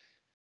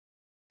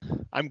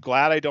 I'm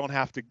glad I don't.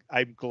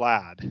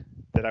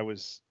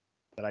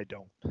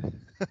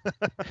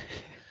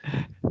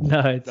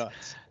 No,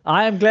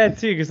 I am glad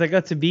too, because I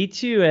got to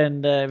beat you,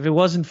 and if it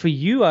wasn't for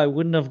you, I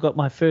wouldn't have got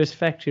my first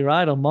factory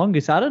ride on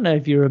Mongoose. I don't know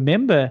if you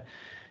remember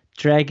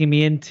dragging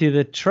me into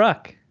the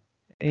truck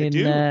in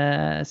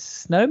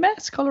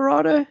Snowmass,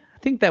 Colorado. I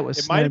think that was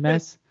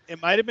Snowmass.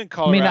 It might have been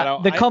Colorado. I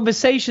mean, the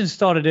conversation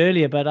started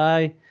earlier, but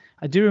I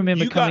do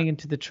remember coming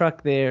into the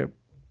truck there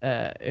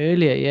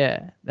earlier,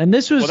 yeah. And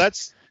this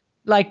was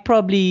like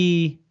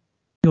probably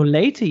your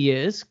later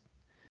years.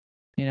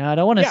 You know, I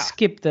don't want to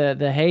skip the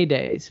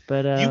heydays,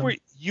 but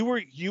you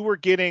were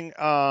getting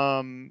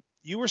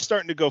you were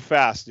starting to go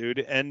fast, dude,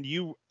 and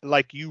you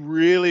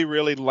really,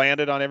 really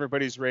landed on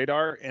everybody's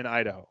radar in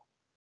Idaho.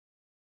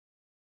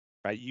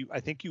 Right? I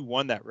think you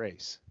won that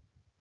race.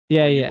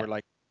 Yeah, You yeah. were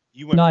like,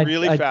 you went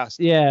really fast.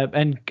 Yeah,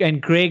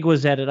 and Greg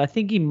was at it. I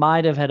think he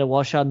might have had a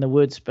washout in the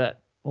woods,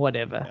 but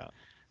whatever. Yeah.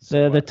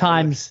 So the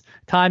times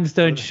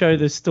don't show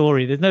the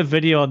story. There's no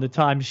video on the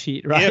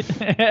timesheet, right?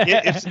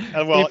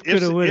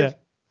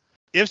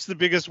 If's the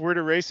biggest word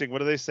of racing. What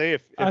do they say?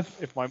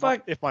 If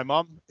my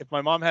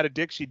mom had a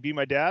dick, she'd be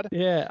my dad.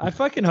 Yeah, I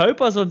fucking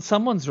hope I was on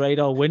someone's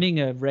radar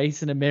winning a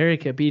race in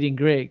America, beating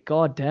Greg.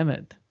 God damn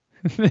it.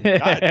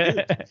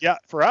 Yeah,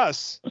 for our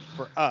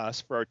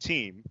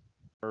team,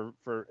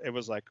 for it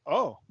was like,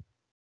 oh,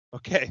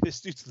 okay,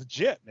 this dude's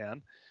legit,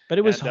 man. But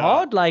it was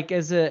hard, like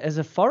as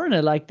a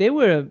foreigner, like they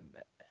were,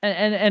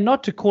 and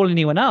not to call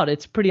anyone out,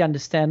 it's pretty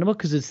understandable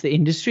because it's the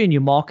industry and you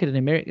market in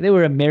America. There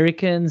were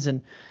Americans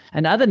and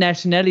other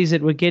nationalities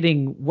that were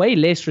getting way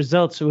less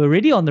results who were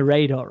already on the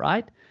radar,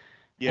 right?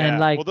 Yeah. And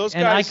like, those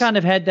guys, and I kind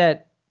of had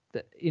that,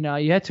 you know,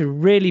 you had to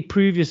really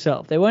prove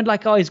yourself. They weren't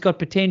like, oh, he's got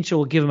potential,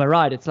 we'll give him a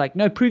ride. It's like,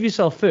 no, prove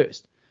yourself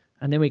first,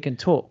 and then we can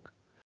talk.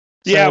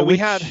 Yeah, it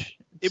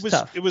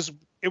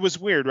was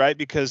weird, right?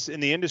 Because in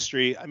the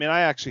industry, I mean,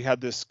 I actually had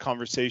this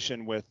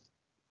conversation with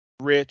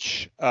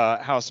Rich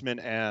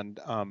Hausman and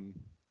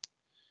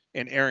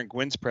Aaron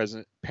Gwynn's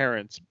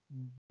parents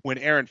when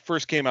Aaron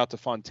first came out to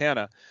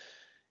Fontana.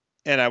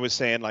 And I was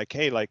saying like,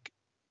 hey, like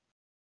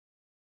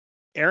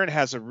Aaron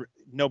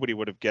nobody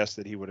would have guessed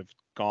that he would have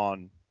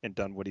gone and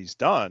done what he's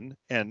done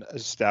and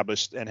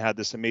established and had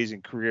this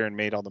amazing career and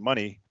made all the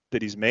money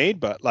that he's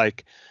made. But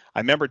like, I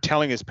remember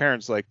telling his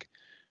parents, like,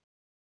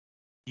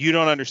 you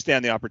don't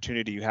understand the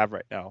opportunity you have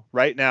right now.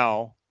 Right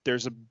now,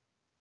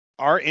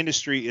 our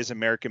industry is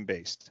American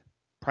based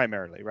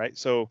primarily, right?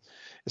 So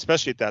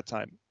especially at that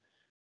time.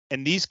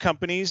 And these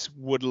companies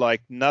would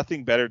like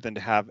nothing better than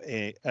to have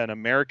an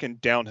American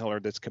downhiller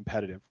that's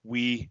competitive.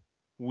 We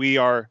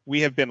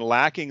have been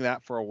lacking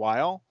that for a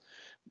while.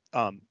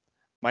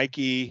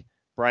 Mikey,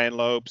 Brian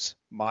Lopes,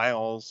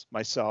 Miles,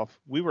 myself,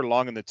 we were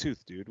long in the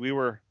tooth, dude. We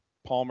were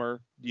Palmer,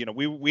 you know,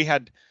 we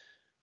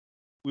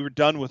were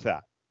done with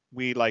that.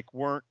 We like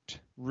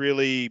weren't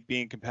really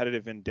being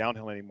competitive in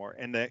downhill anymore.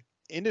 And the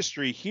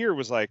industry here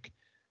was like,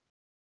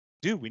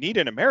 dude, we need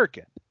an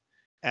American.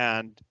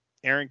 And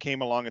Aaron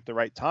came along at the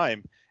right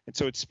time. And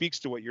so it speaks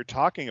to what you're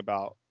talking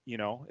about, you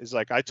know, is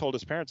like, I told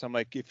his parents, I'm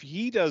like, if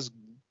he does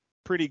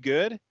pretty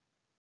good,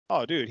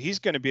 oh dude, he's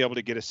going to be able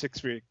to get a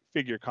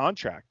 6-figure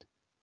contract.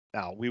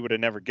 Now we would have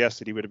never guessed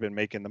that he would have been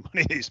making the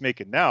money that he's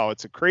making now.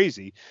 It's a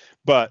crazy,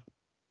 but,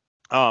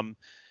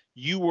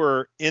 you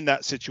were in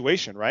that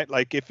situation, right?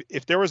 Like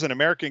if there was an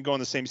American going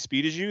the same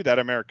speed as you, that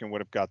American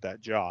would have got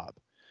that job.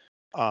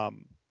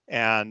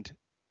 And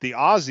the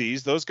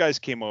Aussies, those guys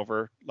came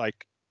over,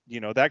 like,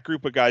 you know, that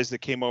group of guys that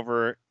came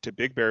over to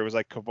Big Bear was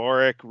like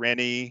Kavorik,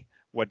 Rennie,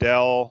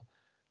 Waddell.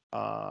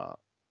 Who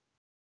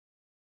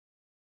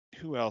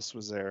else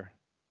was there?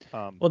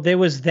 Well, there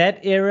was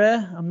that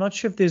era. I'm not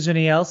sure if there's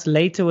any else.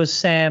 Later was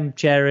Sam,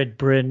 Jared,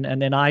 Bryn,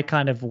 and then I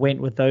kind of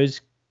went with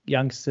those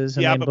youngsters.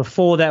 And Yeah, then but-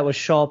 before that was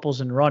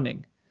Sharples and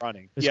Ronning.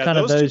 running. It's Yeah, kind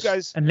of those two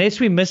guys. unless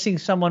we're missing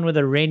someone with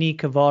a Rennie,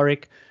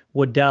 Kavarik,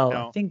 Waddell.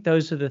 No. I think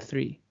those are the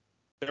three.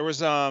 There was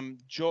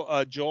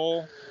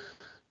Joel.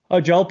 Oh,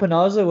 Joel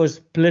Panazza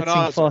was blitzing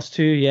Panazza. fast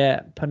too.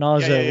 Yeah,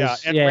 Panazza Yeah.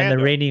 was And and the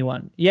Rando. Rennie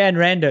one. Yeah, and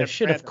Rando. And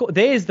Shit, of Rando. course.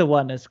 There's the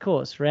one, of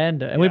course,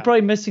 Rando. And we're Yeah.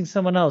 probably missing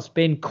someone else.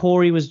 Ben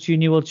Corey was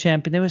junior world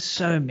champion. There were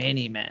so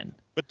many, man.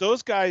 But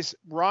those guys,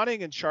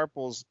 Ronning and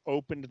Sharples,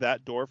 opened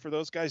that door for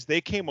those guys. They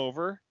came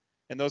over,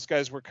 and those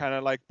guys were kind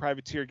of like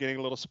privateer, getting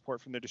a little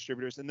support from their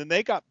distributors, and then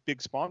they got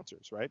big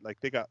sponsors, right? Like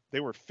they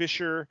were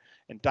Fisher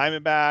and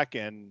Diamondback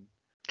and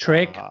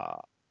Trek.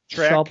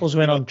 Trek. Sharples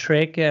went on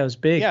Trek. Yeah, it was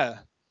big. Yeah,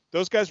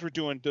 those guys were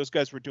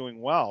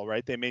doing well,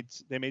 right? They made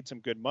some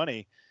good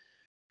money.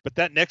 But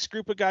that next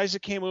group of guys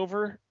that came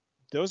over,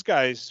 those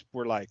guys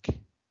were like,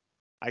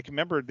 I can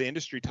remember the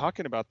industry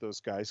talking about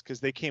those guys because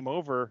they came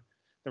over.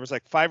 There was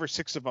like 5 or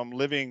 6 of them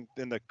living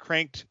in the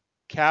cranked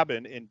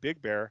cabin in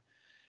Big Bear.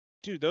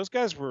 Dude, those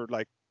guys were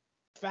like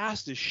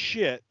fast as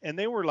shit, and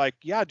they were like,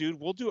 yeah, dude,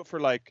 we'll do it for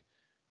like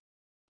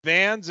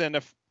vans and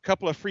a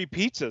couple of free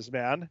pizzas,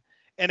 man.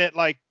 And it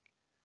like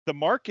the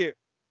market,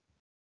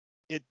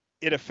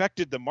 it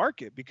affected the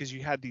market because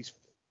you had these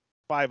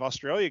 5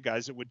 Australia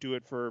guys that would do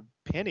it for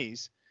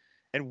pennies,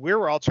 and we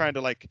were all trying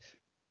to like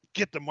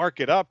get the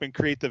market up and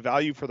create the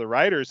value for the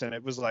riders. And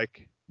it was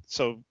like,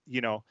 so,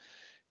 you know,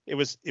 it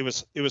was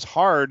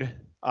hard.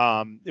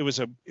 It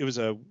was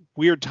a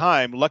weird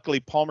time. Luckily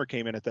Palmer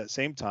came in at that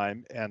same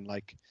time and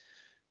like,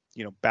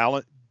 you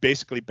know,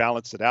 basically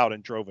balanced it out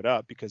and drove it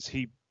up because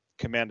he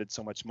commanded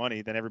so much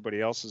money. Then everybody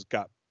else has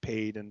got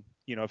paid, and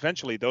you know,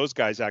 eventually those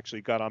guys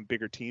actually got on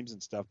bigger teams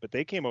and stuff. But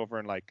they came over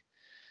and like,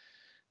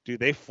 dude,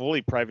 they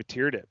fully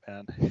privateered it,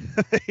 man.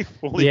 They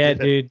fully Yeah,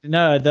 did it. dude.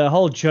 No, the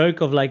whole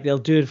joke of like they'll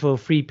do it for a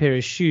free pair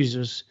of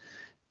shoes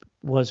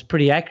was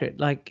pretty accurate.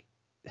 Like,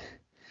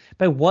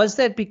 but was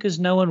that because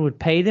no one would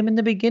pay them in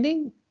the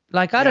beginning?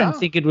 Like, I don't Yeah.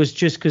 think it was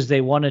just because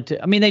they wanted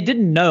to. I mean, they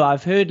didn't know.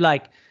 I've heard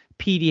like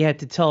PD had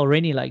to tell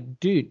Rennie, like,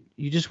 dude,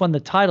 you just won the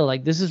title.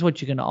 Like, this is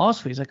what you're going to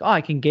ask for. He's like, oh,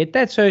 I can get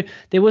that. So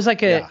there was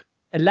like a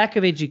lack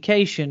of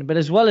education, but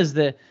as well as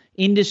the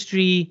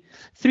industry,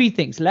 3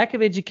 things: lack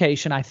of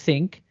education, I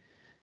think.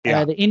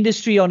 Yeah. The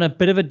industry on a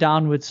bit of a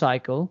downward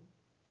cycle,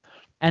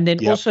 and then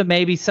Yep. also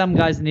maybe some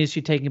guys in the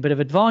industry taking a bit of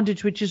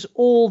advantage, which is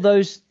all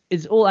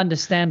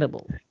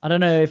understandable. I don't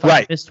know if I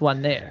Right. missed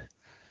one there.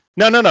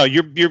 No.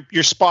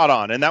 You're spot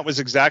on, and that was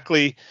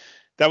exactly,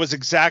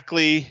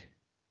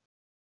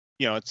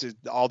 you know,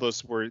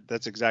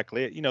 that's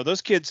exactly it. You know,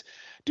 those kids,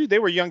 dude, they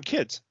were young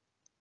kids.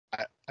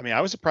 I mean,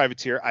 I was a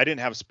privateer. I didn't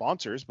have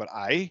sponsors, but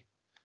I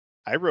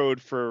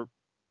rode for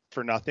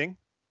nothing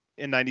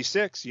in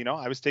 '96. You know,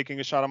 I was taking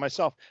a shot on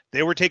myself.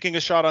 They were taking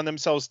a shot on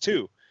themselves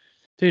too.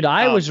 Dude,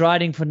 I was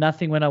riding for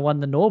nothing when I won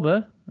the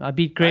Norber. I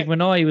beat Greg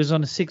Minot. He was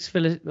on a 6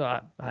 figure.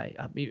 I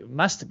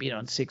must have been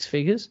on 6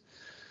 figures.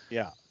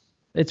 Yeah.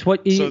 It's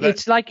what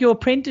it's like your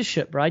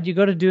apprenticeship, right? You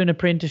got to do an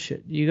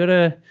apprenticeship. You got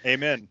to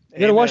Amen. You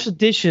got to wash the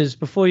dishes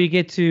before you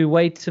get to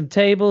wait some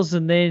tables,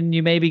 and then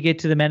you maybe get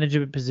to the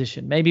management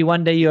position. Maybe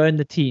one day you own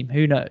the team.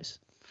 Who knows?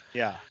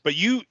 Yeah,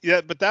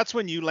 but that's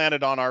when you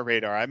landed on our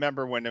radar. I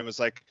remember when it was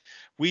like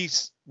we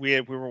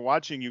were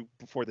watching you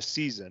before the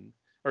season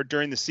or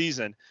during the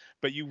season,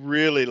 but you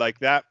really like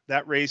that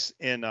race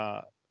in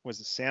was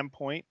it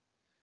Sandpoint,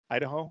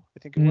 Idaho, I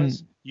think it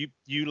was. You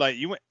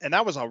went, and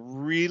that was a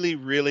really,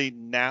 really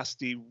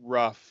nasty,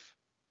 rough,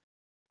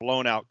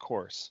 blown out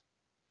course.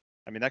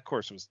 I mean, that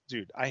course was,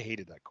 dude, I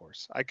hated that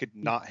course. I could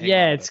not hang on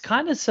Yeah, to it's that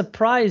kind of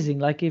surprising.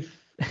 Like if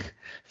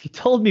you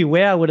told me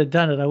where I would have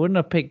done it, I wouldn't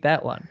have picked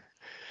that one.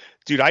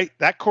 Dude,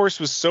 that course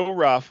was so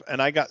rough,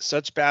 and I got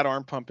such bad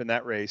arm pump in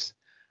that race.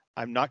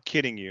 I'm not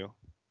kidding you.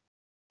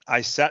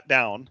 I sat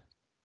down.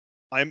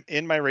 I'm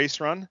in my race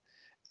run,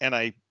 and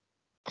I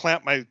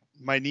clamped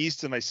my knees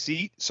to my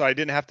seat so I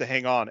didn't have to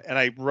hang on. And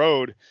I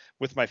rode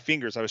with my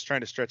fingers. I was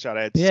trying to stretch out.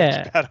 I had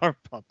such bad arm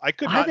pump. I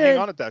could not hang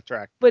on at that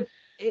track. But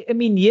I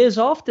mean, years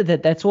after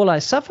that, that's all I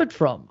suffered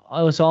from.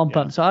 I was arm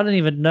pump. So I don't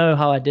even know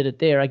how I did it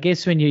there. I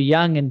guess when you're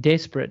young and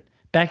desperate,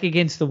 back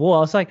against the wall, I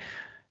was like,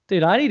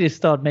 dude, I need to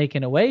start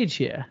making a wage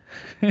here.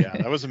 Yeah,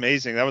 that was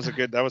amazing. That was a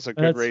good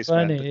That's race,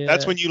 funny, man. yeah.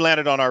 That's when you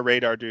landed on our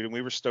radar, dude, and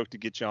we were stoked to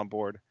get you on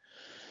board.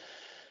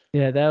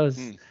 Yeah,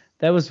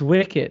 that was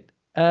wicked.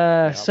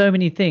 So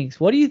many things.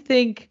 What do you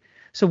think?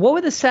 So what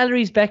were the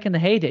salaries back in the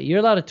heyday? You're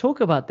allowed to talk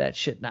about that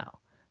shit now.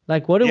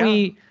 Like,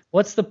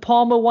 what's the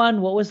Palmer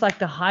one? What was like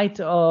the height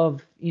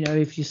of, you know,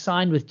 if you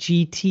signed with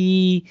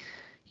GT,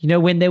 you know,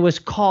 when there was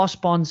car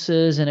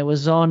sponsors and it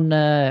was on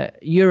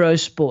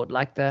Eurosport,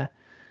 like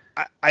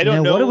I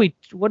don't know. What are we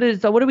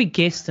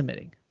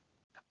guesstimating?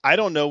 I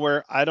don't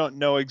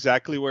know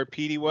exactly where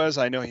Petey was.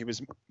 I know he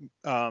was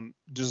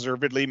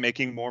deservedly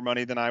making more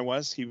money than I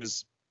was. He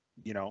was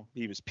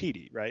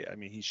Petey, right? I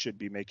mean, he should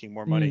be making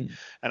more money.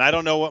 And I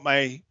don't know what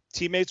my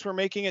teammates were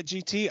making at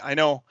GT. I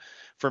know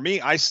for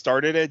me, I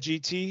started at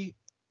GT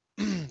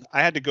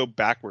I had to go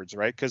backwards,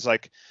 right? Because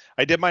like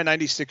I did my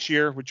 96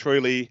 year with Troy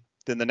Lee.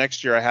 Then the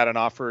next year I had an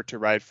offer to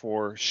ride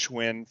for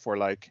Schwinn for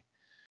like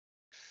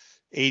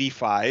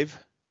 85,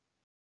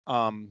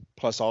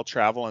 plus all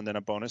travel and then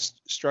a bonus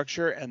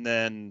structure. And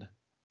then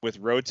with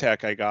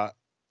Roadtech, I got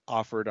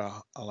offered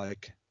a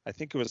like, I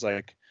think it was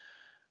like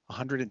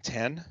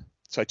 110.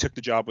 So I took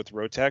the job with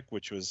Roadtech,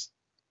 which was,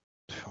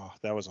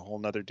 that was a whole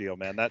nother deal,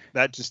 man.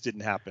 That just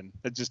didn't happen.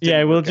 It just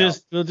didn't we'll work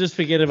out. just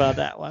forget about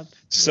that one.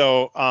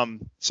 So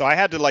so I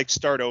had to like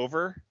start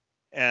over,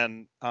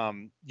 and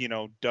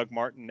Doug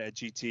Martin at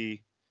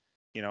GT,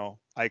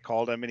 I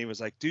called him and he was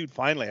like, dude,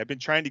 finally, I've been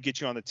trying to get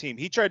you on the team.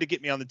 He tried to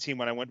get me on the team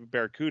when I went with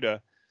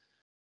Barracuda,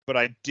 but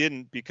I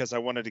didn't because I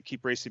wanted to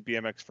keep racing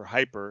BMX for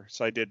Hyper.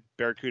 So I did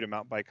Barracuda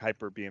mountain bike,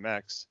 Hyper,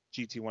 BMX.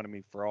 GT wanted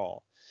me for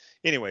all.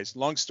 Anyways,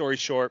 long story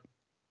short,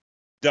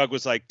 Doug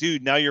was like,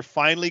 dude, now you're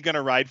finally going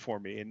to ride for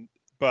me.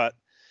 But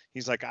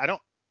he's like, I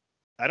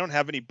don't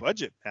have any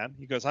budget, man.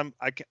 He goes, I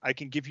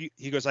can give you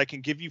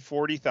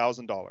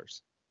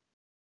 $40,000.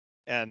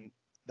 And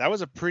that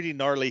was a pretty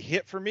gnarly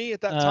hit for me at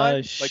that time.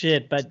 Oh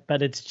shit!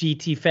 But it's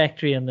GT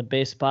Factory and the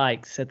best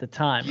bikes at the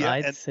time, Yeah,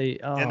 right?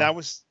 and that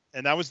was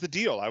the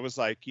deal. I was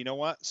like, you know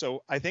what?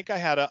 So I think I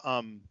had a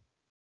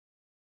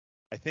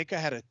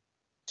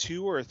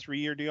 2 or a 3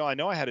 year deal. I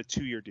know I had a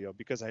 2 year deal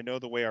because I know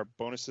the way our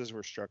bonuses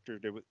were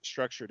structured.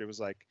 It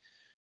was like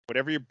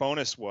whatever your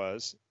bonus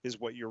was is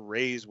what your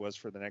raise was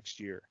for the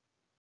next year.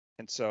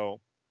 And so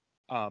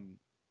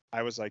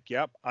I was like,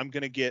 yep, I'm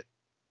gonna get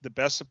the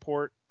best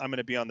support. I'm going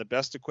to be on the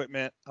best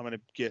equipment. I'm going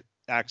to get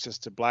access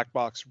to black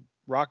box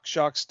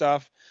RockShox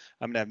stuff.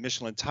 I'm going to have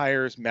Michelin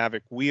tires,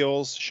 Mavic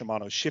wheels,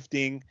 Shimano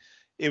shifting.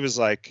 It was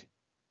like,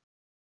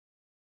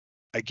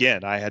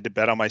 again, I had to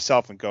bet on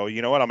myself and go,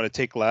 you know what? I'm going to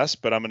take less,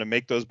 but I'm going to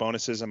make those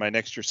bonuses and my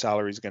next year's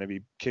salary is going to be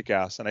kick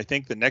ass. And I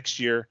think the next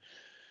year,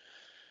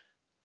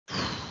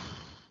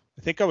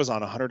 I think I was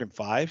on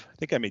 105. I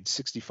think I made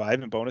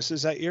 65 in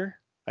bonuses that year.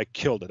 I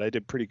killed it. I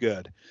did pretty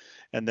good.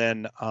 And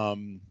then,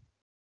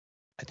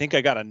 I think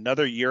I got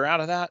another year out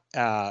of that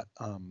at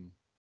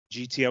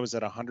GT. I was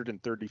at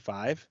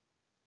 135,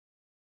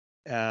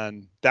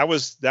 and that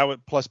was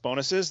plus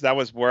bonuses. That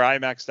was where I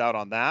maxed out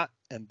on that.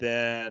 And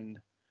then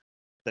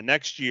the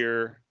next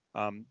year,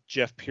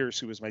 Jeff Pierce,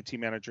 who was my team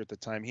manager at the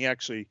time, he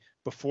actually,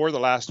 before the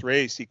last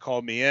race, he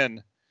called me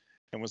in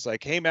and was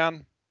like, hey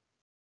man,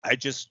 I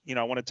just,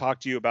 I want to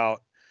talk to you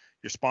about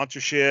your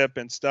sponsorship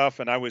and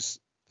stuff. And I was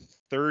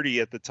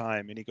 30 at the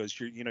time. And he goes,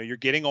 you're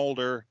getting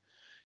older.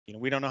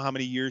 We don't know how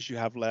many years you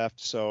have left.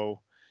 So,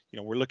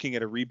 we're looking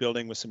at a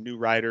rebuilding with some new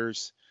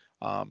riders.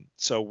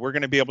 So we're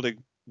going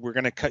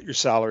to cut your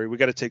salary. We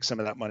got to take some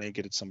of that money and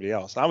get it to somebody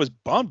else. And I was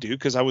bummed, dude,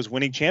 because I was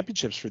winning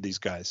championships for these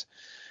guys.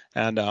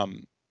 And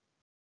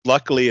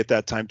luckily at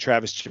that time,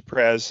 Travis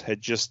Chiprez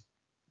had just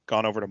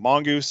gone over to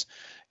Mongoose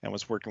and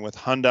was working with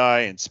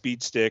Hyundai and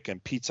Speedstick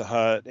and Pizza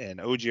Hut and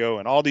Ogio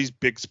and all these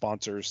big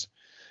sponsors.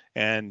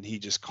 And he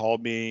just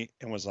called me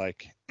and was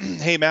like,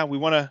 hey man, we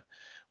want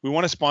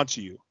to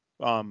sponsor you.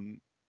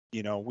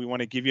 We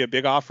want to give you a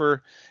big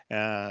offer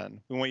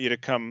and we want you to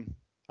come.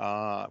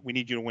 We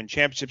need you to win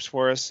championships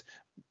for us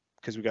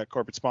because we got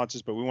corporate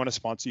sponsors, but we want to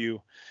sponsor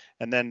you.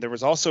 And then there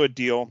was also a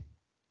deal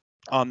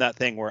on that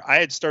thing where I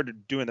had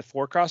started doing the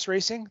 4Cross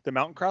racing, the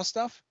mountain cross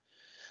stuff.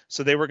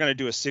 So they were going to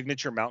do a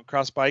signature mountain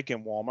cross bike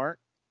in Walmart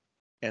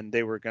and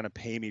they were going to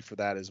pay me for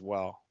that as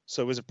well.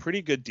 So it was a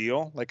pretty good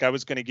deal. Like I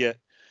was going to get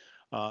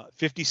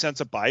 50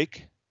 cents a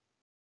bike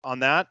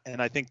on that.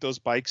 And I think those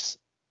bikes,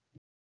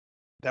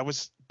 that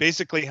was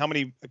basically how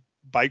many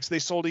bikes they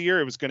sold a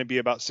year. It was going to be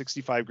about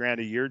 65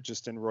 grand a year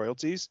just in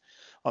royalties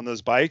on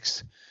those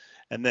bikes.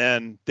 And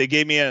then they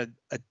gave me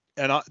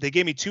they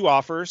gave me two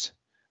offers.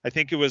 I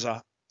think it was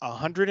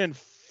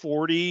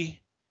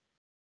 140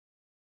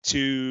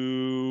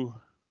 to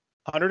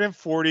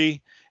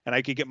 140 and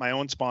I could get my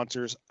own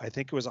sponsors. I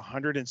think it was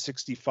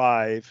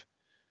 165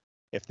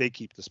 if they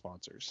keep the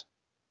sponsors.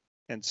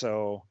 And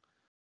so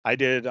I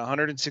did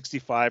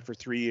 165 for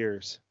 3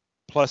 years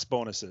plus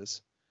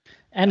bonuses.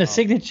 And a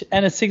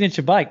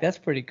signature bike. That's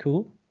pretty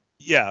cool.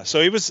 Yeah. So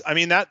it was,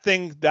 that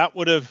thing that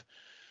would have,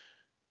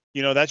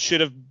 that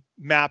should have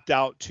mapped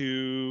out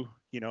to,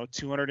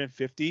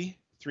 250,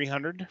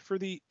 300 for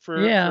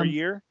a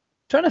year.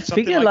 Trying to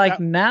Something figure like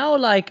that.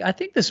 now, I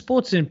think the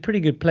sport's in a pretty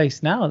good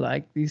place now.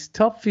 Like these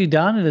top few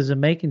downhitters are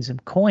making some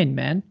coin,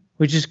 man,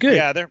 which is good.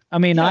 Yeah.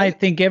 I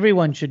think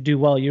everyone should do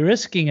well. You're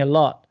risking a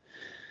lot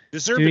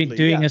Deservedly,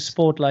 doing a yes.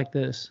 sport like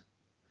this.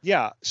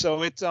 Yeah.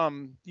 So it's,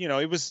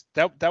 it was,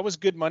 that was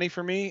good money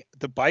for me.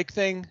 The bike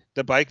thing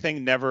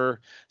never,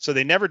 so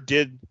they never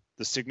did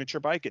the signature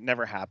bike. It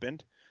never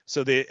happened.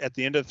 So at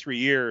the end of 3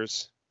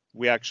 years,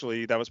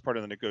 that was part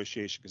of the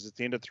negotiation because at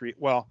the end of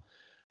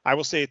I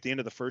will say at the end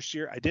of the first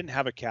year, I didn't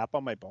have a cap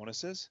on my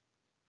bonuses.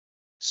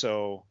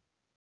 So,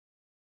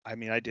 I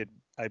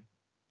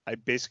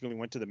basically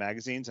went to the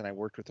magazines and I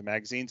worked with the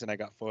magazines and I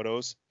got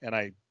photos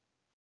and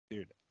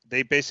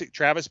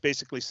Travis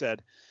basically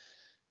said,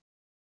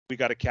 we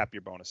got to cap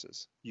your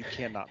bonuses. You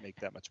cannot make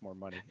that much more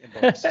money in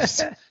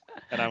bonuses.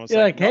 And I was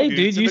You're like, no, hey, dude,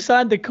 dude, it's in you the-"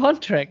 signed the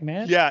contract,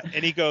 man. Yeah,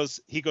 and he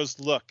goes,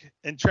 look,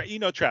 and you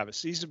know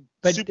Travis, he's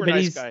a super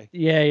nice guy.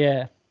 Yeah,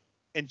 yeah.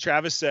 And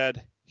Travis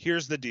said,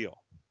 here's the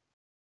deal.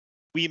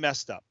 We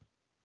messed up.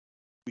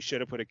 We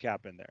should have put a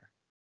cap in there.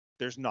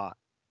 There's not.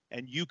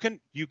 And you can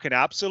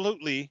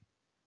absolutely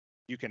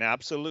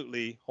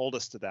hold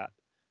us to that.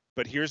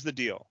 But here's the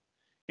deal.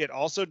 You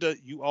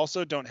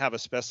also don't have a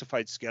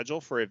specified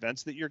schedule for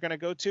events that you're going to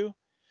go to.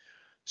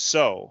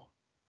 So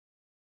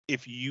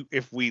if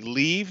we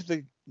leave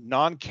the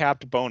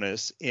non-capped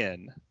bonus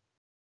in,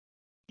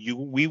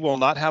 we will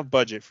not have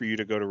budget for you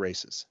to go to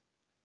races.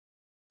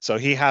 So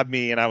he had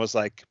me, and I was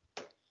like,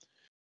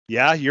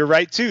 yeah, you're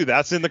right too.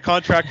 That's in the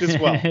contract as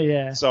well.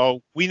 Yeah.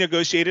 So we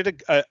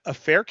negotiated a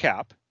fair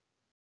cap,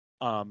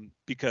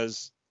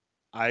 because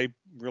I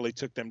really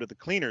took them to the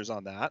cleaners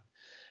on that.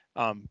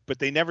 But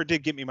they never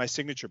did get me my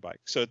signature bike.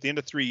 So at the end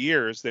of 3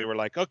 years, they were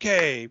like,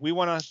 okay, we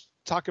want to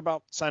talk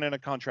about signing a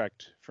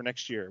contract for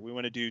next year. We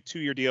want to do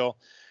 2-year deal.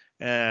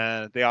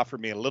 And they offered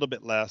me a little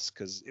bit less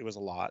because it was a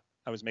lot.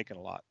 I was making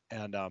a lot.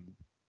 And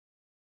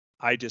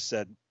I just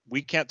said,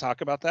 we can't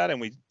talk about that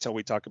until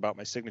we talk about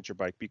my signature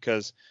bike,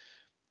 because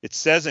it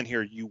says in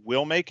here, you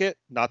will make it,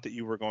 not that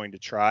you were going to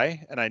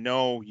try. And I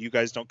know you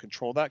guys don't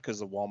control that because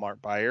the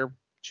Walmart buyer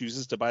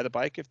chooses to buy the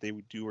bike if they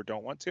do or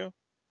don't want to.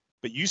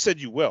 But you said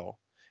you will.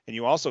 And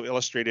you also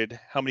illustrated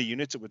how many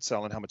units it would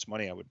sell and how much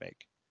money I would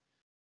make.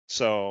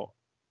 So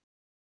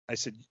I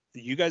said,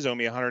 you guys owe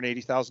me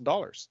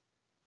 $180,000.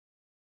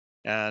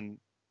 And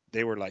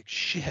they were like,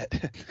 shit.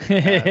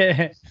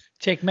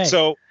 Checkmate.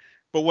 So,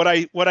 but what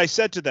I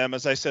said to them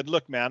is, I said,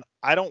 look, man,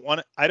 I don't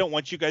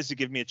want you guys to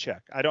give me a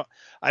check. I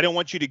don't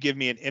want you to give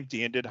me an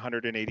empty-ended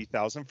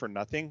 $180,000 for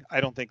nothing.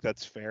 I don't think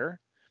that's fair.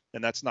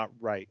 And that's not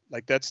right.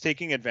 Like, that's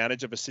taking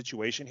advantage of a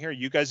situation here.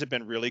 You guys have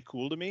been really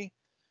cool to me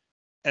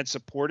and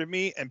supported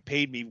me and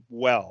paid me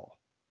well.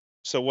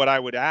 So what I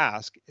would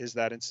ask is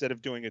that instead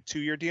of doing a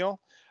 2-year deal,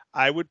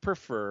 I would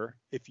prefer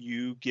if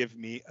you give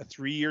me a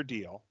 3-year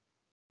deal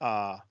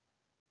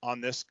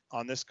on this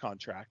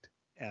contract.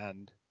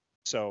 And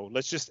so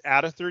let's just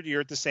add a 3rd year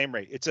at the same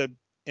rate. And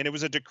it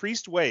was a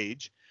decreased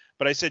wage,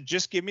 but I said,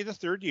 just give me the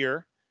 3rd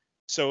year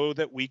so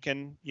that we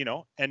can,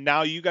 and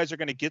now you guys are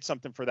going to get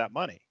something for that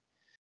money.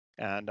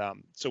 And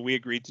so we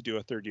agreed to do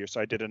a 3rd year.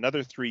 So I did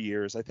another 3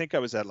 years. I think I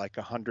was at like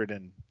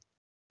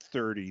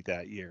 130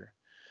 that year.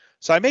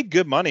 So I made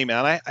good money,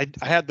 man. I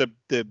had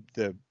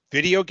the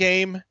video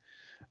game,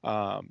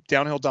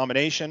 Downhill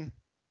Domination.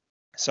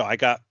 So I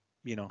got,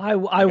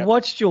 I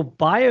watched your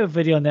bio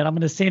video on that. I'm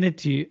going to send it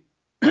to you.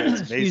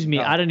 Excuse me.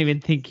 I don't even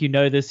think you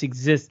know this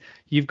exists.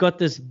 You've got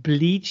this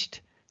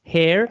bleached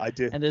hair. I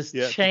do. And this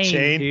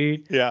chain,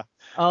 dude. Yeah.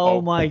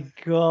 Oh my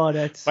God.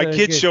 That's my so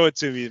kids good. show it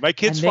to me. My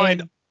kids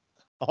find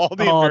all the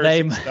they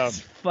embarrassing must stuff.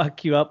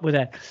 fuck you up with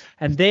that.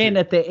 And then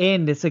at the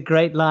end, it's a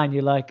great line.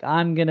 You're like,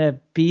 I'm going to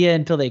be here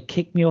until they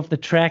kick me off the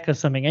track or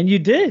something. And you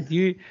did.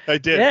 I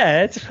did.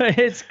 Yeah,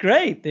 it's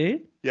great,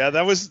 dude. Yeah,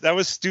 that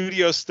was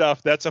studio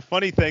stuff. That's a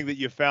funny thing that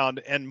you found.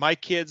 And my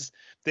kids,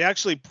 they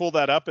actually pull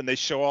that up and they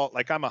show all,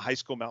 like, I'm a high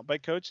school mountain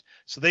bike coach.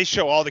 So they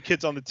show all the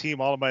kids on the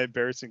team, all of my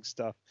embarrassing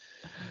stuff.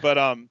 But,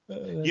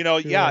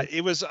 yeah,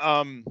 it was,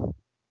 man,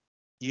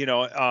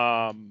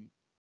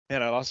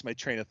 I lost my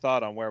train of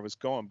thought on where I was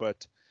going,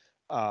 but,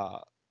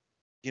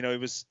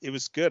 it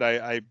was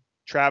good.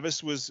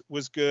 Travis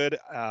was good.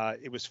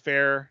 It was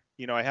fair.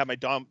 I had my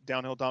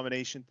downhill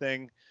domination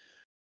thing.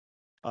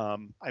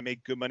 I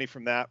made good money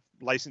from that,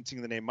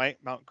 licensing the name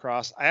Mountain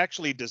Cross. I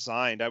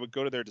would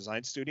go to their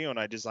design studio and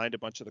I designed a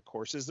bunch of the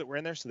courses that were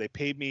in there. So they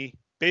paid me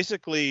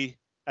basically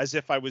as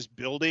if I was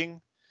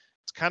building.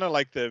 It's kind of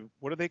like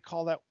what do they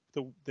call that?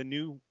 The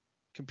new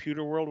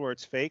computer world where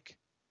it's fake?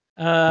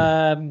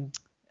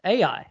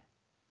 AI.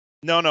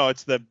 No,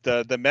 it's the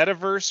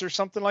metaverse or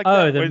something like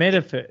that. Oh, the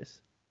metaverse.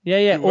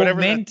 Yeah.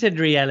 Augmented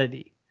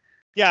reality.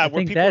 Yeah,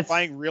 where people are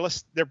buying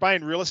they're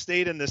buying real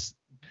estate in this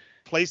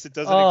place that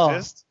doesn't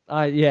exist.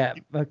 Yeah.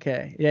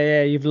 Okay.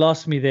 Yeah. You've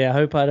lost me there. I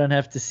hope I don't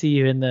have to see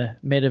you in the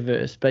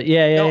metaverse. But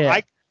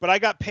yeah. But I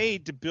got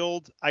paid to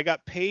build. I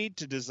got paid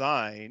to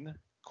design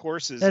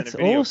courses. That's in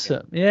a video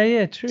awesome. game.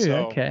 Yeah. True.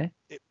 So okay.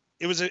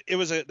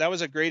 That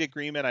was a great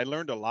agreement. I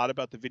learned a lot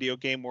about the video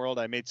game world.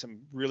 I made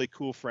some really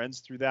cool friends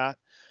through that.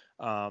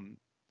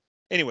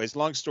 Anyways,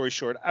 long story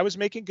short, I was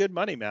making good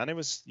money, man. It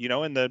was,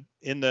 in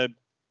the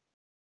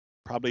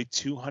probably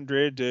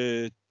 200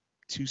 to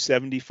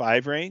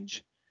 275 range.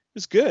 It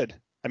was good.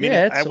 I mean,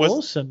 it's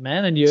awesome,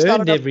 man. And you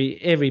earned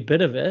every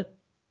bit of it.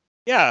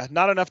 Yeah.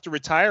 Not enough to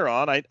retire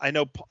on. I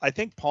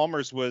think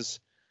Palmer's was.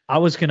 I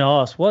was going to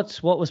ask,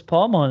 what was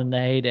Palmer on in the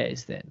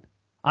heydays then?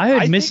 I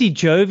heard Missy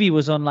Jovi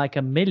was on like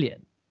 $1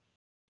 million.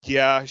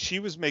 Yeah, she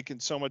was making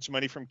so much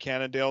money from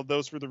Cannondale.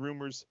 Those were the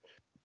rumors.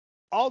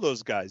 All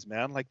those guys,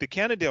 man. Like the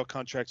Cannondale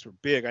contracts were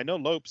big. I know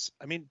Lopes.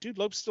 I mean, dude,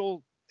 Lopes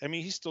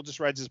he still just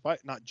rides his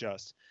bike. Not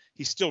just.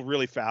 He's still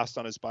really fast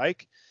on his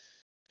bike.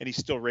 And he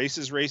still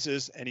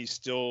races, and he's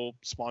still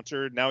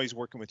sponsored. Now he's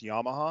working with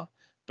Yamaha.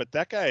 But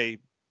that guy,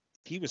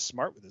 he was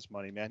smart with his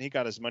money, man. He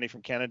got his money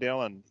from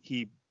Cannondale, and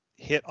he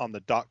hit on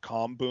the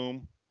 .com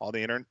boom, all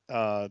the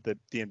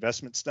the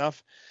investment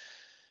stuff.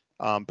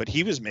 But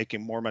he was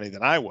making more money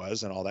than I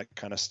was, and all that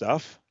kind of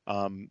stuff.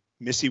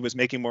 Missy was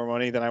making more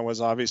money than I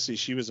was. Obviously,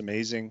 she was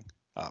amazing.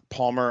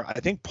 Palmer, I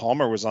think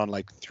Palmer was on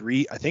like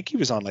I think he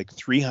was on like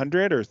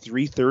 300 or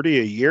 330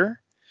 a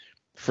year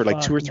for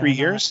like 2 or 3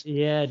 years.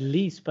 Yeah, at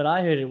least. But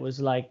I heard it was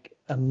like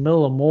 $1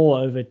 million or more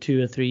over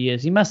 2 or 3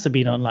 years. He must have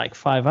been on like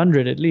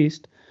 500 at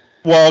least.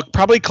 Well,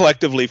 probably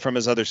collectively from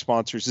his other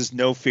sponsors, his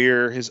No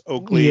Fear, his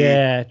Oakley.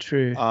 Yeah,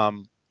 true.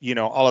 You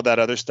know, all of that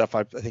other stuff.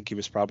 I think he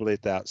was probably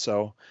at that.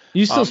 So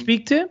you still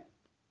speak to him?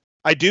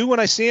 I do when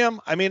I see him.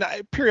 I mean,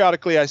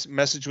 periodically I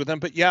message with him,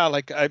 but yeah,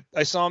 like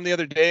I saw him the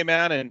other day,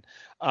 man, and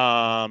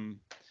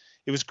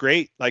it was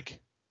great. Like,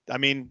 I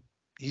mean,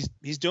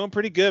 he's doing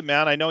pretty good,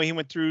 man. I know he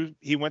went through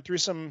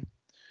some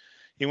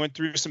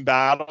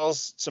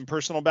battles, some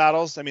personal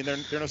battles. I mean,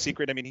 they're no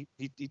secret. I mean,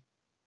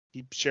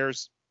 he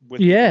shares with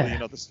people, you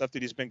know, the stuff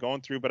that he's been going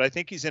through, but I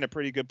think he's in a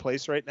pretty good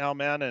place right now,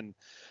 man. And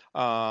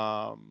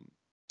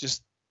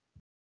just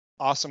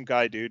awesome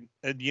guy, dude.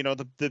 And you know,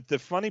 the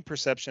funny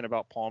perception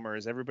about Palmer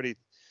is everybody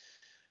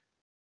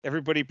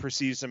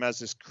perceives him as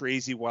this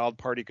crazy wild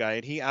party guy,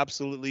 and he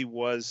absolutely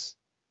was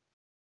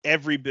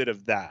every bit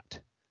of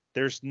that.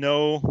 There's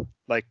no,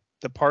 like,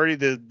 the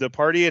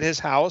party at his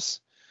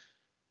house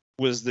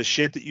was the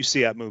shit that you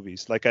see at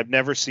movies. Like, I've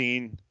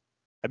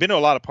been to a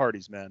lot of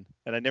parties, man,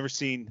 and I've never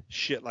seen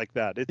shit like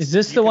that. Is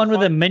this the one with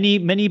the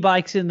mini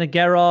bikes in the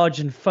garage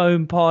and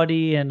foam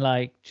party and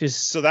like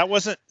just? So that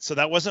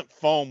wasn't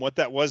foam. What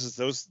that was is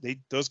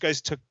those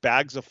guys took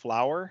bags of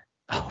flour.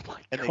 Oh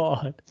my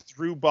God! They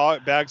threw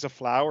bags of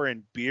flour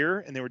and beer,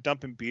 and they were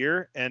dumping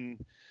beer,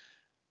 and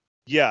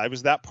yeah, it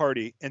was that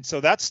party. And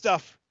so that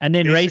stuff. And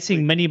then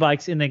racing mini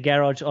bikes in the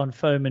garage on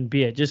foam and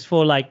beer, just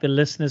for like the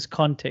listeners'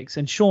 context.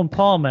 And Sean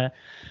Palmer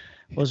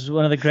was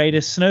one of the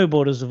greatest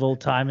snowboarders of all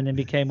time, and then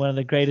became one of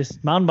the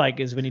greatest mountain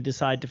bikers when he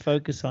decided to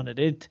focus on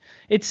it.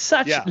 It's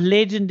such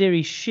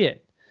legendary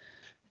shit.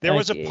 There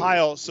was a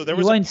pile. So there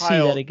was a pile. You won't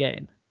see that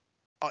again.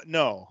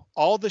 No,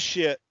 all the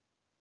shit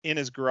in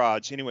his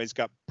garage, anyways,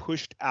 got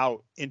pushed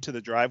out into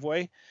the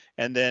driveway,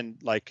 and then,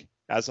 like,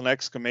 as an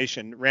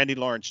exclamation, Randy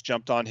Lawrence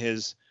jumped on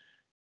his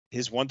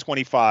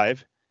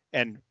 125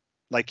 and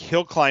like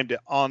hill climbed it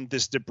on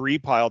this debris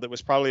pile that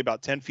was probably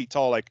about 10 feet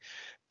tall, like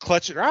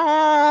clutch it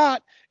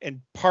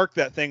and park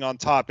that thing on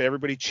top.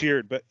 Everybody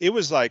cheered, but it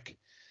was like,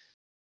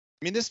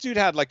 I mean, this dude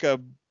had like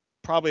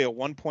probably a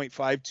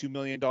 $1.52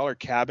 million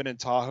cabin in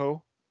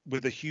Tahoe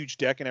with a huge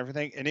deck and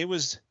everything, and it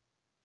was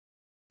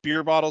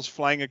beer bottles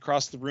flying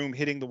across the room,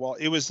 hitting the wall.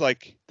 It was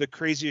like the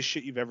craziest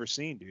shit you've ever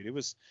seen, dude.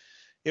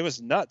 It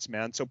was nuts,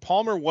 man. So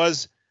Palmer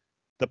was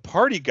the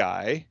party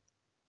guy,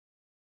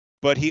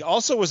 but he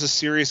also was a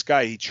serious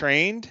guy. He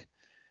trained,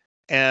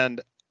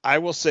 and I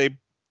will say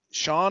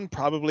Sean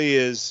probably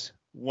is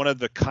one of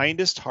the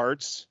kindest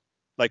hearts.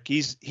 Like,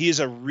 he is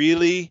a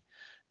really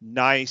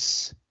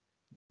nice,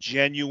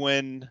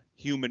 genuine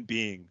human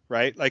being,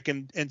 right? Like,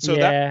 and so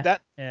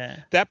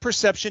that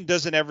perception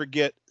doesn't ever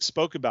get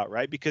spoke about,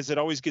 right? Because it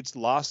always gets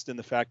lost in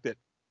the fact that,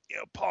 you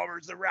know,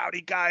 Palmer's the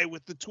rowdy guy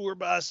with the tour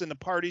bus and the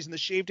parties and the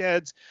shaved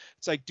heads.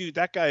 It's like, dude,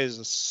 that guy is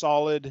a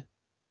solid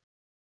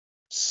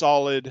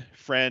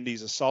friend.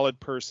 He's a solid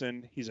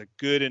person. He's a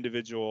good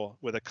individual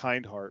with a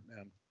kind heart,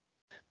 man.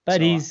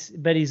 But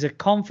he's a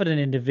confident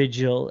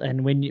individual,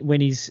 and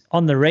when he's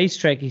on the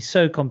racetrack, he's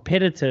so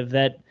competitive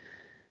that,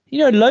 you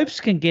know, Lopes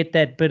can get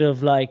that bit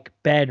of like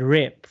bad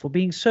rep for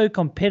being so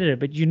competitive.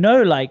 But, you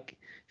know, like,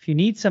 if you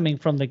need something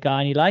from the guy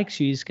and he likes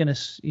you,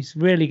 he's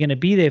really gonna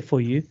be there for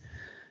you.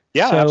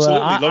 Yeah, so,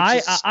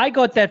 absolutely. I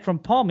got that from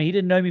Palmer. He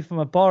didn't know me from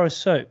a bar of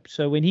soap.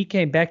 So when he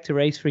came back to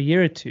race for a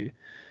year or two,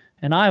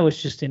 and I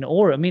was just in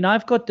awe. I mean,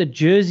 I've got the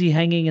jersey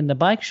hanging in the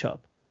bike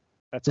shop.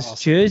 That's this awesome.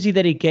 Jersey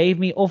that he gave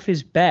me off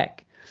his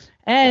back.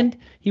 And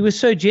he was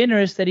so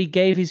generous that he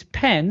gave his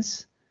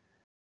pants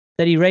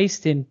that he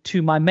raced in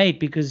to my mate,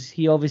 because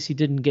he obviously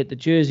didn't get the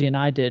jersey and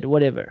I did,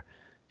 whatever.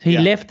 So he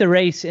left the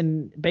race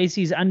in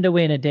basically his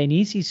underwear and a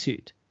Dainese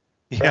suit,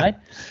 right?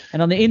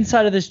 And on the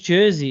inside of this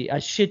jersey, I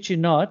shit you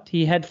not,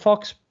 he had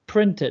Fox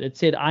printed. It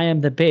said, "I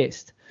am the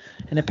best."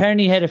 And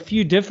apparently he had a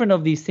few different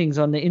of these things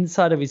on the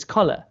inside of his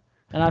collar.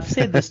 And I've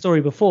said this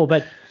story before,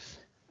 but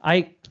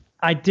I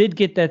did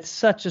get that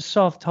such a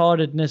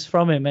soft-heartedness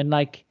from him. And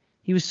like,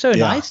 he was so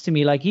nice to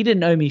me. Like, he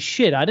didn't owe me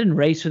shit. I didn't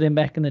race with him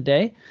back in the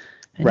day.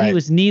 And he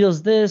was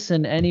Needles this,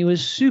 and he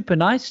was super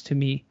nice to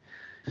me,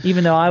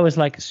 even though I was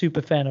like a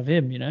super fan of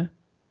him, you know?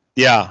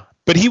 Yeah.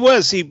 But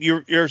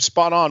you're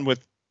spot on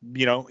with,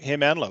 you know,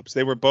 him and Lopes.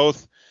 They were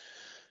both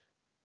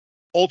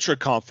ultra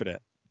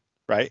confident,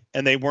 right?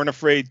 And they weren't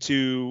afraid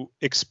to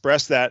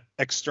express that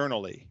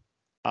externally.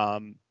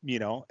 You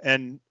know,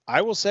 and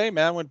I will say,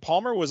 man, when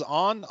Palmer was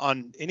on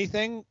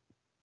anything,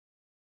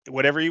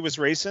 whatever he was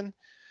racing,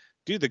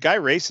 dude, the guy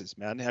races,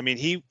 man. I mean,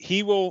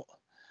 he will,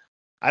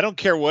 I don't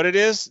care what it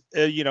is.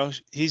 You know,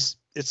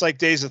 it's like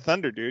Days of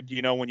Thunder, dude.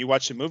 You know, when you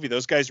watch the movie,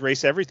 those guys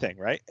race everything,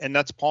 right? And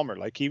that's Palmer.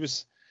 Like, he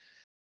was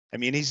I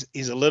mean,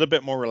 he's a little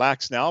bit more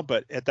relaxed now,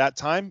 but at that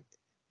time,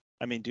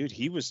 I mean, dude,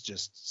 he was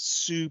just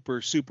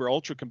super, super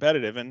ultra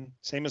competitive, and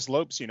same as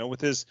Lopes, you know, with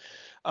his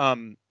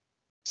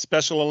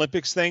Special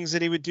Olympics things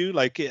that he would do,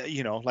 like,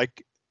 you know,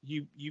 like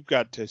you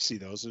got to see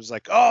those. It was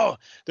like, oh,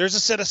 there's a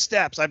set of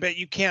steps. I bet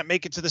you can't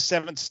make it to the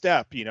 7th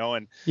step, you know,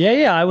 and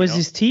Yeah, I was know?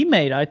 his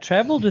teammate. I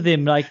traveled with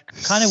him, like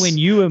kind of when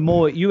you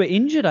were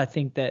injured, I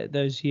think, that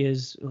those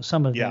years, or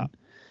some of them.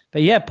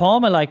 But yeah,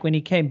 Palmer, like when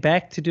he came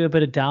back to do a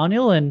bit of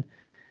downhill, and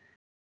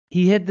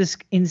he had this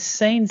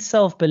insane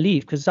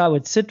self-belief, because I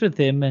would sit with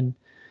him and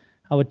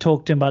I would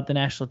talk to him about the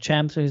national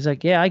champs. And he's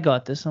like, yeah, I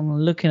got this. I'm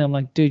looking, I'm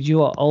like, dude,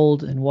 you are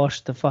old and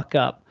washed the fuck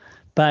up.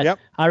 But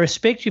I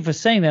respect you for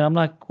saying that. I'm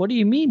like, what do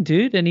you mean,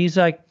 dude? And he's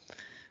like,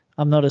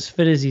 I'm not as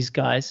fit as these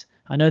guys.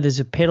 I know there's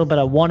a pedal, but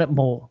I want it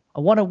more.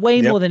 I want it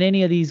way more than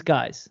any of these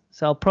guys.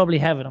 So I'll probably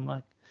have it. I'm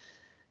like,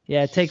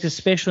 yeah, it takes a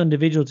special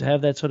individual to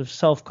have that sort of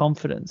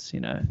self-confidence, you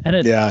know. And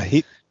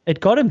it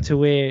got him to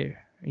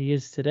where he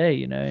is today,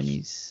 you know, and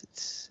he's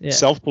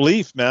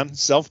self-belief, man.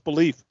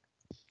 Self-belief.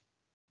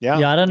 Yeah.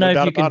 I don't know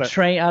if you can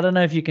train. I don't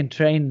know if you can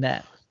train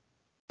that.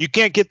 You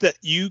can't get that.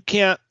 You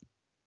can't.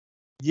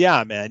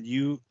 Yeah, man.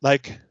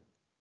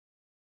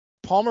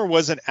 Palmer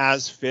wasn't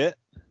as fit,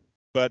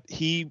 but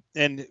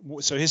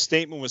so his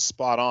statement was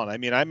spot on. I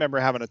mean, I remember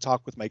having a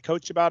talk with my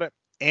coach about it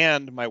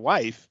and my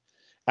wife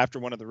after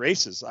one of the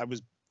races. I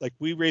was like,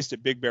 we raced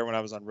at Big Bear when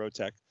I was on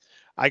Rotec.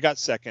 I got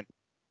second.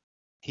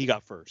 He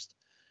got first.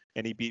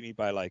 And he beat me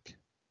by like,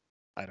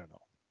 I don't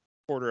know,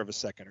 quarter of a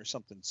second or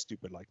something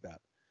stupid like that.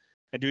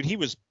 And dude, he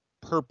was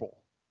purple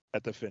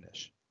at the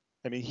finish.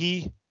 I mean,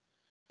 he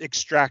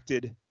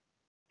extracted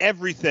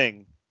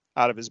everything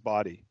out of his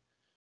body.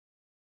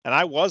 And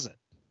I wasn't.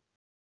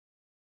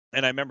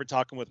 And I remember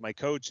talking with my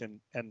coach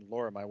and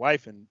Laura, my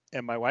wife,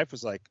 and my wife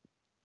was like,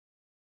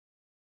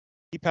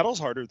 he pedals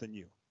harder than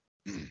you.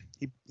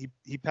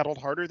 He pedaled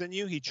harder than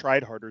you. He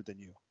tried harder than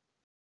you.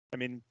 I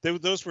mean,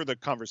 those were the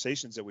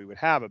conversations that we would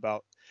have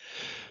about,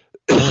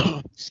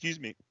 excuse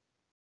me,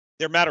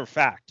 they're matter of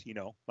fact, you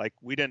know, like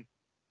we didn't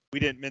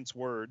mince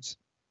words.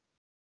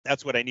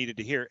 That's what I needed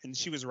to hear. And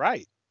she was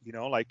right. You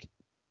know, like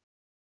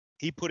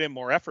he put in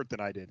more effort than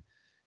I did.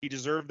 He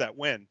deserved that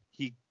win.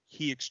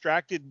 He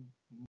extracted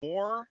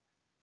more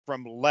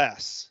from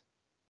less.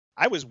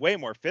 I was way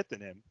more fit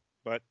than him,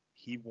 but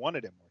he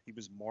wanted it more. He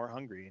was more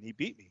hungry and he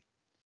beat me.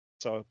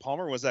 So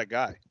Palmer was that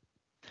guy.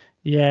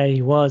 Yeah,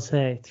 he was.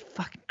 Hey, it's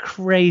fucking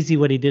crazy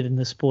what he did in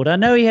the sport. I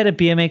know he had a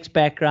BMX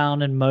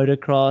background and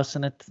motocross,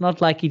 and it's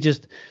not like he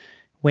just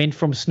went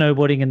from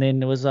snowboarding and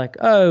then it was like,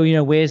 oh, you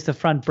know, where's the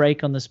front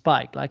brake on this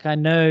bike? Like, I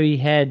know he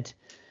had,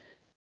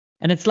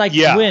 and it's like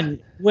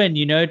when,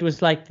 you know, it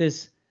was like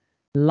this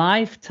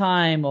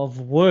lifetime of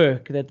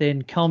work that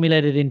then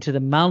culminated into the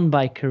mountain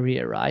bike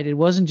career, right? It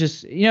wasn't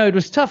just, you know, it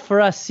was tough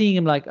for us seeing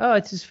him like, oh,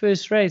 it's his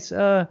first race.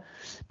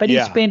 But he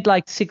spent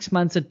like 6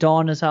 months at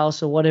Donna's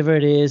house or whatever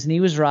it is, and he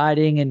was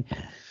riding, and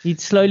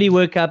he'd slowly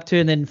work up to,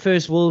 and then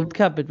first World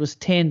Cup, it was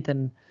 10th,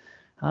 and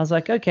I was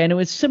like, okay. And it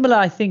was similar,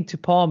 I think, to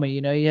Palmer.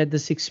 You know, he had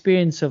this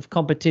experience of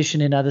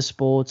competition in other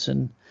sports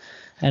and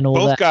all that.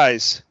 Both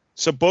guys.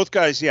 So both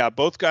guys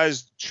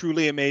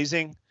truly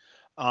amazing,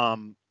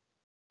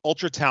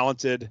 ultra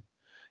talented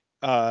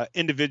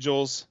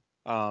individuals.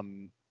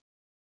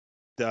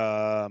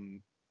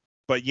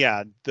 But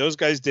yeah, those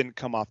guys didn't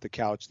come off the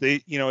couch.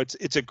 They, you know,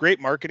 it's a great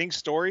marketing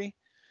story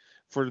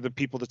for the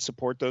people that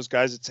support those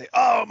guys that say,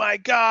 oh my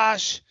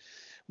gosh,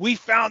 we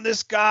found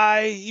this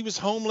guy. He was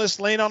homeless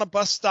laying on a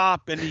bus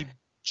stop and he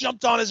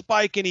jumped on his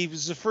bike and he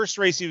was the first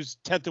race. He was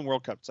 10th in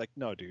World Cup. It's like,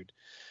 no, dude.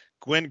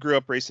 Gwen grew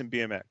up racing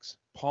BMX.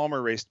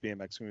 Palmer raced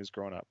BMX when he was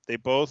growing up. They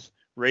both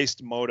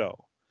raced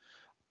moto.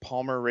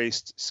 Palmer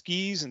raced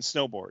skis and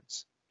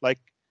snowboards. Like,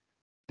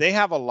 they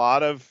have a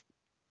lot of,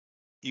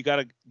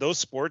 those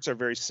sports are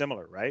very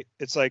similar, right?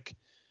 It's like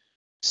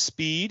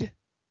speed,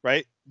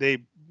 right?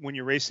 When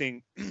you're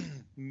racing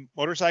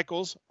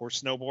motorcycles or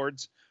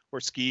snowboards or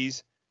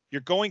skis,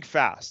 you're going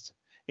fast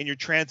and you're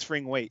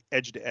transferring weight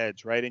edge to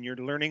edge, right? And you're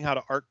learning how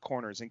to arc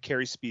corners and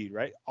carry speed,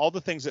 right? All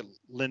the things that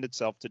lend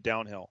itself to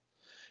downhill.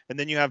 And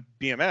then you have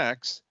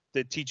BMX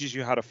that teaches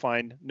you how to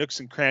find nooks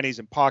and crannies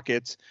and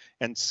pockets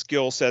and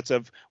skill sets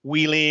of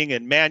wheeling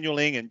and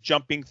manualing and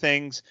jumping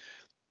things.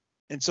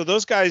 And so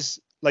those guys,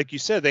 like you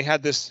said, they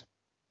had this,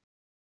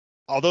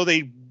 although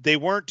they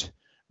weren't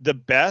the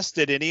best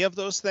at any of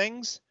those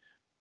things,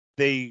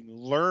 they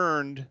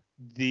learned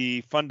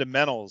the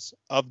fundamentals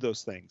of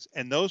those things.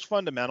 And those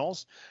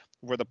fundamentals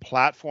were the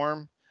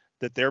platform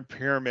that their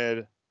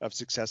pyramid of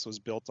success was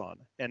built on.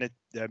 And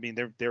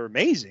they're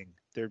amazing.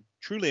 They're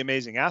truly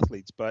amazing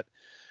athletes. But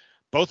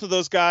both of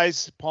those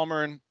guys,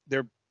 Palmer and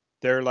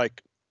they're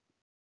like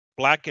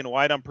black and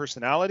white on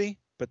personality,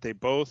 but they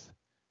both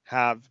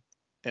have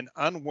an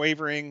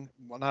unwavering,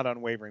 well, not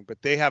unwavering,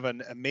 but they have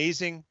an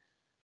amazing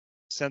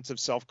sense of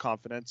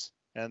self-confidence,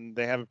 and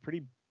they have a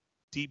pretty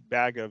deep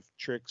bag of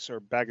tricks or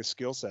bag of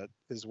skill set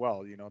as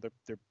well. You know,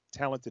 they're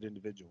talented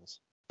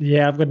individuals.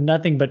 Yeah, I've got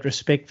nothing but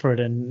respect for it.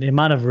 And the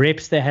amount of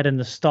reps they had in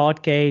the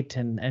start gate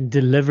and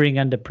delivering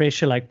under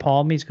pressure, like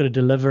Palmy's got to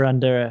deliver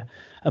under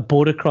a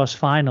border cross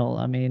final.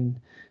 I mean,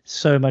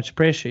 so much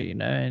pressure,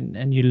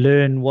 and you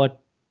learn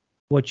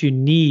what you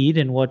need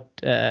and what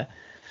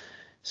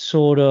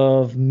sort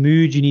of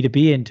mood you need to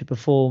be in to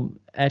perform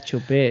at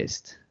your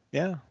best.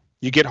 Yeah.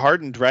 You get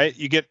hardened, right?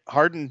 You get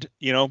hardened,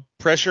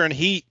 pressure and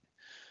heat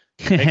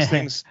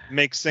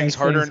makes things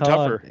harder and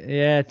tougher.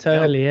 Yeah,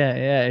 totally.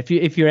 Yeah.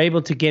 If you're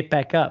able to get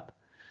back up.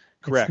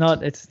 Correct.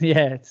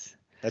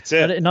 That's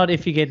it. Not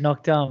if you get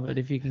knocked down, but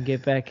if you can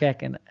get back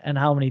up and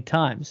how many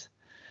times.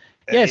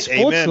 Yeah,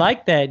 sports Amen.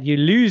 like that. You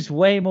lose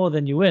way more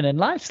than you win, and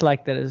life's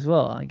like that as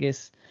well, I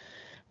guess.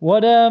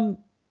 What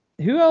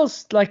who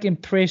else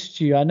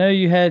impressed you? I know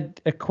you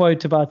had a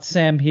quote about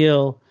Sam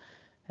Hill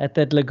at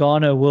that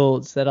Lugano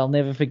Worlds that I'll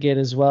never forget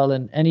as well,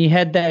 and he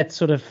had that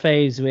sort of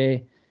phase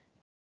where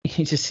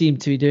he just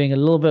seemed to be doing a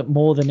little bit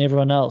more than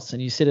everyone else,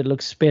 and you said it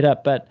looks sped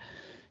up, but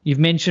you've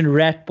mentioned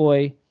Rat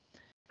Boy.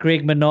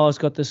 Greg Minnaar's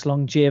got this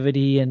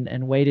longevity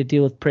and way to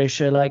deal with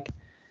pressure.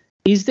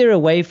 Is there a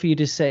way for you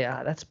to say,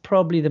 that's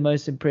probably the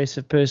most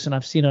impressive person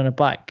I've seen on a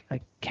bike?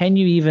 Can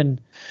you even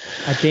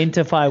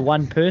identify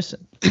one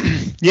person?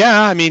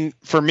 Yeah, I mean,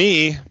 for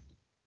me,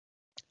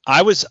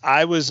 I was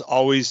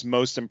always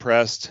most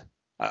impressed.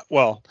 I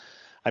was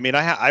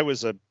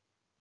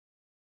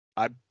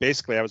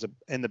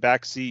in the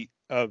back seat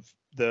of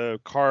the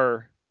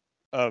car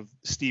of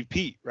Steve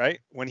Pete, right?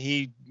 When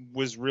he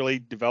was really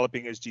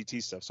developing his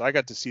GT stuff. So I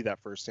got to see that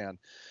firsthand.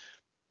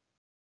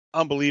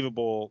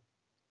 Unbelievable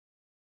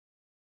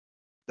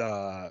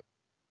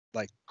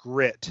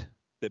grit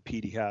that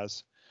Petey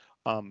has.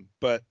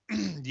 But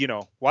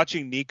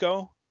watching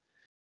Nico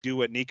do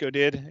what Nico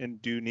did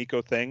and do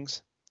Nico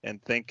things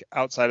and think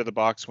outside of the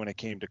box when it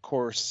came to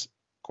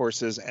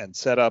courses and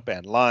setup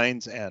and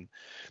lines and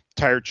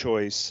tire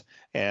choice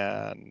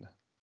and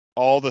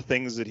all the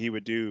things that he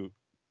would do.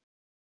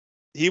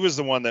 He was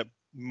the one that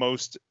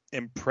most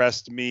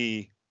impressed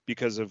me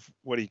because of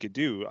what he could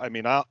do. I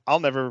mean, I'll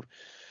never,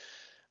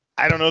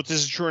 I don't know if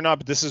this is true or not,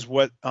 but this is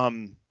what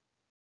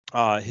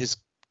his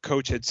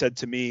coach had said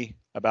to me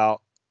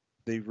about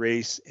the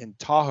race in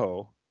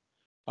Tahoe.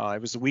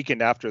 It was the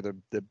weekend after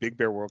the Big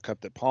Bear World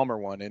Cup that Palmer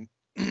won. And,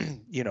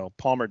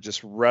 Palmer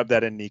just rubbed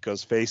that in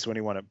Nico's face when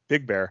he won at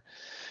Big Bear.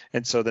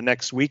 And so the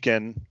next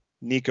weekend,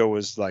 Nico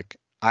was like,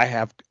 I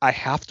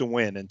have to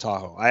win in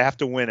Tahoe. I have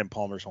to win in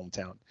Palmer's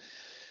hometown.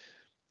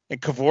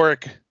 And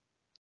Kavorik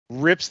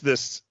rips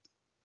this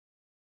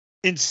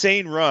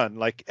insane run.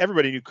 Like,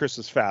 everybody knew Chris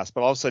was fast,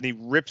 but all of a sudden he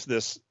rips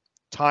this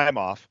time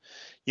off,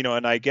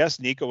 and I guess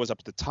Nico was up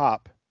at the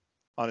top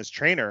on his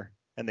trainer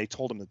and they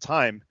told him the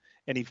time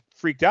and he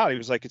freaked out. He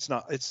was like, it's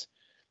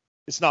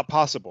not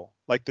possible.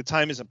 Like, the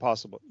time isn't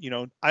possible.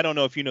 I don't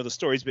know if you know the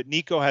stories, but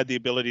Nico had the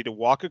ability to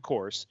walk a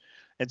course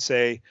and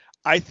say,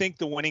 I think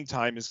the winning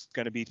time is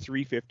going to be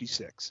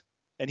 3:56.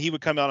 And he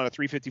would come out on a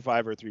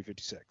 3:55 or a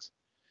 3:56.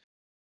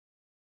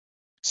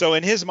 So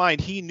in his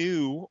mind, he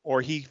knew,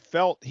 or he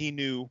felt he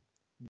knew,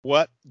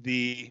 what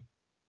the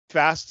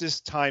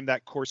fastest time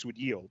that course would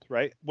yield,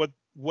 right? What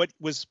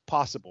was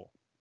possible.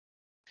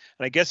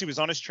 And I guess he was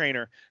on his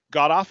trainer,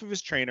 got off of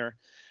his trainer,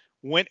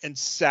 went and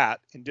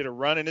sat and did a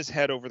run in his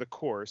head over the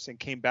course and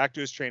came back to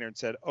his trainer and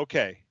said,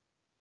 okay,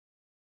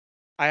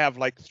 I have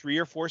 3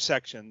 or 4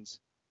 sections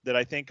that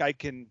I think I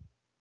can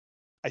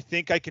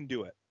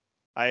do it.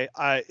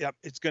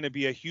 It's going to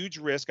be a huge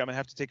risk. I'm going to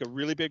have to take a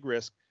really big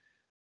risk,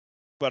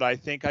 but I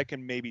think I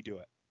can maybe do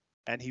it.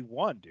 And he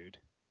won, dude.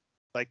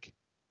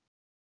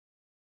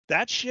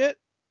 That shit,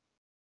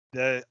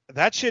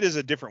 that shit is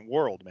a different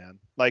world, man.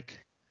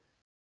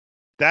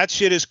 That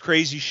shit is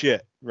crazy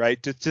shit,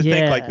 right? To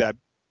think like that.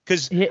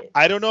 Because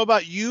I don't know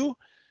about you,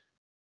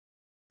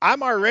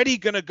 I'm already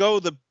going to go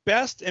the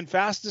best and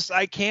fastest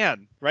I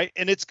can, right?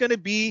 And it's going to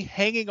be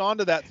hanging on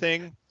to that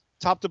thing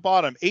top to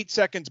bottom. 8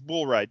 seconds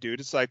bull ride, dude.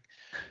 It's like,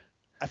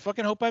 I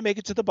fucking hope I make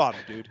it to the bottom,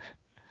 dude.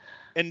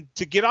 And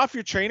to get off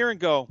your trainer and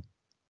go,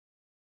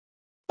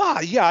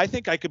 yeah, I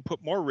think I could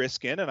put more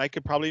risk in and I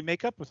could probably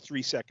make up with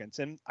 3 seconds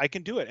and I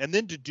can do it. And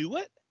then to do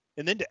it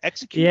and then to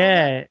execute.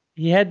 Yeah,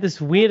 he had this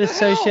weird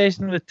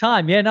association with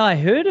time. Yeah, no, I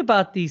heard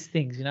about these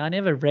things. I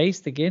never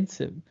raced against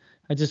him.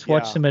 I just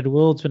watched him at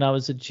Worlds when I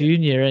was a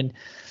junior,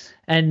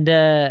 and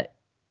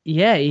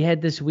he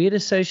had this weird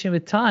association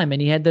with time,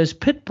 and he had those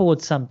pit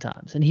boards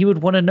sometimes, and he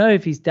would want to know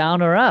if he's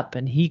down or up,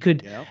 and he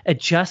could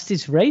adjust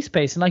his race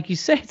pace. And like you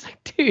say, it's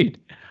like, dude,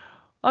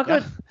 I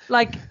got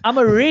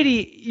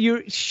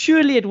you're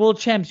surely at World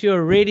Champs, you're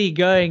already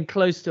going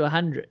close to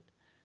 100.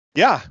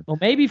 Yeah. Or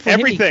maybe for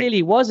him, he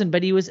clearly wasn't,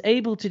 but he was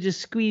able to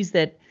just squeeze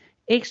that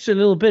extra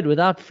little bit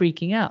without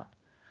freaking out.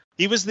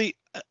 He was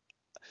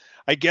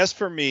I guess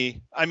for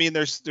me, I mean,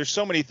 there's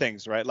so many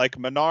things, right? Like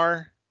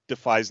Minnaar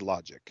defies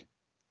logic.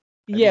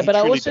 But I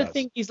also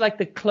think he's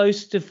the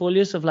close to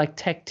Folius of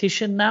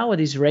tactician now with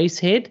his race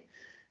head.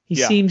 He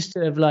seems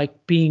to have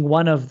being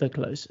one of the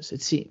closest,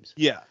 it seems.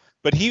 Yeah.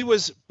 But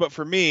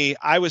for me,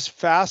 I was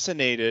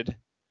fascinated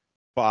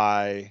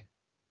by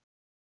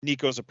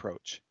Nico's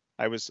approach.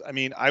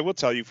 I will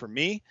tell you, for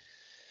me,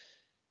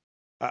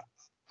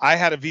 I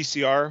had a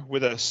VCR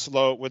with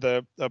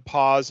a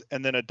pause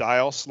and then a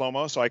dial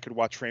slow-mo so I could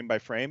watch frame by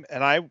frame.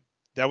 And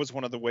that was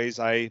one of the ways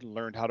I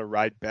learned how to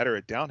ride better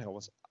at downhill.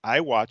 Was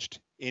I watched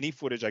any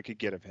footage I could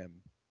get of him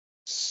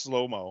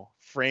slow-mo,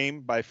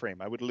 frame by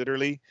frame. I would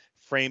literally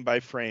frame by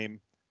frame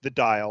the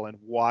dial and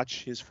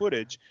watch his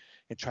footage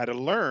and try to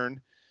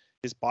learn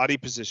his body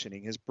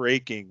positioning, his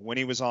braking, when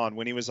he was on,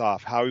 when he was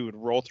off, how he would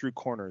roll through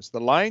corners, the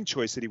line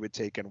choice that he would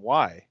take and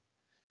why,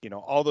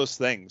 all those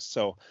things.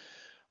 So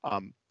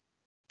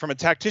from a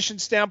tactician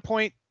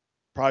standpoint,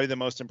 probably the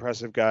most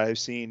impressive guy I've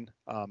seen.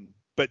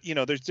 But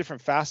there's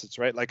different facets,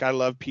 right? Like, I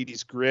love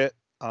Petey's grit,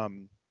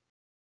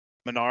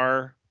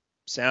 Manar,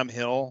 Sam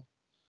Hill,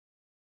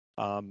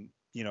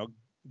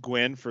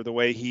 Gwyn, for the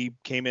way he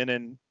came in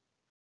and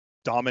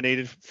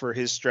dominated for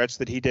his stretch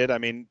that he did. I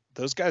mean,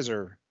 those guys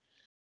are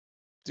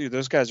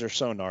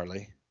so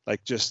gnarly.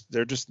 Like,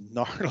 they're just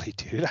gnarly,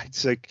 dude.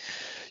 It's like,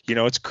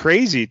 it's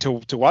crazy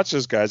to watch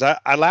those guys.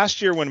 I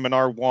last year when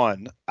Manar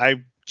won,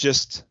 I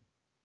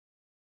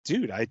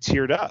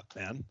teared up,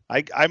 man.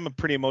 I'm a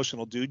pretty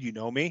emotional dude, you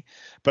know me,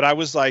 but I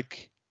was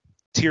like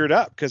teared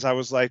up because I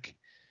was like,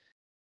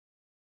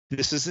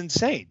 this is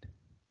insane.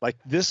 Like,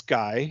 this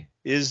guy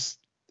he's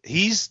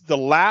the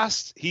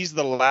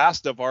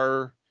last of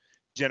our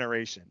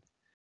generation.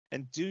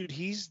 And dude,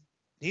 he's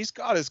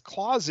got his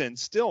claws in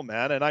still,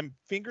 man. And I'm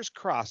fingers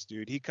crossed,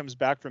 dude, he comes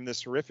back from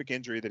this horrific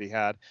injury that he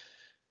had.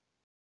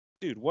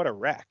 Dude, what a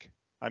wreck.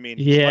 I mean,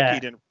 he's lucky he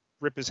didn't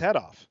rip his head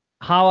off.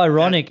 How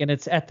ironic, and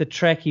it's at the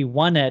track he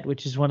won at,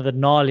 which is one of the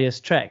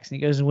gnarliest tracks. And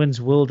he goes and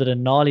wins world at a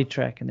gnarly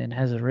track and then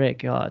has a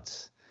wreck. Yeah,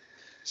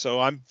 So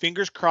I'm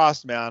fingers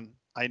crossed, man.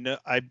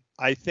 I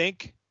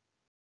think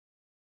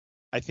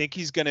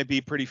he's going to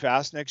be pretty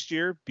fast next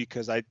year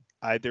because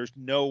there's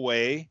no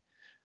way.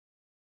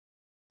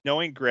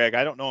 Knowing Greg,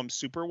 I don't know him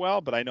super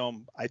well, but I know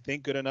him, I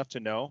think, good enough to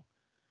know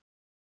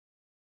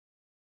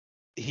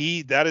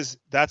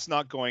that's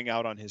not going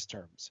out on his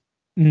terms.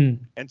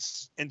 And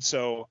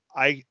so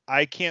I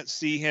can't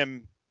see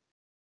him.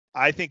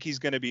 I think he's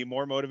going to be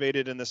more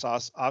motivated in this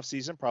off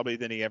season probably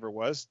than he ever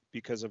was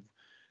because of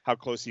how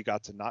close he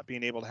got to not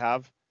being able to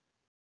have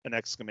an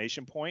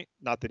exclamation point.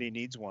 Not that he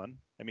needs one.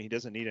 I mean, he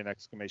doesn't need an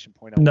exclamation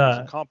point on what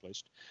he's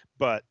accomplished,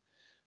 but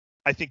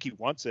I think he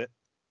wants it.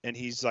 And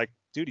he's like,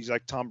 dude, he's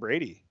like Tom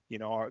Brady,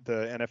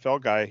 the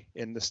NFL guy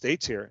in the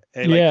States here.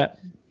 And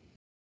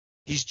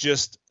he's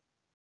just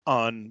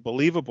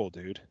unbelievable,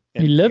 dude.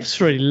 And he lives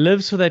for it. He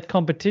lives for that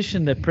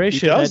competition, that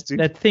pressure,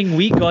 that thing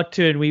we got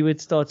to, and we would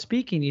start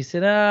speaking. He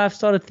said, I've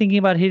started thinking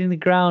about hitting the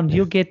ground.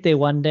 You'll get there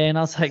one day. And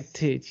I was like,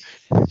 dude,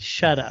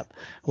 shut up.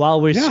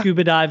 While we're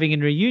scuba diving in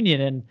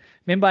Reunion. And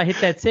remember, I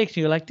hit that section.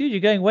 You're like, dude, you're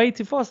going way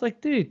too fast.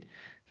 Like, dude,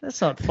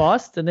 that's not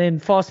fast. And then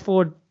fast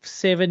forward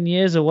 7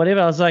 years or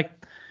whatever, I was like,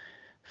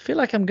 I feel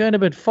like I'm going a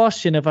bit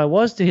fast. If I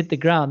was to hit the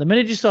ground, the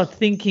minute you start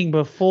thinking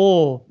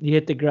before you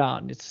hit the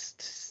ground,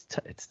 it's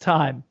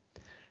time.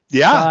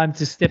 Time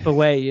to step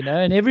away,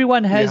 and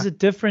everyone has a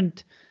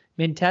different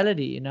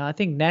mentality, I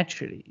think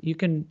naturally you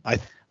can, I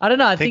don't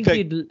know. I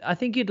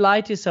think you'd lie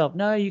to yourself.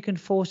 No, you can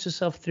force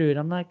yourself through it.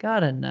 I'm like, I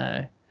don't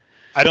know.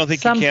 I don't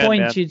think at you can, some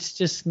point man. it's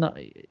just not,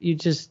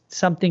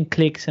 something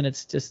clicks and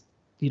it's just,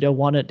 you don't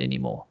want it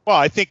anymore. Well,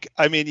 I think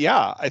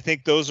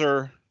those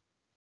are,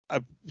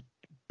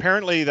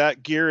 apparently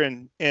that gear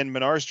in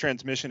Menar's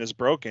transmission is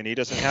broken. He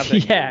doesn't have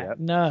that gear yet.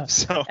 No.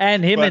 So,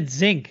 and and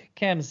Zink.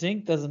 Cam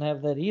Zink doesn't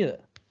have that either.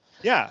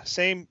 Yeah,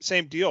 same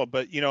deal.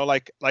 But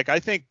like I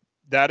think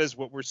that is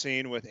what we're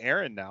seeing with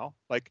Aaron now.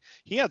 Like,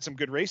 he had some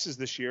good races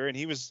this year, and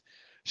he was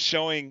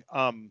showing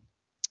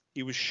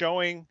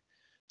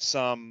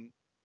some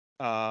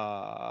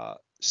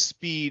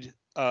speed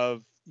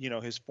of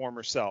his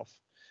former self,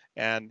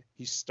 and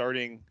he's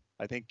starting.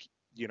 I think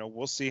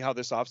we'll see how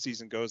this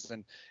offseason goes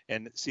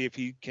and see if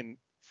he can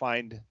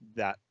find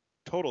that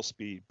total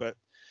speed. But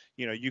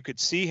you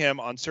could see him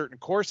on certain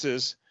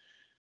courses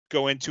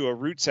go into a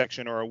root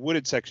section or a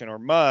wooded section or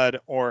mud,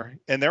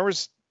 and there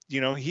was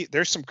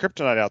there's some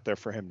kryptonite out there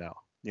for him now.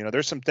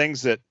 There's some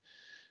things that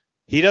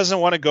he doesn't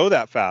want to go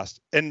that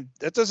fast, and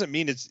that doesn't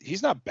mean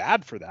he's not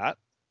bad for that.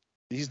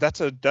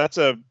 That's a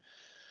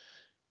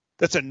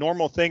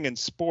normal thing in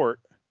sport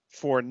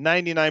for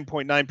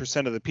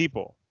 99.9% of the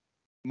people,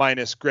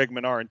 minus Greg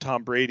Manar and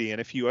Tom Brady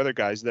and a few other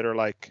guys that are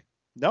like,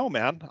 no,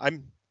 man,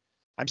 I'm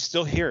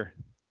still here,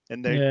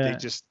 and they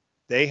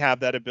have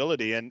that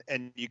ability, and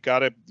you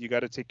gotta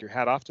take your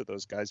hat off to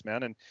those guys,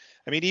 man. And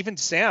I mean, even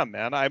Sam,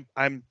 man,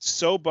 I'm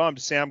so bummed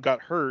Sam got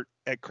hurt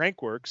at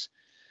Crankworks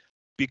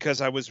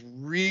because I was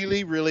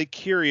really, really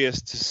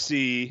curious to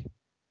see.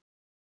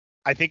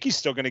 I think he's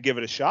still going to give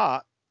it a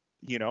shot.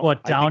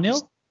 What,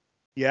 downhill?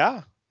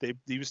 Yeah.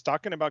 He was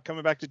talking about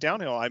coming back to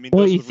downhill. I mean,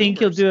 well, you think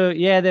he'll do?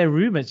 Yeah, they're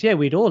rumors. Yeah,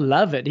 we'd all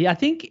love it. I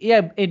think,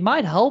 it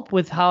might help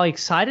with how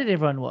excited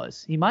everyone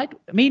was. He might.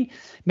 I mean,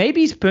 maybe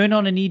he's burnt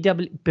out on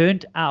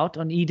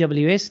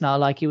EWS now,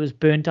 like he was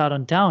burnt out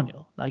on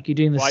downhill. Like you're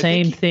doing the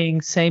same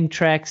thing, same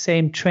track,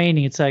 same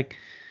training. It's like,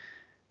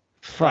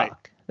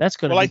 fuck, that's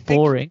gonna be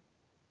boring.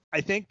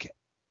 I think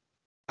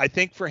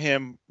for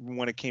him,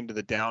 when it came to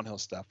the downhill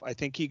stuff, I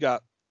think he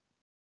got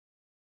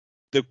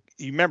you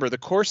remember the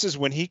courses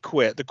when he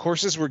quit, the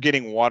courses were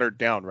getting watered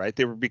down, right?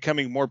 They were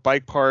becoming more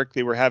bike park.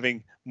 They were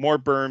having more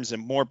berms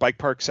and more bike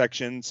park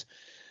sections,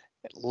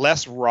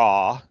 less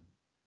raw,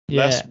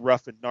 less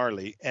rough and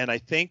gnarly. And I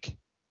think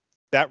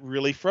that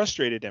really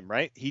frustrated him,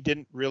 right? He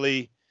didn't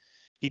really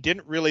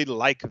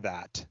like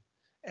that.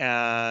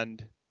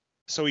 And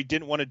so he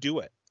didn't want to do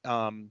it.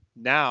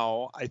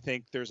 Now I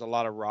think there's a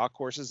lot of raw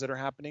courses that are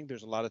happening.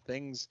 There's a lot of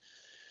things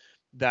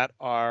that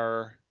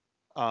are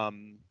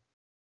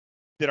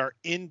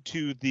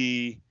into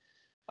the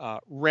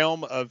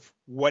realm of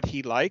what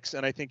he likes.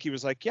 And I think he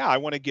was like, yeah, I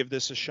want to give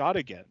this a shot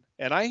again.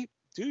 And I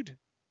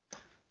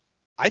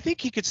think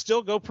he could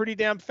still go pretty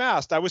damn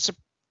fast. I was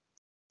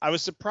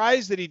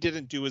surprised that he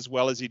didn't do as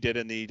well as he did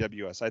in the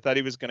EWS. I thought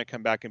he was going to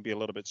come back and be a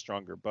little bit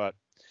stronger, but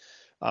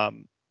I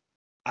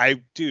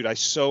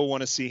so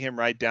want to see him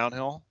ride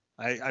downhill.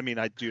 I'm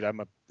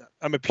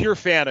a pure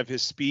fan of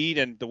his speed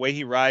and the way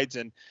he rides,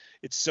 and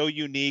it's so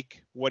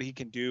unique what he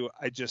can do.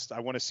 I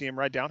want to see him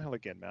ride downhill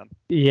again, man.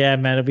 Yeah,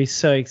 man, it'll be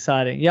so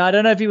exciting. Yeah, I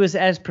don't know if he was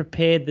as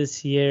prepared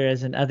this year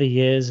as in other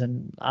years,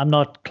 and I'm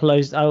not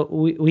close.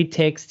 We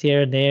text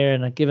here and there,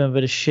 and I give him a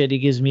bit of shit. He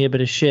gives me a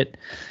bit of shit.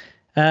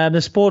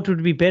 The sport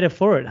would be better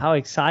for it. How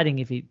exciting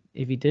if he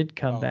did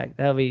come back.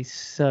 That would be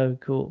so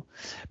cool.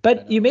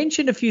 But you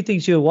mentioned a few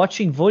things. You were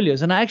watching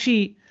Voglios, and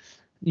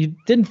you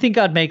didn't think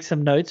I'd make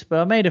some notes, but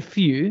I made a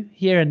few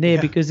here and there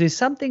because there's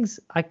some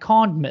things I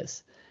can't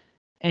miss.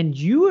 And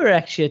you were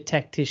actually a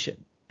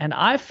tactician, and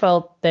I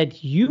felt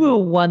that you were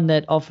one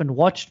that often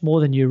watched more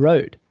than you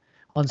rode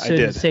on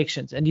certain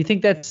sections. And you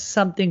think that's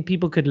something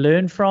people could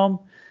learn from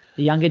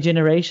the younger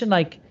generation?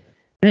 Like,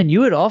 man,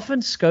 you would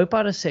often scope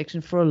out a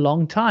section for a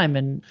long time,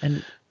 and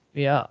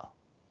yeah.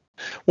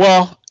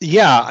 Well,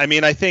 yeah. I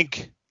mean, I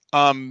think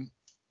I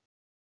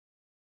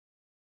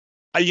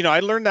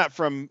learned that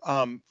from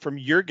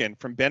Jürgen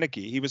from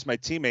Beneke. He was my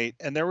teammate,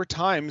 and there were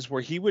times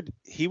where he would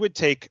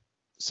take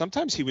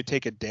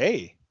a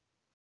day,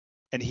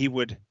 and he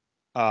would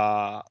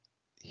watch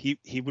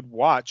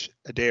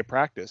a day of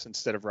practice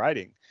instead of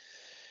riding.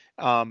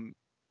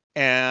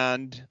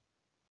 And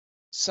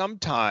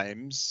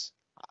sometimes,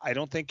 I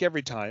don't think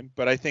every time,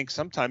 but I think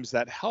sometimes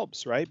that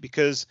helps, right?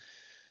 Because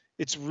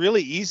it's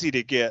really easy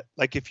to get,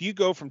 like, if you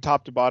go from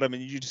top to bottom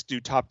and you just do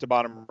top to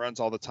bottom runs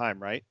all the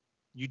time, right?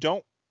 You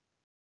don't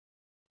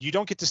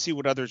get to see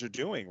what others are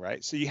doing,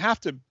 right? So you have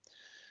to,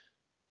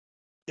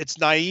 it's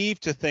naive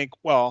to think,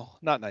 well,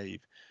 not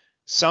naive.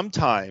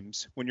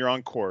 Sometimes when you're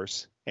on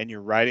course and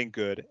you're riding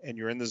good and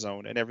you're in the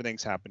zone and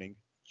everything's happening,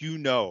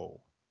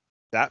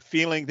 that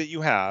feeling that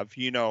you have,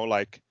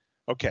 like,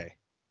 okay,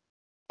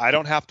 I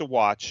don't have to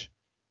watch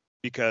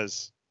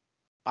because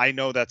I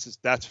know that's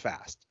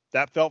fast.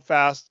 That felt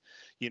fast.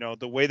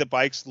 The way the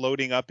bike's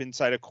loading up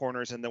inside of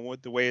corners, and then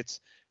the way it's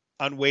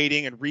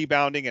unweighting and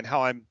rebounding, and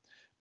how I'm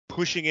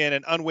pushing in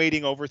and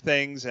unweighting over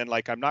things, and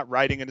like I'm not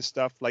riding into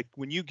stuff. Like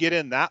when you get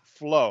in that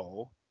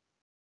flow,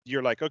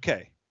 you're like,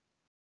 okay,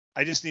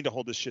 I just need to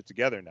hold this shit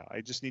together now.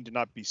 I just need to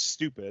not be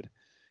stupid,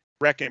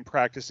 wreck in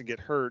practice and get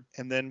hurt,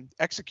 and then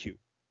execute.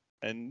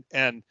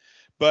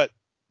 But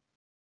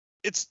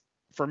it's,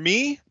 for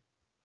me,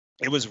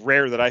 it was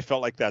rare that I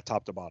felt like that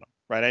top to bottom,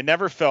 right? I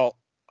never felt,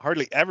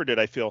 hardly ever did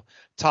I feel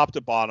top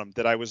to bottom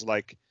that I was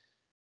like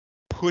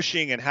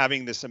pushing and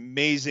having this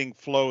amazing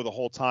flow the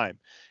whole time.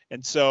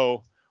 And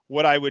so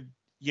what I would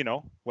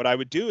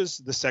do is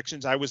the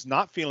sections I was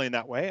not feeling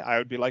that way, I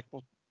would be like,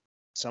 well,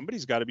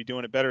 somebody's got to be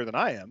doing it better than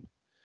I am,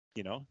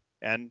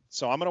 and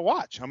so I'm going to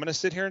watch. I'm going to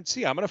sit here and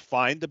see. I'm going to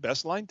find the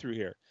best line through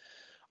here.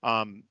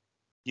 My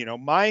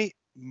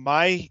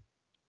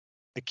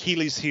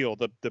Achilles heel,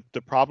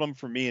 the problem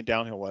for me in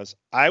downhill was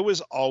I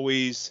was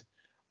always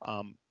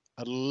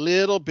a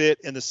little bit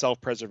in the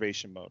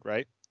self-preservation mode,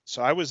 right?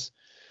 So I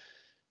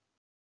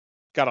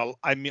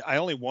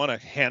only won a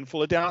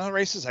handful of downhill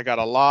races. I got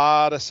a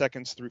lot of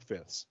seconds through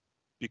fifths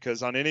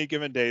because on any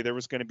given day there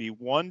was going to be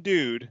one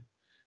dude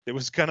that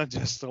was going to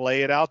just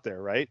lay it out there,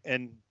 right?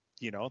 And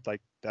like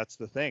that's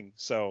the thing.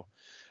 So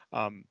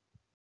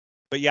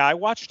but yeah, I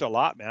watched a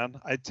lot, man.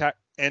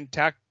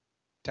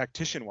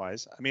 Tactician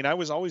wise, I mean, I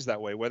was always that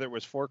way, whether it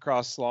was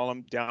 4-cross,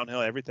 slalom,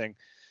 downhill, everything.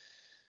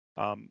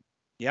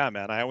 Yeah,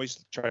 man, I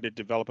always tried to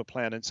develop a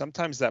plan, and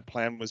sometimes that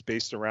plan was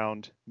based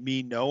around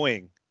me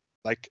knowing,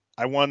 like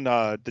I won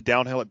the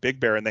downhill at Big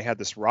Bear, and they had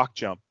this rock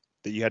jump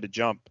that you had to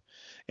jump,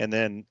 and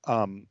then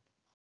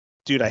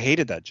dude, I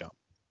hated that jump,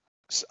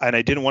 and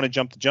I didn't want to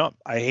jump the jump.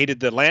 I hated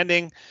the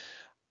landing.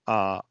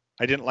 I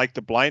didn't like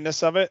the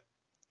blindness of it,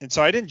 and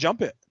so I didn't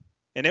jump it.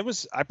 And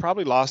I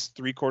probably lost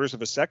 3/4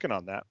 of a second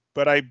on that,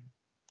 but I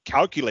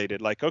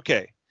calculated like,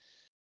 okay,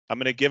 I'm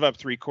going to give up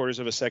 3/4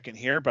 of a second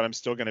here, but I'm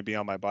still going to be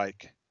on my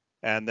bike.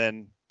 And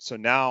then, so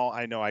now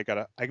I know I'm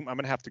going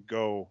to have to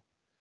go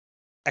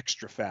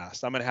extra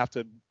fast. I'm going to have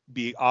to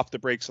be off the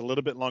brakes a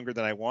little bit longer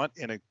than I want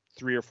in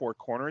 3 or 4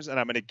 corners, and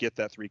I'm going to get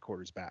that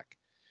 3/4 back.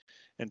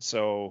 And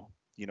so,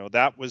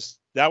 that was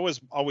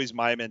always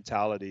my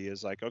mentality,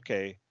 is like,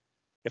 okay,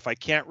 if I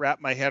can't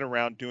wrap my head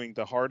around doing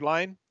the hard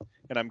line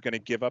and I'm going to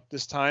give up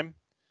this time,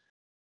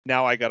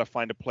 now I got to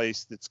find a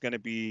place that's going to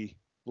be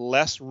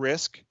less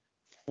risk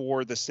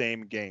for the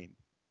same gain.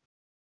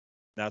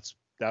 That's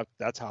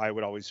how I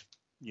would always,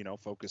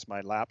 focus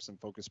my laps and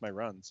focus my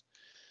runs.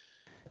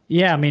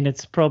 Yeah, I mean,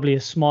 it's probably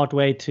a smart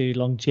way to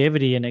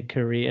longevity in a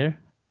career.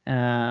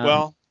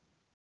 Well,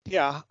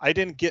 yeah, I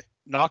didn't get,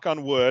 knock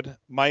on wood,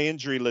 my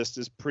injury list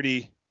is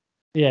pretty.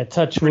 Yeah,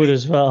 touch wood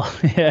as well.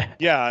 Yeah.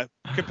 Yeah,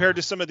 compared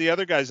to some of the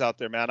other guys out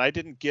there, man, I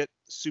didn't get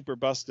super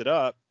busted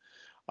up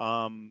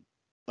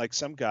like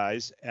some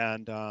guys.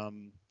 And,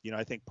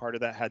 I think part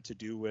of that had to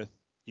do with,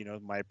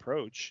 my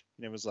approach.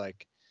 And it was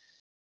like,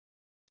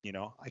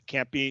 I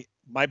can't be,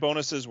 my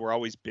bonuses were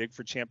always big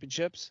for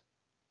championships.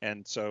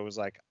 And so it was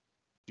like,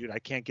 dude, I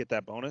can't get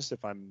that bonus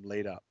if I'm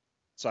laid up.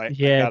 So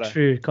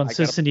true.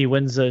 Consistency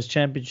wins those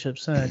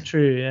championships.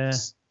 True. Yeah.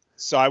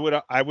 So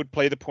I would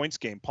play the points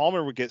game.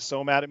 Palmer would get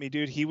so mad at me,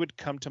 dude. He would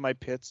come to my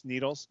pits,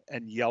 Needles,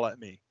 and yell at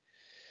me.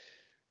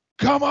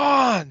 Come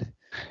on,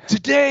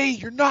 today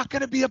you're not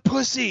gonna be a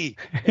pussy.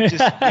 And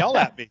just yell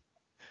at me.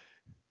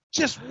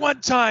 Just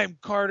one time,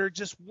 Carter.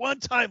 Just one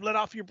time. Let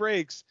off your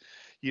brakes.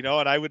 And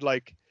I would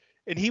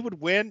and he would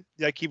win.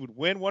 Like he would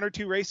win 1 or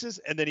 2 races,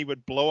 and then he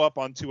would blow up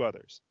on 2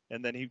 others,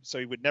 and then he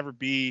would never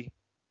be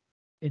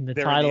in the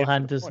title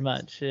hunt as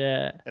much.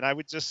 Yeah. And I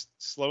would just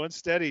slow and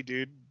steady,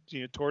 dude.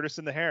 Tortoise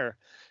in the hair.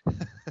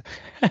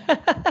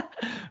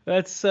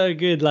 That's so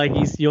good. Like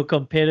he's your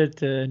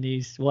competitor and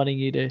he's wanting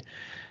you to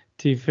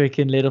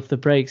freaking let off the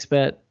brakes.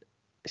 But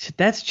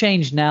that's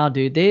changed now,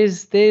 dude.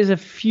 There's a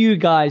few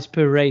guys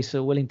per race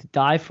are willing to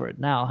die for it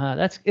now, huh?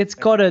 That's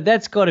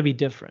gotta be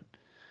different.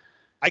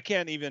 I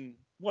can't even.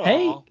 Well,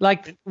 hey,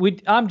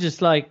 I'm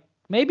just like,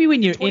 maybe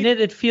when you're in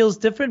it feels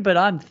different,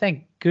 but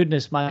thank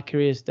goodness my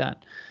career's done.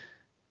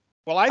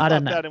 Well, I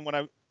thought that, and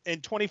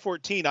in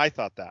 2014, I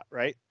thought that,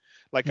 right?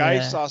 Like I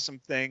saw some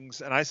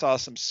things, and I saw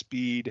some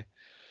speed,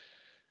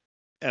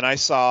 and I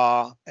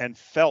saw and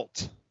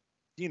felt,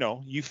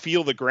 you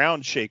feel the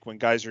ground shake when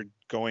guys are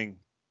going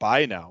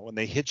by now, when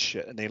they hit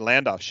shit and they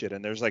land off shit,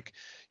 and there's like,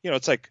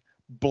 it's like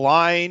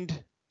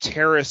blind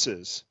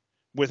terraces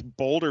with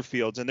boulder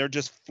fields, and they're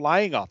just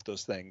flying off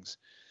those things,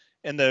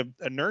 and the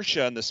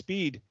inertia and the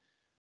speed.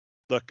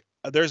 Look,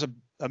 there's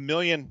a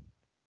million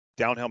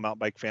downhill mountain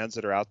bike fans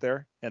that are out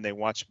there, and they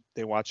watch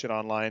it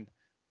online.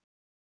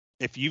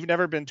 If you've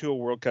never been to a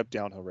World Cup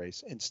downhill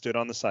race and stood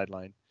on the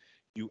sideline,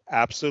 you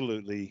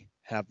absolutely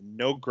have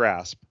no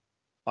grasp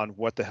on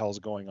what the hell's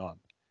going on.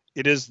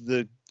 It is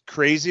the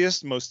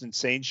craziest, most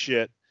insane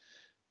shit.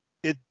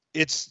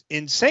 It's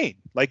insane.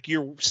 Like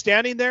you're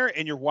standing there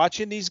and you're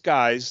watching these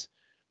guys,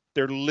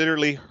 they're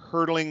literally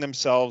hurtling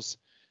themselves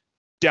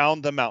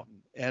down the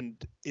mountain, and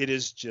it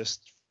is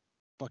just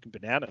fucking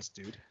bananas,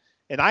 dude.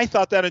 And I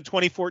thought that in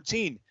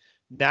 2014.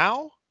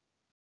 Now,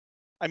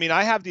 I mean,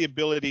 I have the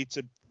ability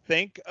to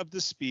think of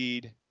the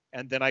speed,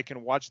 and then I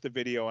can watch the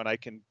video, and I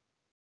can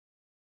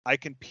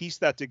piece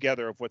that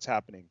together of what's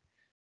happening.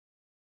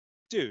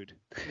 Dude,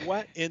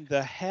 what in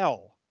the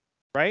hell,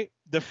 right?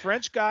 The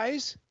French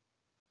guys.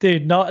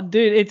 Dude,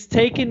 it's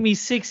taken me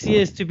 6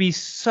 years to be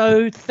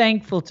so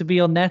thankful to be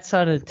on that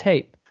side of the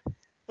tape.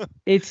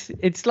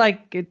 It's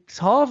like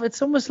it's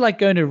almost like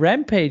going to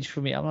Rampage for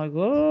me. I'm like,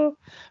 oh,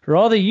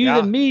 rather you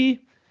than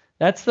me.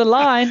 That's the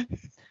line.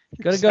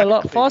 You got to go a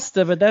lot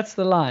faster, but that's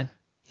the line.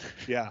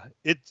 Yeah,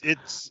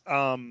 it's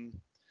I'm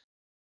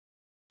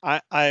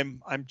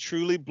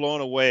truly blown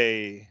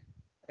away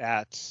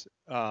at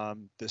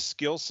the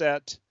skill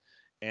set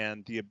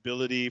and the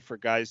ability for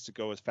guys to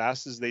go as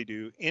fast as they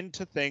do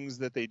into things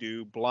that they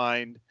do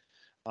blind.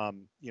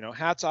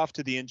 Hats off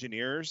to the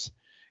engineers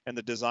and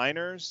the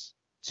designers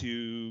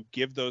to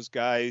give those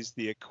guys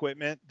the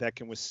equipment that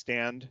can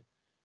withstand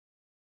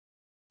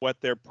what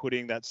they're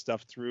putting that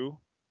stuff through.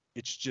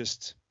 It's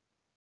just,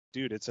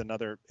 dude, it's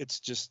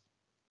just,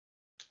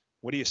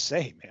 what do you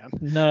say, man?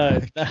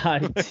 No,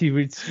 we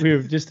were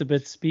just a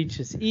bit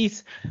speechless.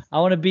 East,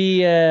 I want to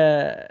be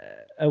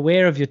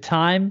aware of your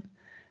time.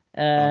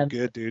 Oh,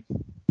 good, dude.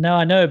 No,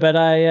 I know, but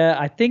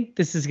I think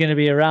this is going to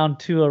be round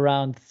 2 or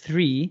round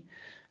 3.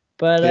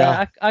 But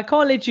I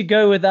can't let you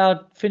go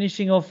without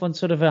finishing off on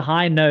sort of a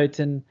high note.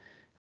 And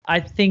I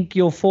think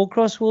your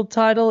 4-cross world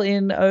title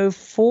in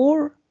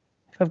 2004,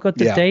 if I've got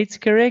the dates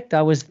correct,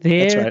 I was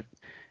there. That's right.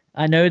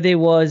 I know there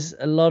was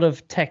a lot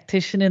of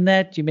tactician in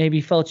that. You maybe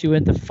felt you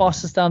weren't the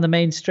fastest down the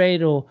main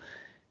straight,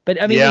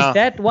 but I mean, is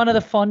that one of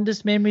the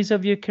fondest memories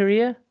of your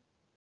career?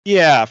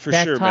 Yeah, for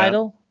that sure,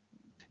 title?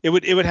 Man.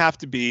 It would have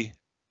to be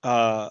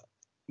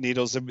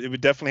Needles. It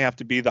would definitely have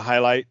to be the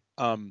highlight.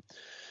 I'd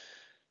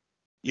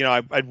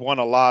won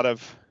a lot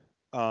of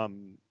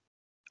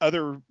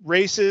other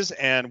races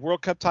and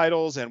World Cup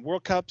titles and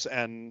World Cups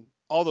and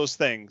all those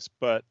things,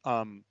 but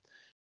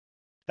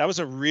that was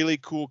a really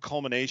cool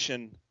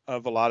culmination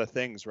of a lot of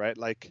things, right?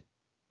 Like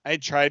I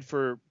had tried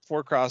for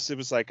 4-cross. It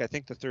was like, I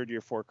think the 3rd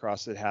year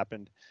 4-cross that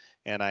happened,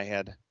 and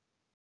I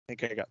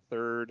got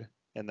 3rd,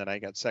 and then I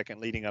got 2nd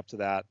leading up to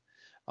that.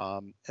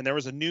 And there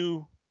was a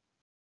new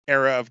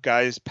era of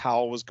guys.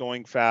 Powell was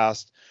going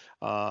fast.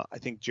 I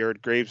think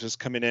Jared Graves was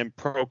coming in.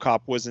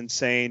 Prokop was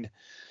insane.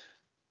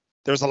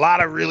 There's a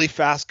lot of really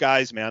fast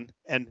guys, man.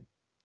 And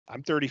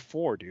I'm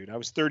 34, dude. I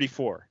was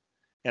 34.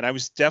 And I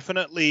was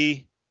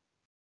definitely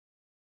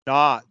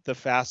not the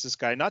fastest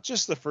guy. Not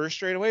just the first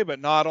straightaway, but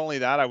not only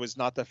that, I was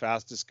not the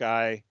fastest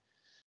guy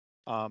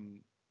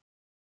on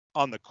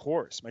the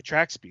course. My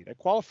track speed, I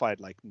qualified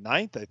like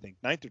ninth or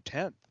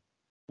 10th,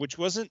 which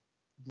wasn't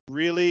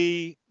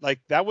really like,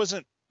 that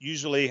wasn't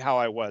usually how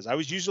I was. I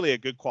was usually a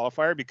good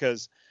qualifier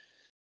because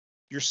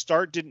your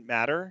start didn't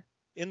matter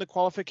in the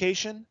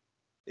qualification.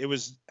 It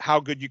was how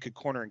good you could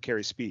corner and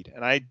carry speed.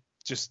 And I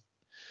just,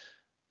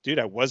 dude,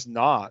 I was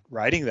not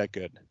riding that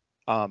good.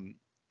 And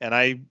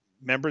I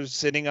remember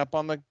sitting up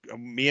on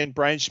me and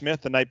Brian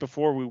Schmidt the night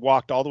before, we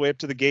walked all the way up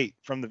to the gate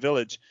from the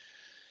village.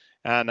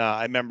 And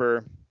I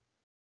remember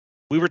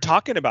we were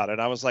talking about it.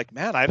 I was like,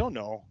 man, I don't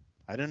know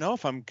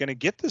if I'm going to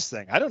get this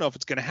thing. I don't know if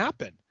it's going to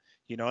happen,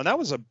 you know, and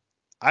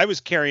I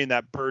was carrying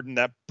that burden,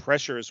 that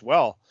pressure as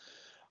well.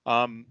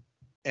 I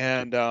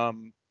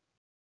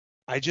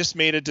just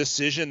made a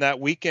decision that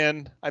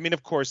weekend. I mean,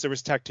 of course there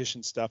was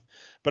tactician stuff,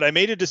 but I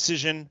made a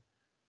decision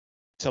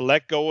to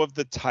let go of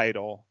the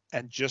title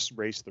and just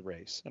race the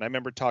race. And I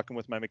remember talking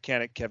with my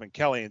mechanic, Kevin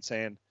Kelly, and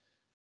saying,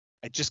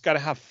 I just got to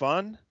have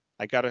fun.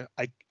 I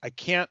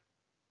can't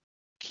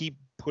keep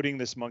putting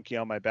this monkey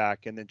on my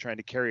back and then trying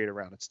to carry it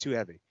around. It's too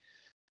heavy.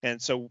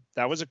 And so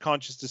that was a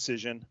conscious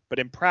decision, but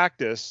in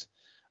practice,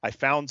 I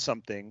found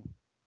something,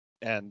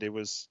 and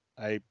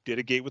I did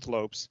a gate with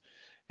Lopes,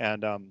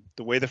 and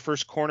the way the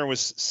first corner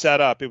was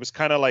set up, it was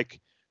kind of like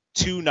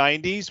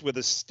 290s with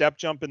a step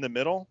jump in the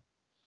middle,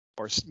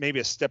 or maybe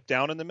a step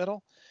down in the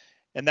middle.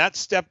 And that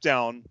step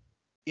down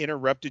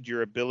interrupted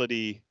your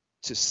ability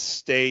to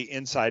stay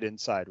inside,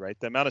 right?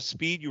 The amount of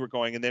speed you were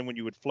going, and then when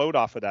you would float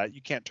off of that,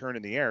 you can't turn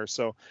in the air.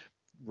 So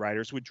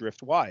riders would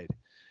drift wide.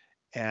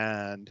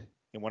 And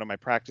in one of my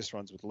practice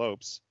runs with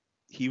Lopes,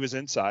 he was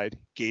inside,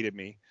 gated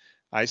me.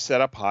 I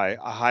set up a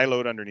high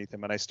load underneath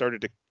him, and I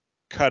started to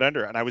cut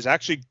under, and I was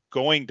actually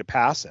going to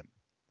pass him.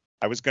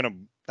 I was going to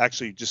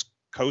actually just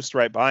coast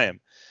right by him.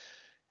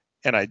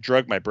 And I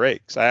drug my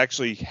brakes. I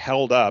actually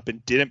held up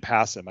and didn't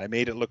pass him. I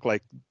made it look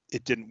like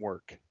it didn't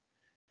work.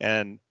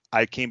 And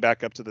I came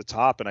back up to the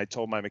top, and I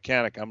told my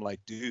mechanic, I'm like,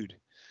 dude,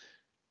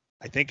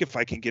 I think if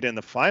I can get in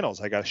the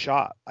finals, I got a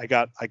shot. I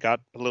got a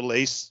little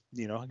ace,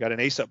 you know, I got an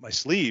ace up my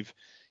sleeve.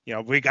 You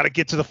know, we got to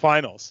get to the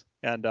finals.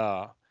 And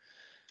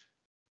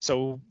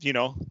so, you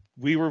know,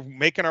 we were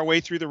making our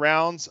way through the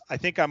rounds. I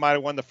think I might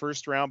have won the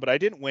first round, but I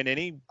didn't win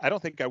any. I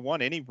don't think I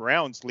won any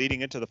rounds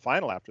leading into the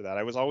final after that.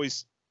 I was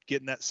always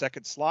getting that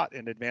second slot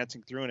and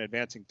advancing through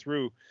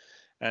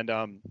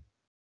and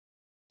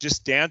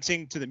just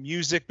dancing to the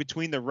music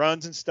between the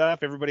runs and stuff.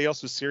 Everybody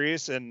else was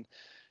serious, and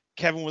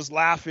Kevin was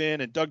laughing,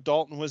 and Doug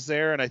Dalton was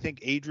there, and I think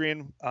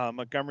Adrian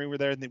Montgomery were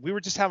there, and we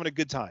were just having a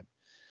good time.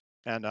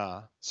 And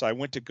so I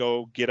went to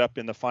go get up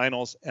in the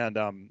finals, and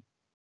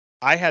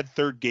I had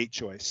third gate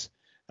choice,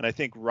 and I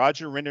think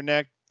Roger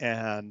Rinderknecht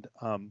and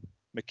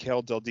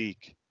Mikhail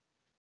Deldic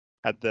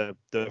had the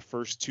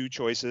first two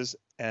choices,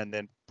 and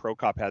then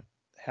Prokop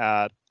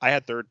I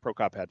had third,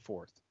 Prokop had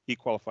fourth. He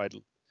qualified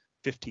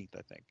 15th,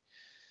 I think.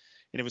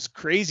 And it was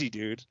crazy,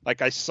 dude.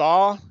 Like, I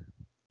saw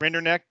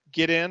Rinderknecht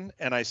get in,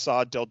 and I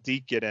saw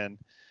Deldic get in,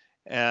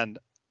 and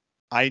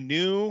I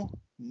knew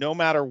no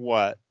matter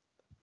what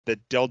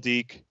that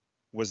Deldic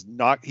was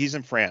not, he's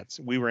in France.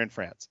 We were in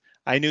France.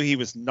 I knew he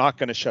was not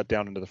going to shut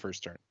down into the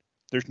first turn.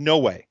 There's no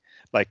way.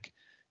 Like,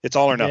 it's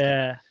all or nothing.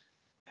 Yeah.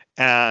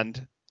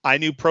 And I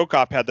knew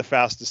Prokop had the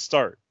fastest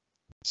start.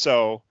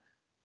 So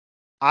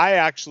I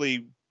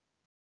actually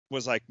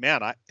was like,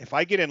 man, if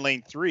I get in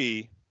lane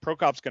 3,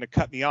 Prokop's going to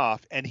cut me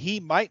off, and he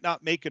might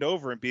not make it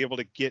over and be able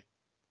to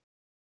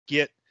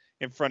get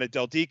in front of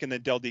Deldic, and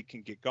then Deldic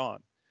can get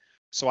gone.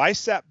 So I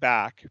sat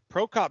back.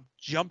 Prokop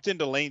jumped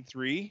into lane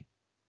 3.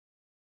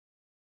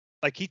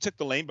 Like, he took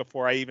the lane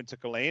before I even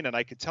took a lane, and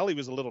I could tell he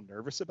was a little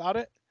nervous about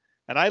it.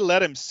 And I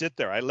let him sit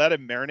there. I let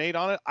him marinate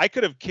on it. I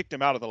could have kicked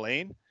him out of the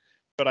lane,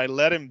 but I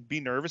let him be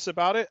nervous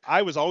about it.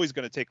 I was always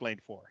going to take lane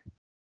 4.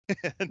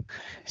 And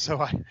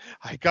so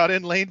I got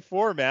in lane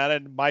 4, man,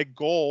 and my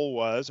goal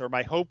was, or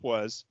my hope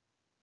was,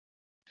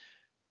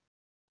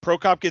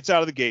 Prokop gets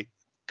out of the gate,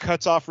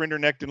 cuts off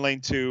Rinderknecht in lane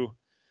 2.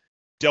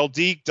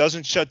 Deldic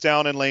doesn't shut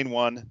down in lane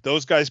 1.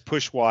 Those guys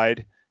push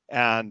wide,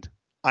 and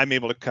I'm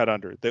able to cut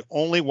under. The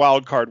only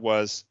wild card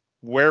was,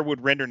 where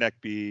would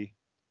Rinderknecht be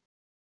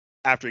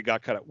after he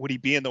got cut up? Would he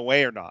be in the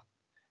way or not?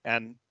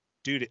 And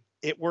dude,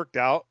 it worked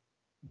out.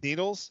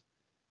 Needles,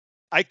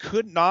 I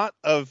could not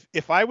have,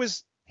 if I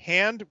was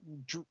hand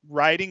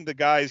riding the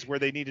guys where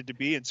they needed to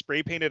be and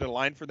spray painted a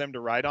line for them to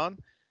ride on,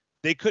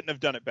 they couldn't have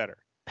done it better.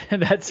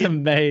 That's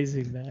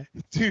amazing, man.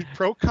 Dude,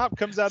 Prokop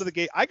comes out of the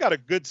gate. I got a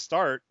good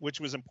start, which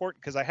was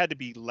important because I had to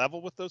be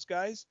level with those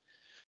guys.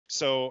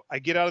 So I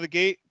get out of the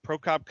gate.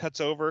 Prokop cuts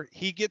over.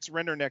 He gets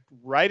Rinderknecht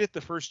right at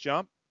the first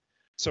jump.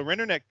 So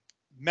Rinderknecht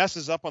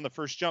messes up on the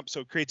first jump, so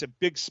it creates a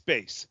big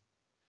space.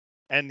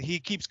 and he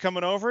keeps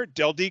coming over.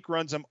 Del Deek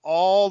runs him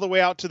all the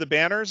way out to the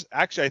banners.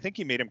 Actually, I think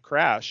he made him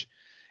crash.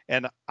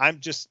 And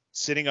I'm just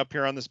sitting up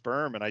here on this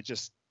berm, and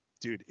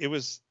dude,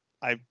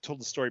 I've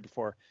told the story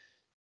before.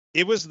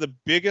 It was the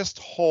biggest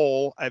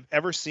hole I've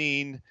ever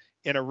seen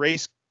in a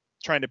race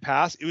trying to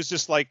pass. It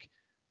was like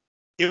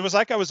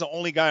I was the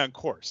only guy on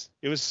course.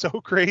 It was so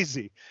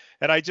crazy.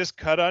 And I just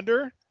cut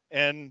under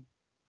and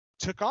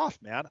took off,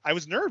 man. I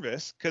was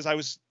nervous because I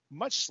was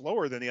much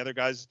slower than the other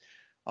guys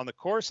on the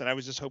course, and I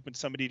was just hoping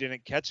somebody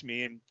didn't catch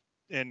me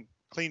and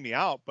clean me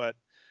out. But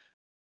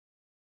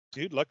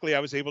dude, luckily I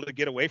was able to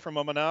get away from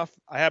them enough.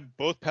 I had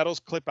both pedals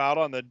clip out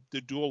on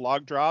the dual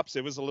log drops.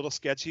 It was a little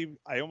sketchy.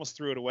 I almost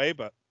threw it away,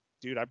 but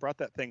dude, I brought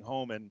that thing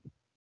home, and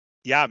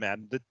yeah,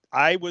 man,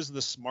 I was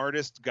the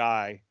smartest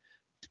guy.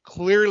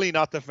 Clearly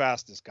not the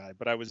fastest guy,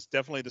 but I was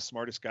definitely the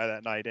smartest guy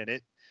that night, and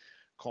it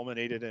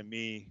culminated in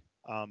me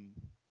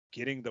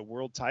getting the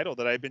world title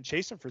that I've been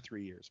chasing for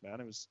 3 years, man.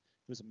 It was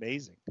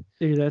amazing.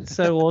 Dude, that's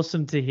so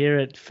awesome to hear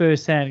it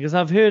firsthand, because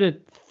I've heard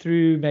it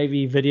through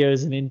maybe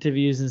videos and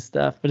interviews and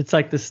stuff, but it's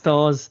like the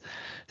stars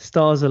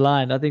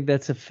aligned. I think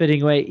that's a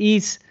fitting way.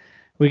 Ease,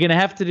 we're going to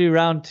have to do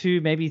round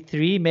 2, maybe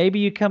 3. Maybe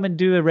you come and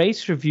do a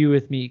race review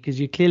with me, because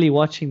you're clearly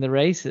watching the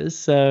races.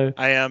 So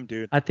I am,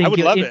 dude. I think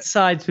your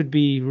insights would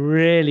be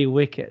really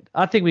wicked.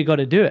 I think we got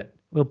to do it.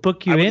 We'll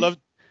book you in.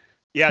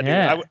 Yeah,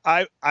 dude.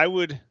 I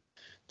would.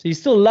 So you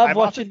still love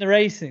watching the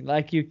racing?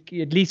 Like you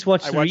at least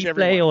watch the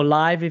replay or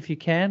live if you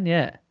can?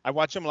 Yeah. I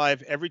watch them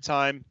live every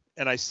time,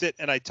 and I sit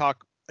and I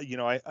talk. You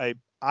know, I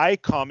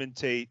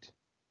commentate.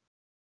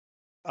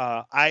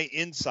 I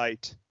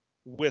insight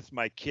with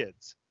my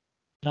kids.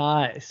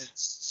 Nice.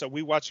 So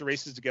we watch the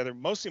races together.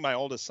 Mostly my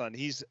oldest son.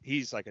 He's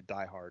like a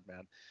diehard,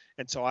 man,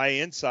 and so I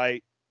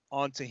insight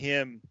onto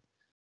him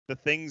the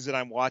things that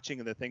I'm watching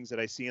and the things that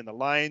I see in the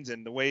lines,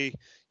 and the way,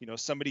 you know,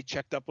 somebody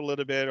checked up a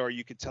little bit, or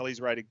you could tell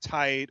he's riding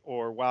tight,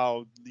 or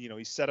wow, you know,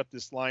 he set up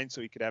this line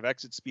so he could have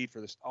exit speed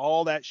for this,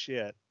 all that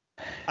shit.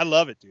 I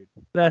love it, dude.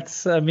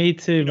 That's me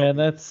too, man.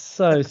 That's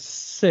so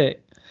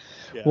sick.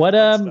 Yeah, what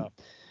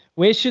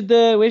where should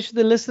the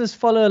listeners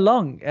follow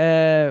along?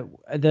 The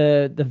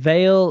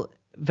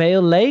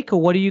Vail Lake,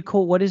 or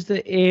what is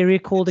the area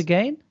called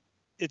again?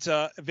 It's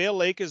Vail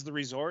Lake is the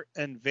resort,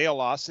 and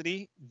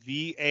Vailocity,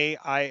 Vailocity,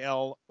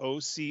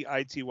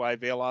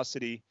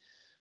 Vailocity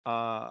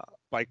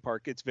bike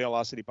park. It's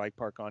Vailocity Bike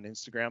Park on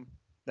Instagram.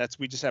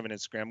 We just have an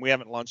Instagram. We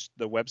haven't launched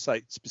the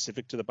website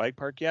specific to the bike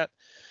park yet.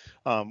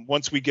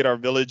 Once we get our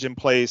village in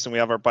place and we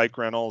have our bike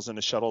rentals and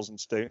the shuttles and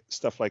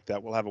stuff like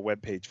that, we'll have a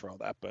web page for all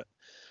that. But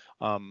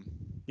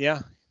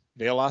yeah,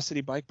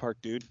 Vailocity Bike Park,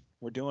 dude,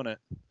 we're doing it.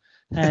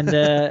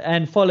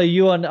 And follow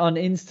you on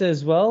Insta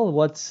as well.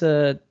 What's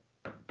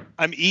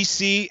I'm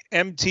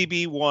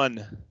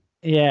ECMTB1.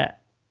 Yeah.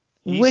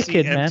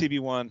 Wicked, man.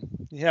 ECMTB1.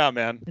 Yeah,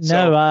 man.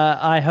 No,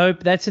 I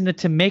hope that's in the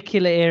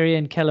Temecula area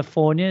in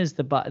California, is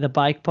the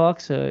bike park.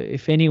 So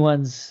if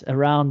anyone's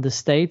around the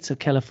States or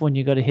California,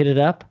 you got to hit it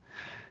up.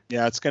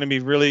 Yeah, it's going to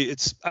be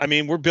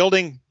we're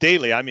building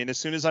daily. I mean, as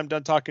soon as I'm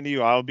done talking to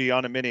you, I'll be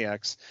on a Mini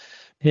X.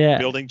 Yeah.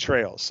 Building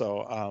trails.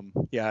 So I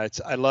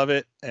love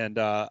it, and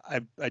I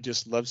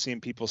just love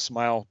seeing people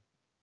smile,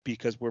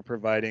 because we're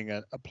providing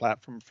a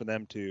platform for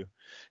them to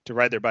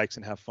ride their bikes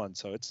and have fun.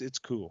 So it's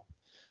cool.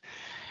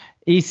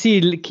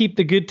 EC, keep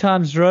the good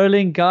times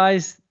rolling,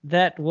 guys.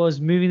 That was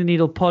Moving the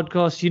Needle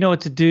podcast. You know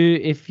what to do.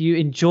 If you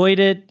enjoyed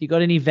it, you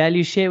got any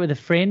value, share it with a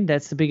friend.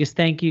 That's the biggest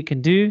thank you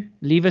can do.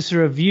 Leave us a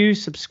review,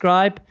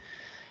 subscribe,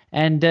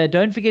 and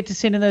don't forget to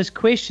send in those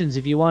questions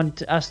if you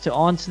want us to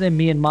answer them,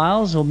 me and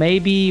Miles, or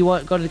maybe you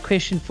got a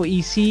question for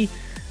EC.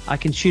 I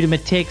can shoot him a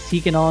text.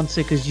 He can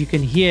answer, because you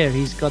can hear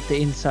he's got the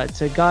insight.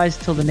 So guys,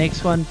 till the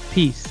next one,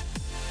 peace.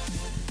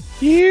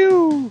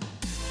 You.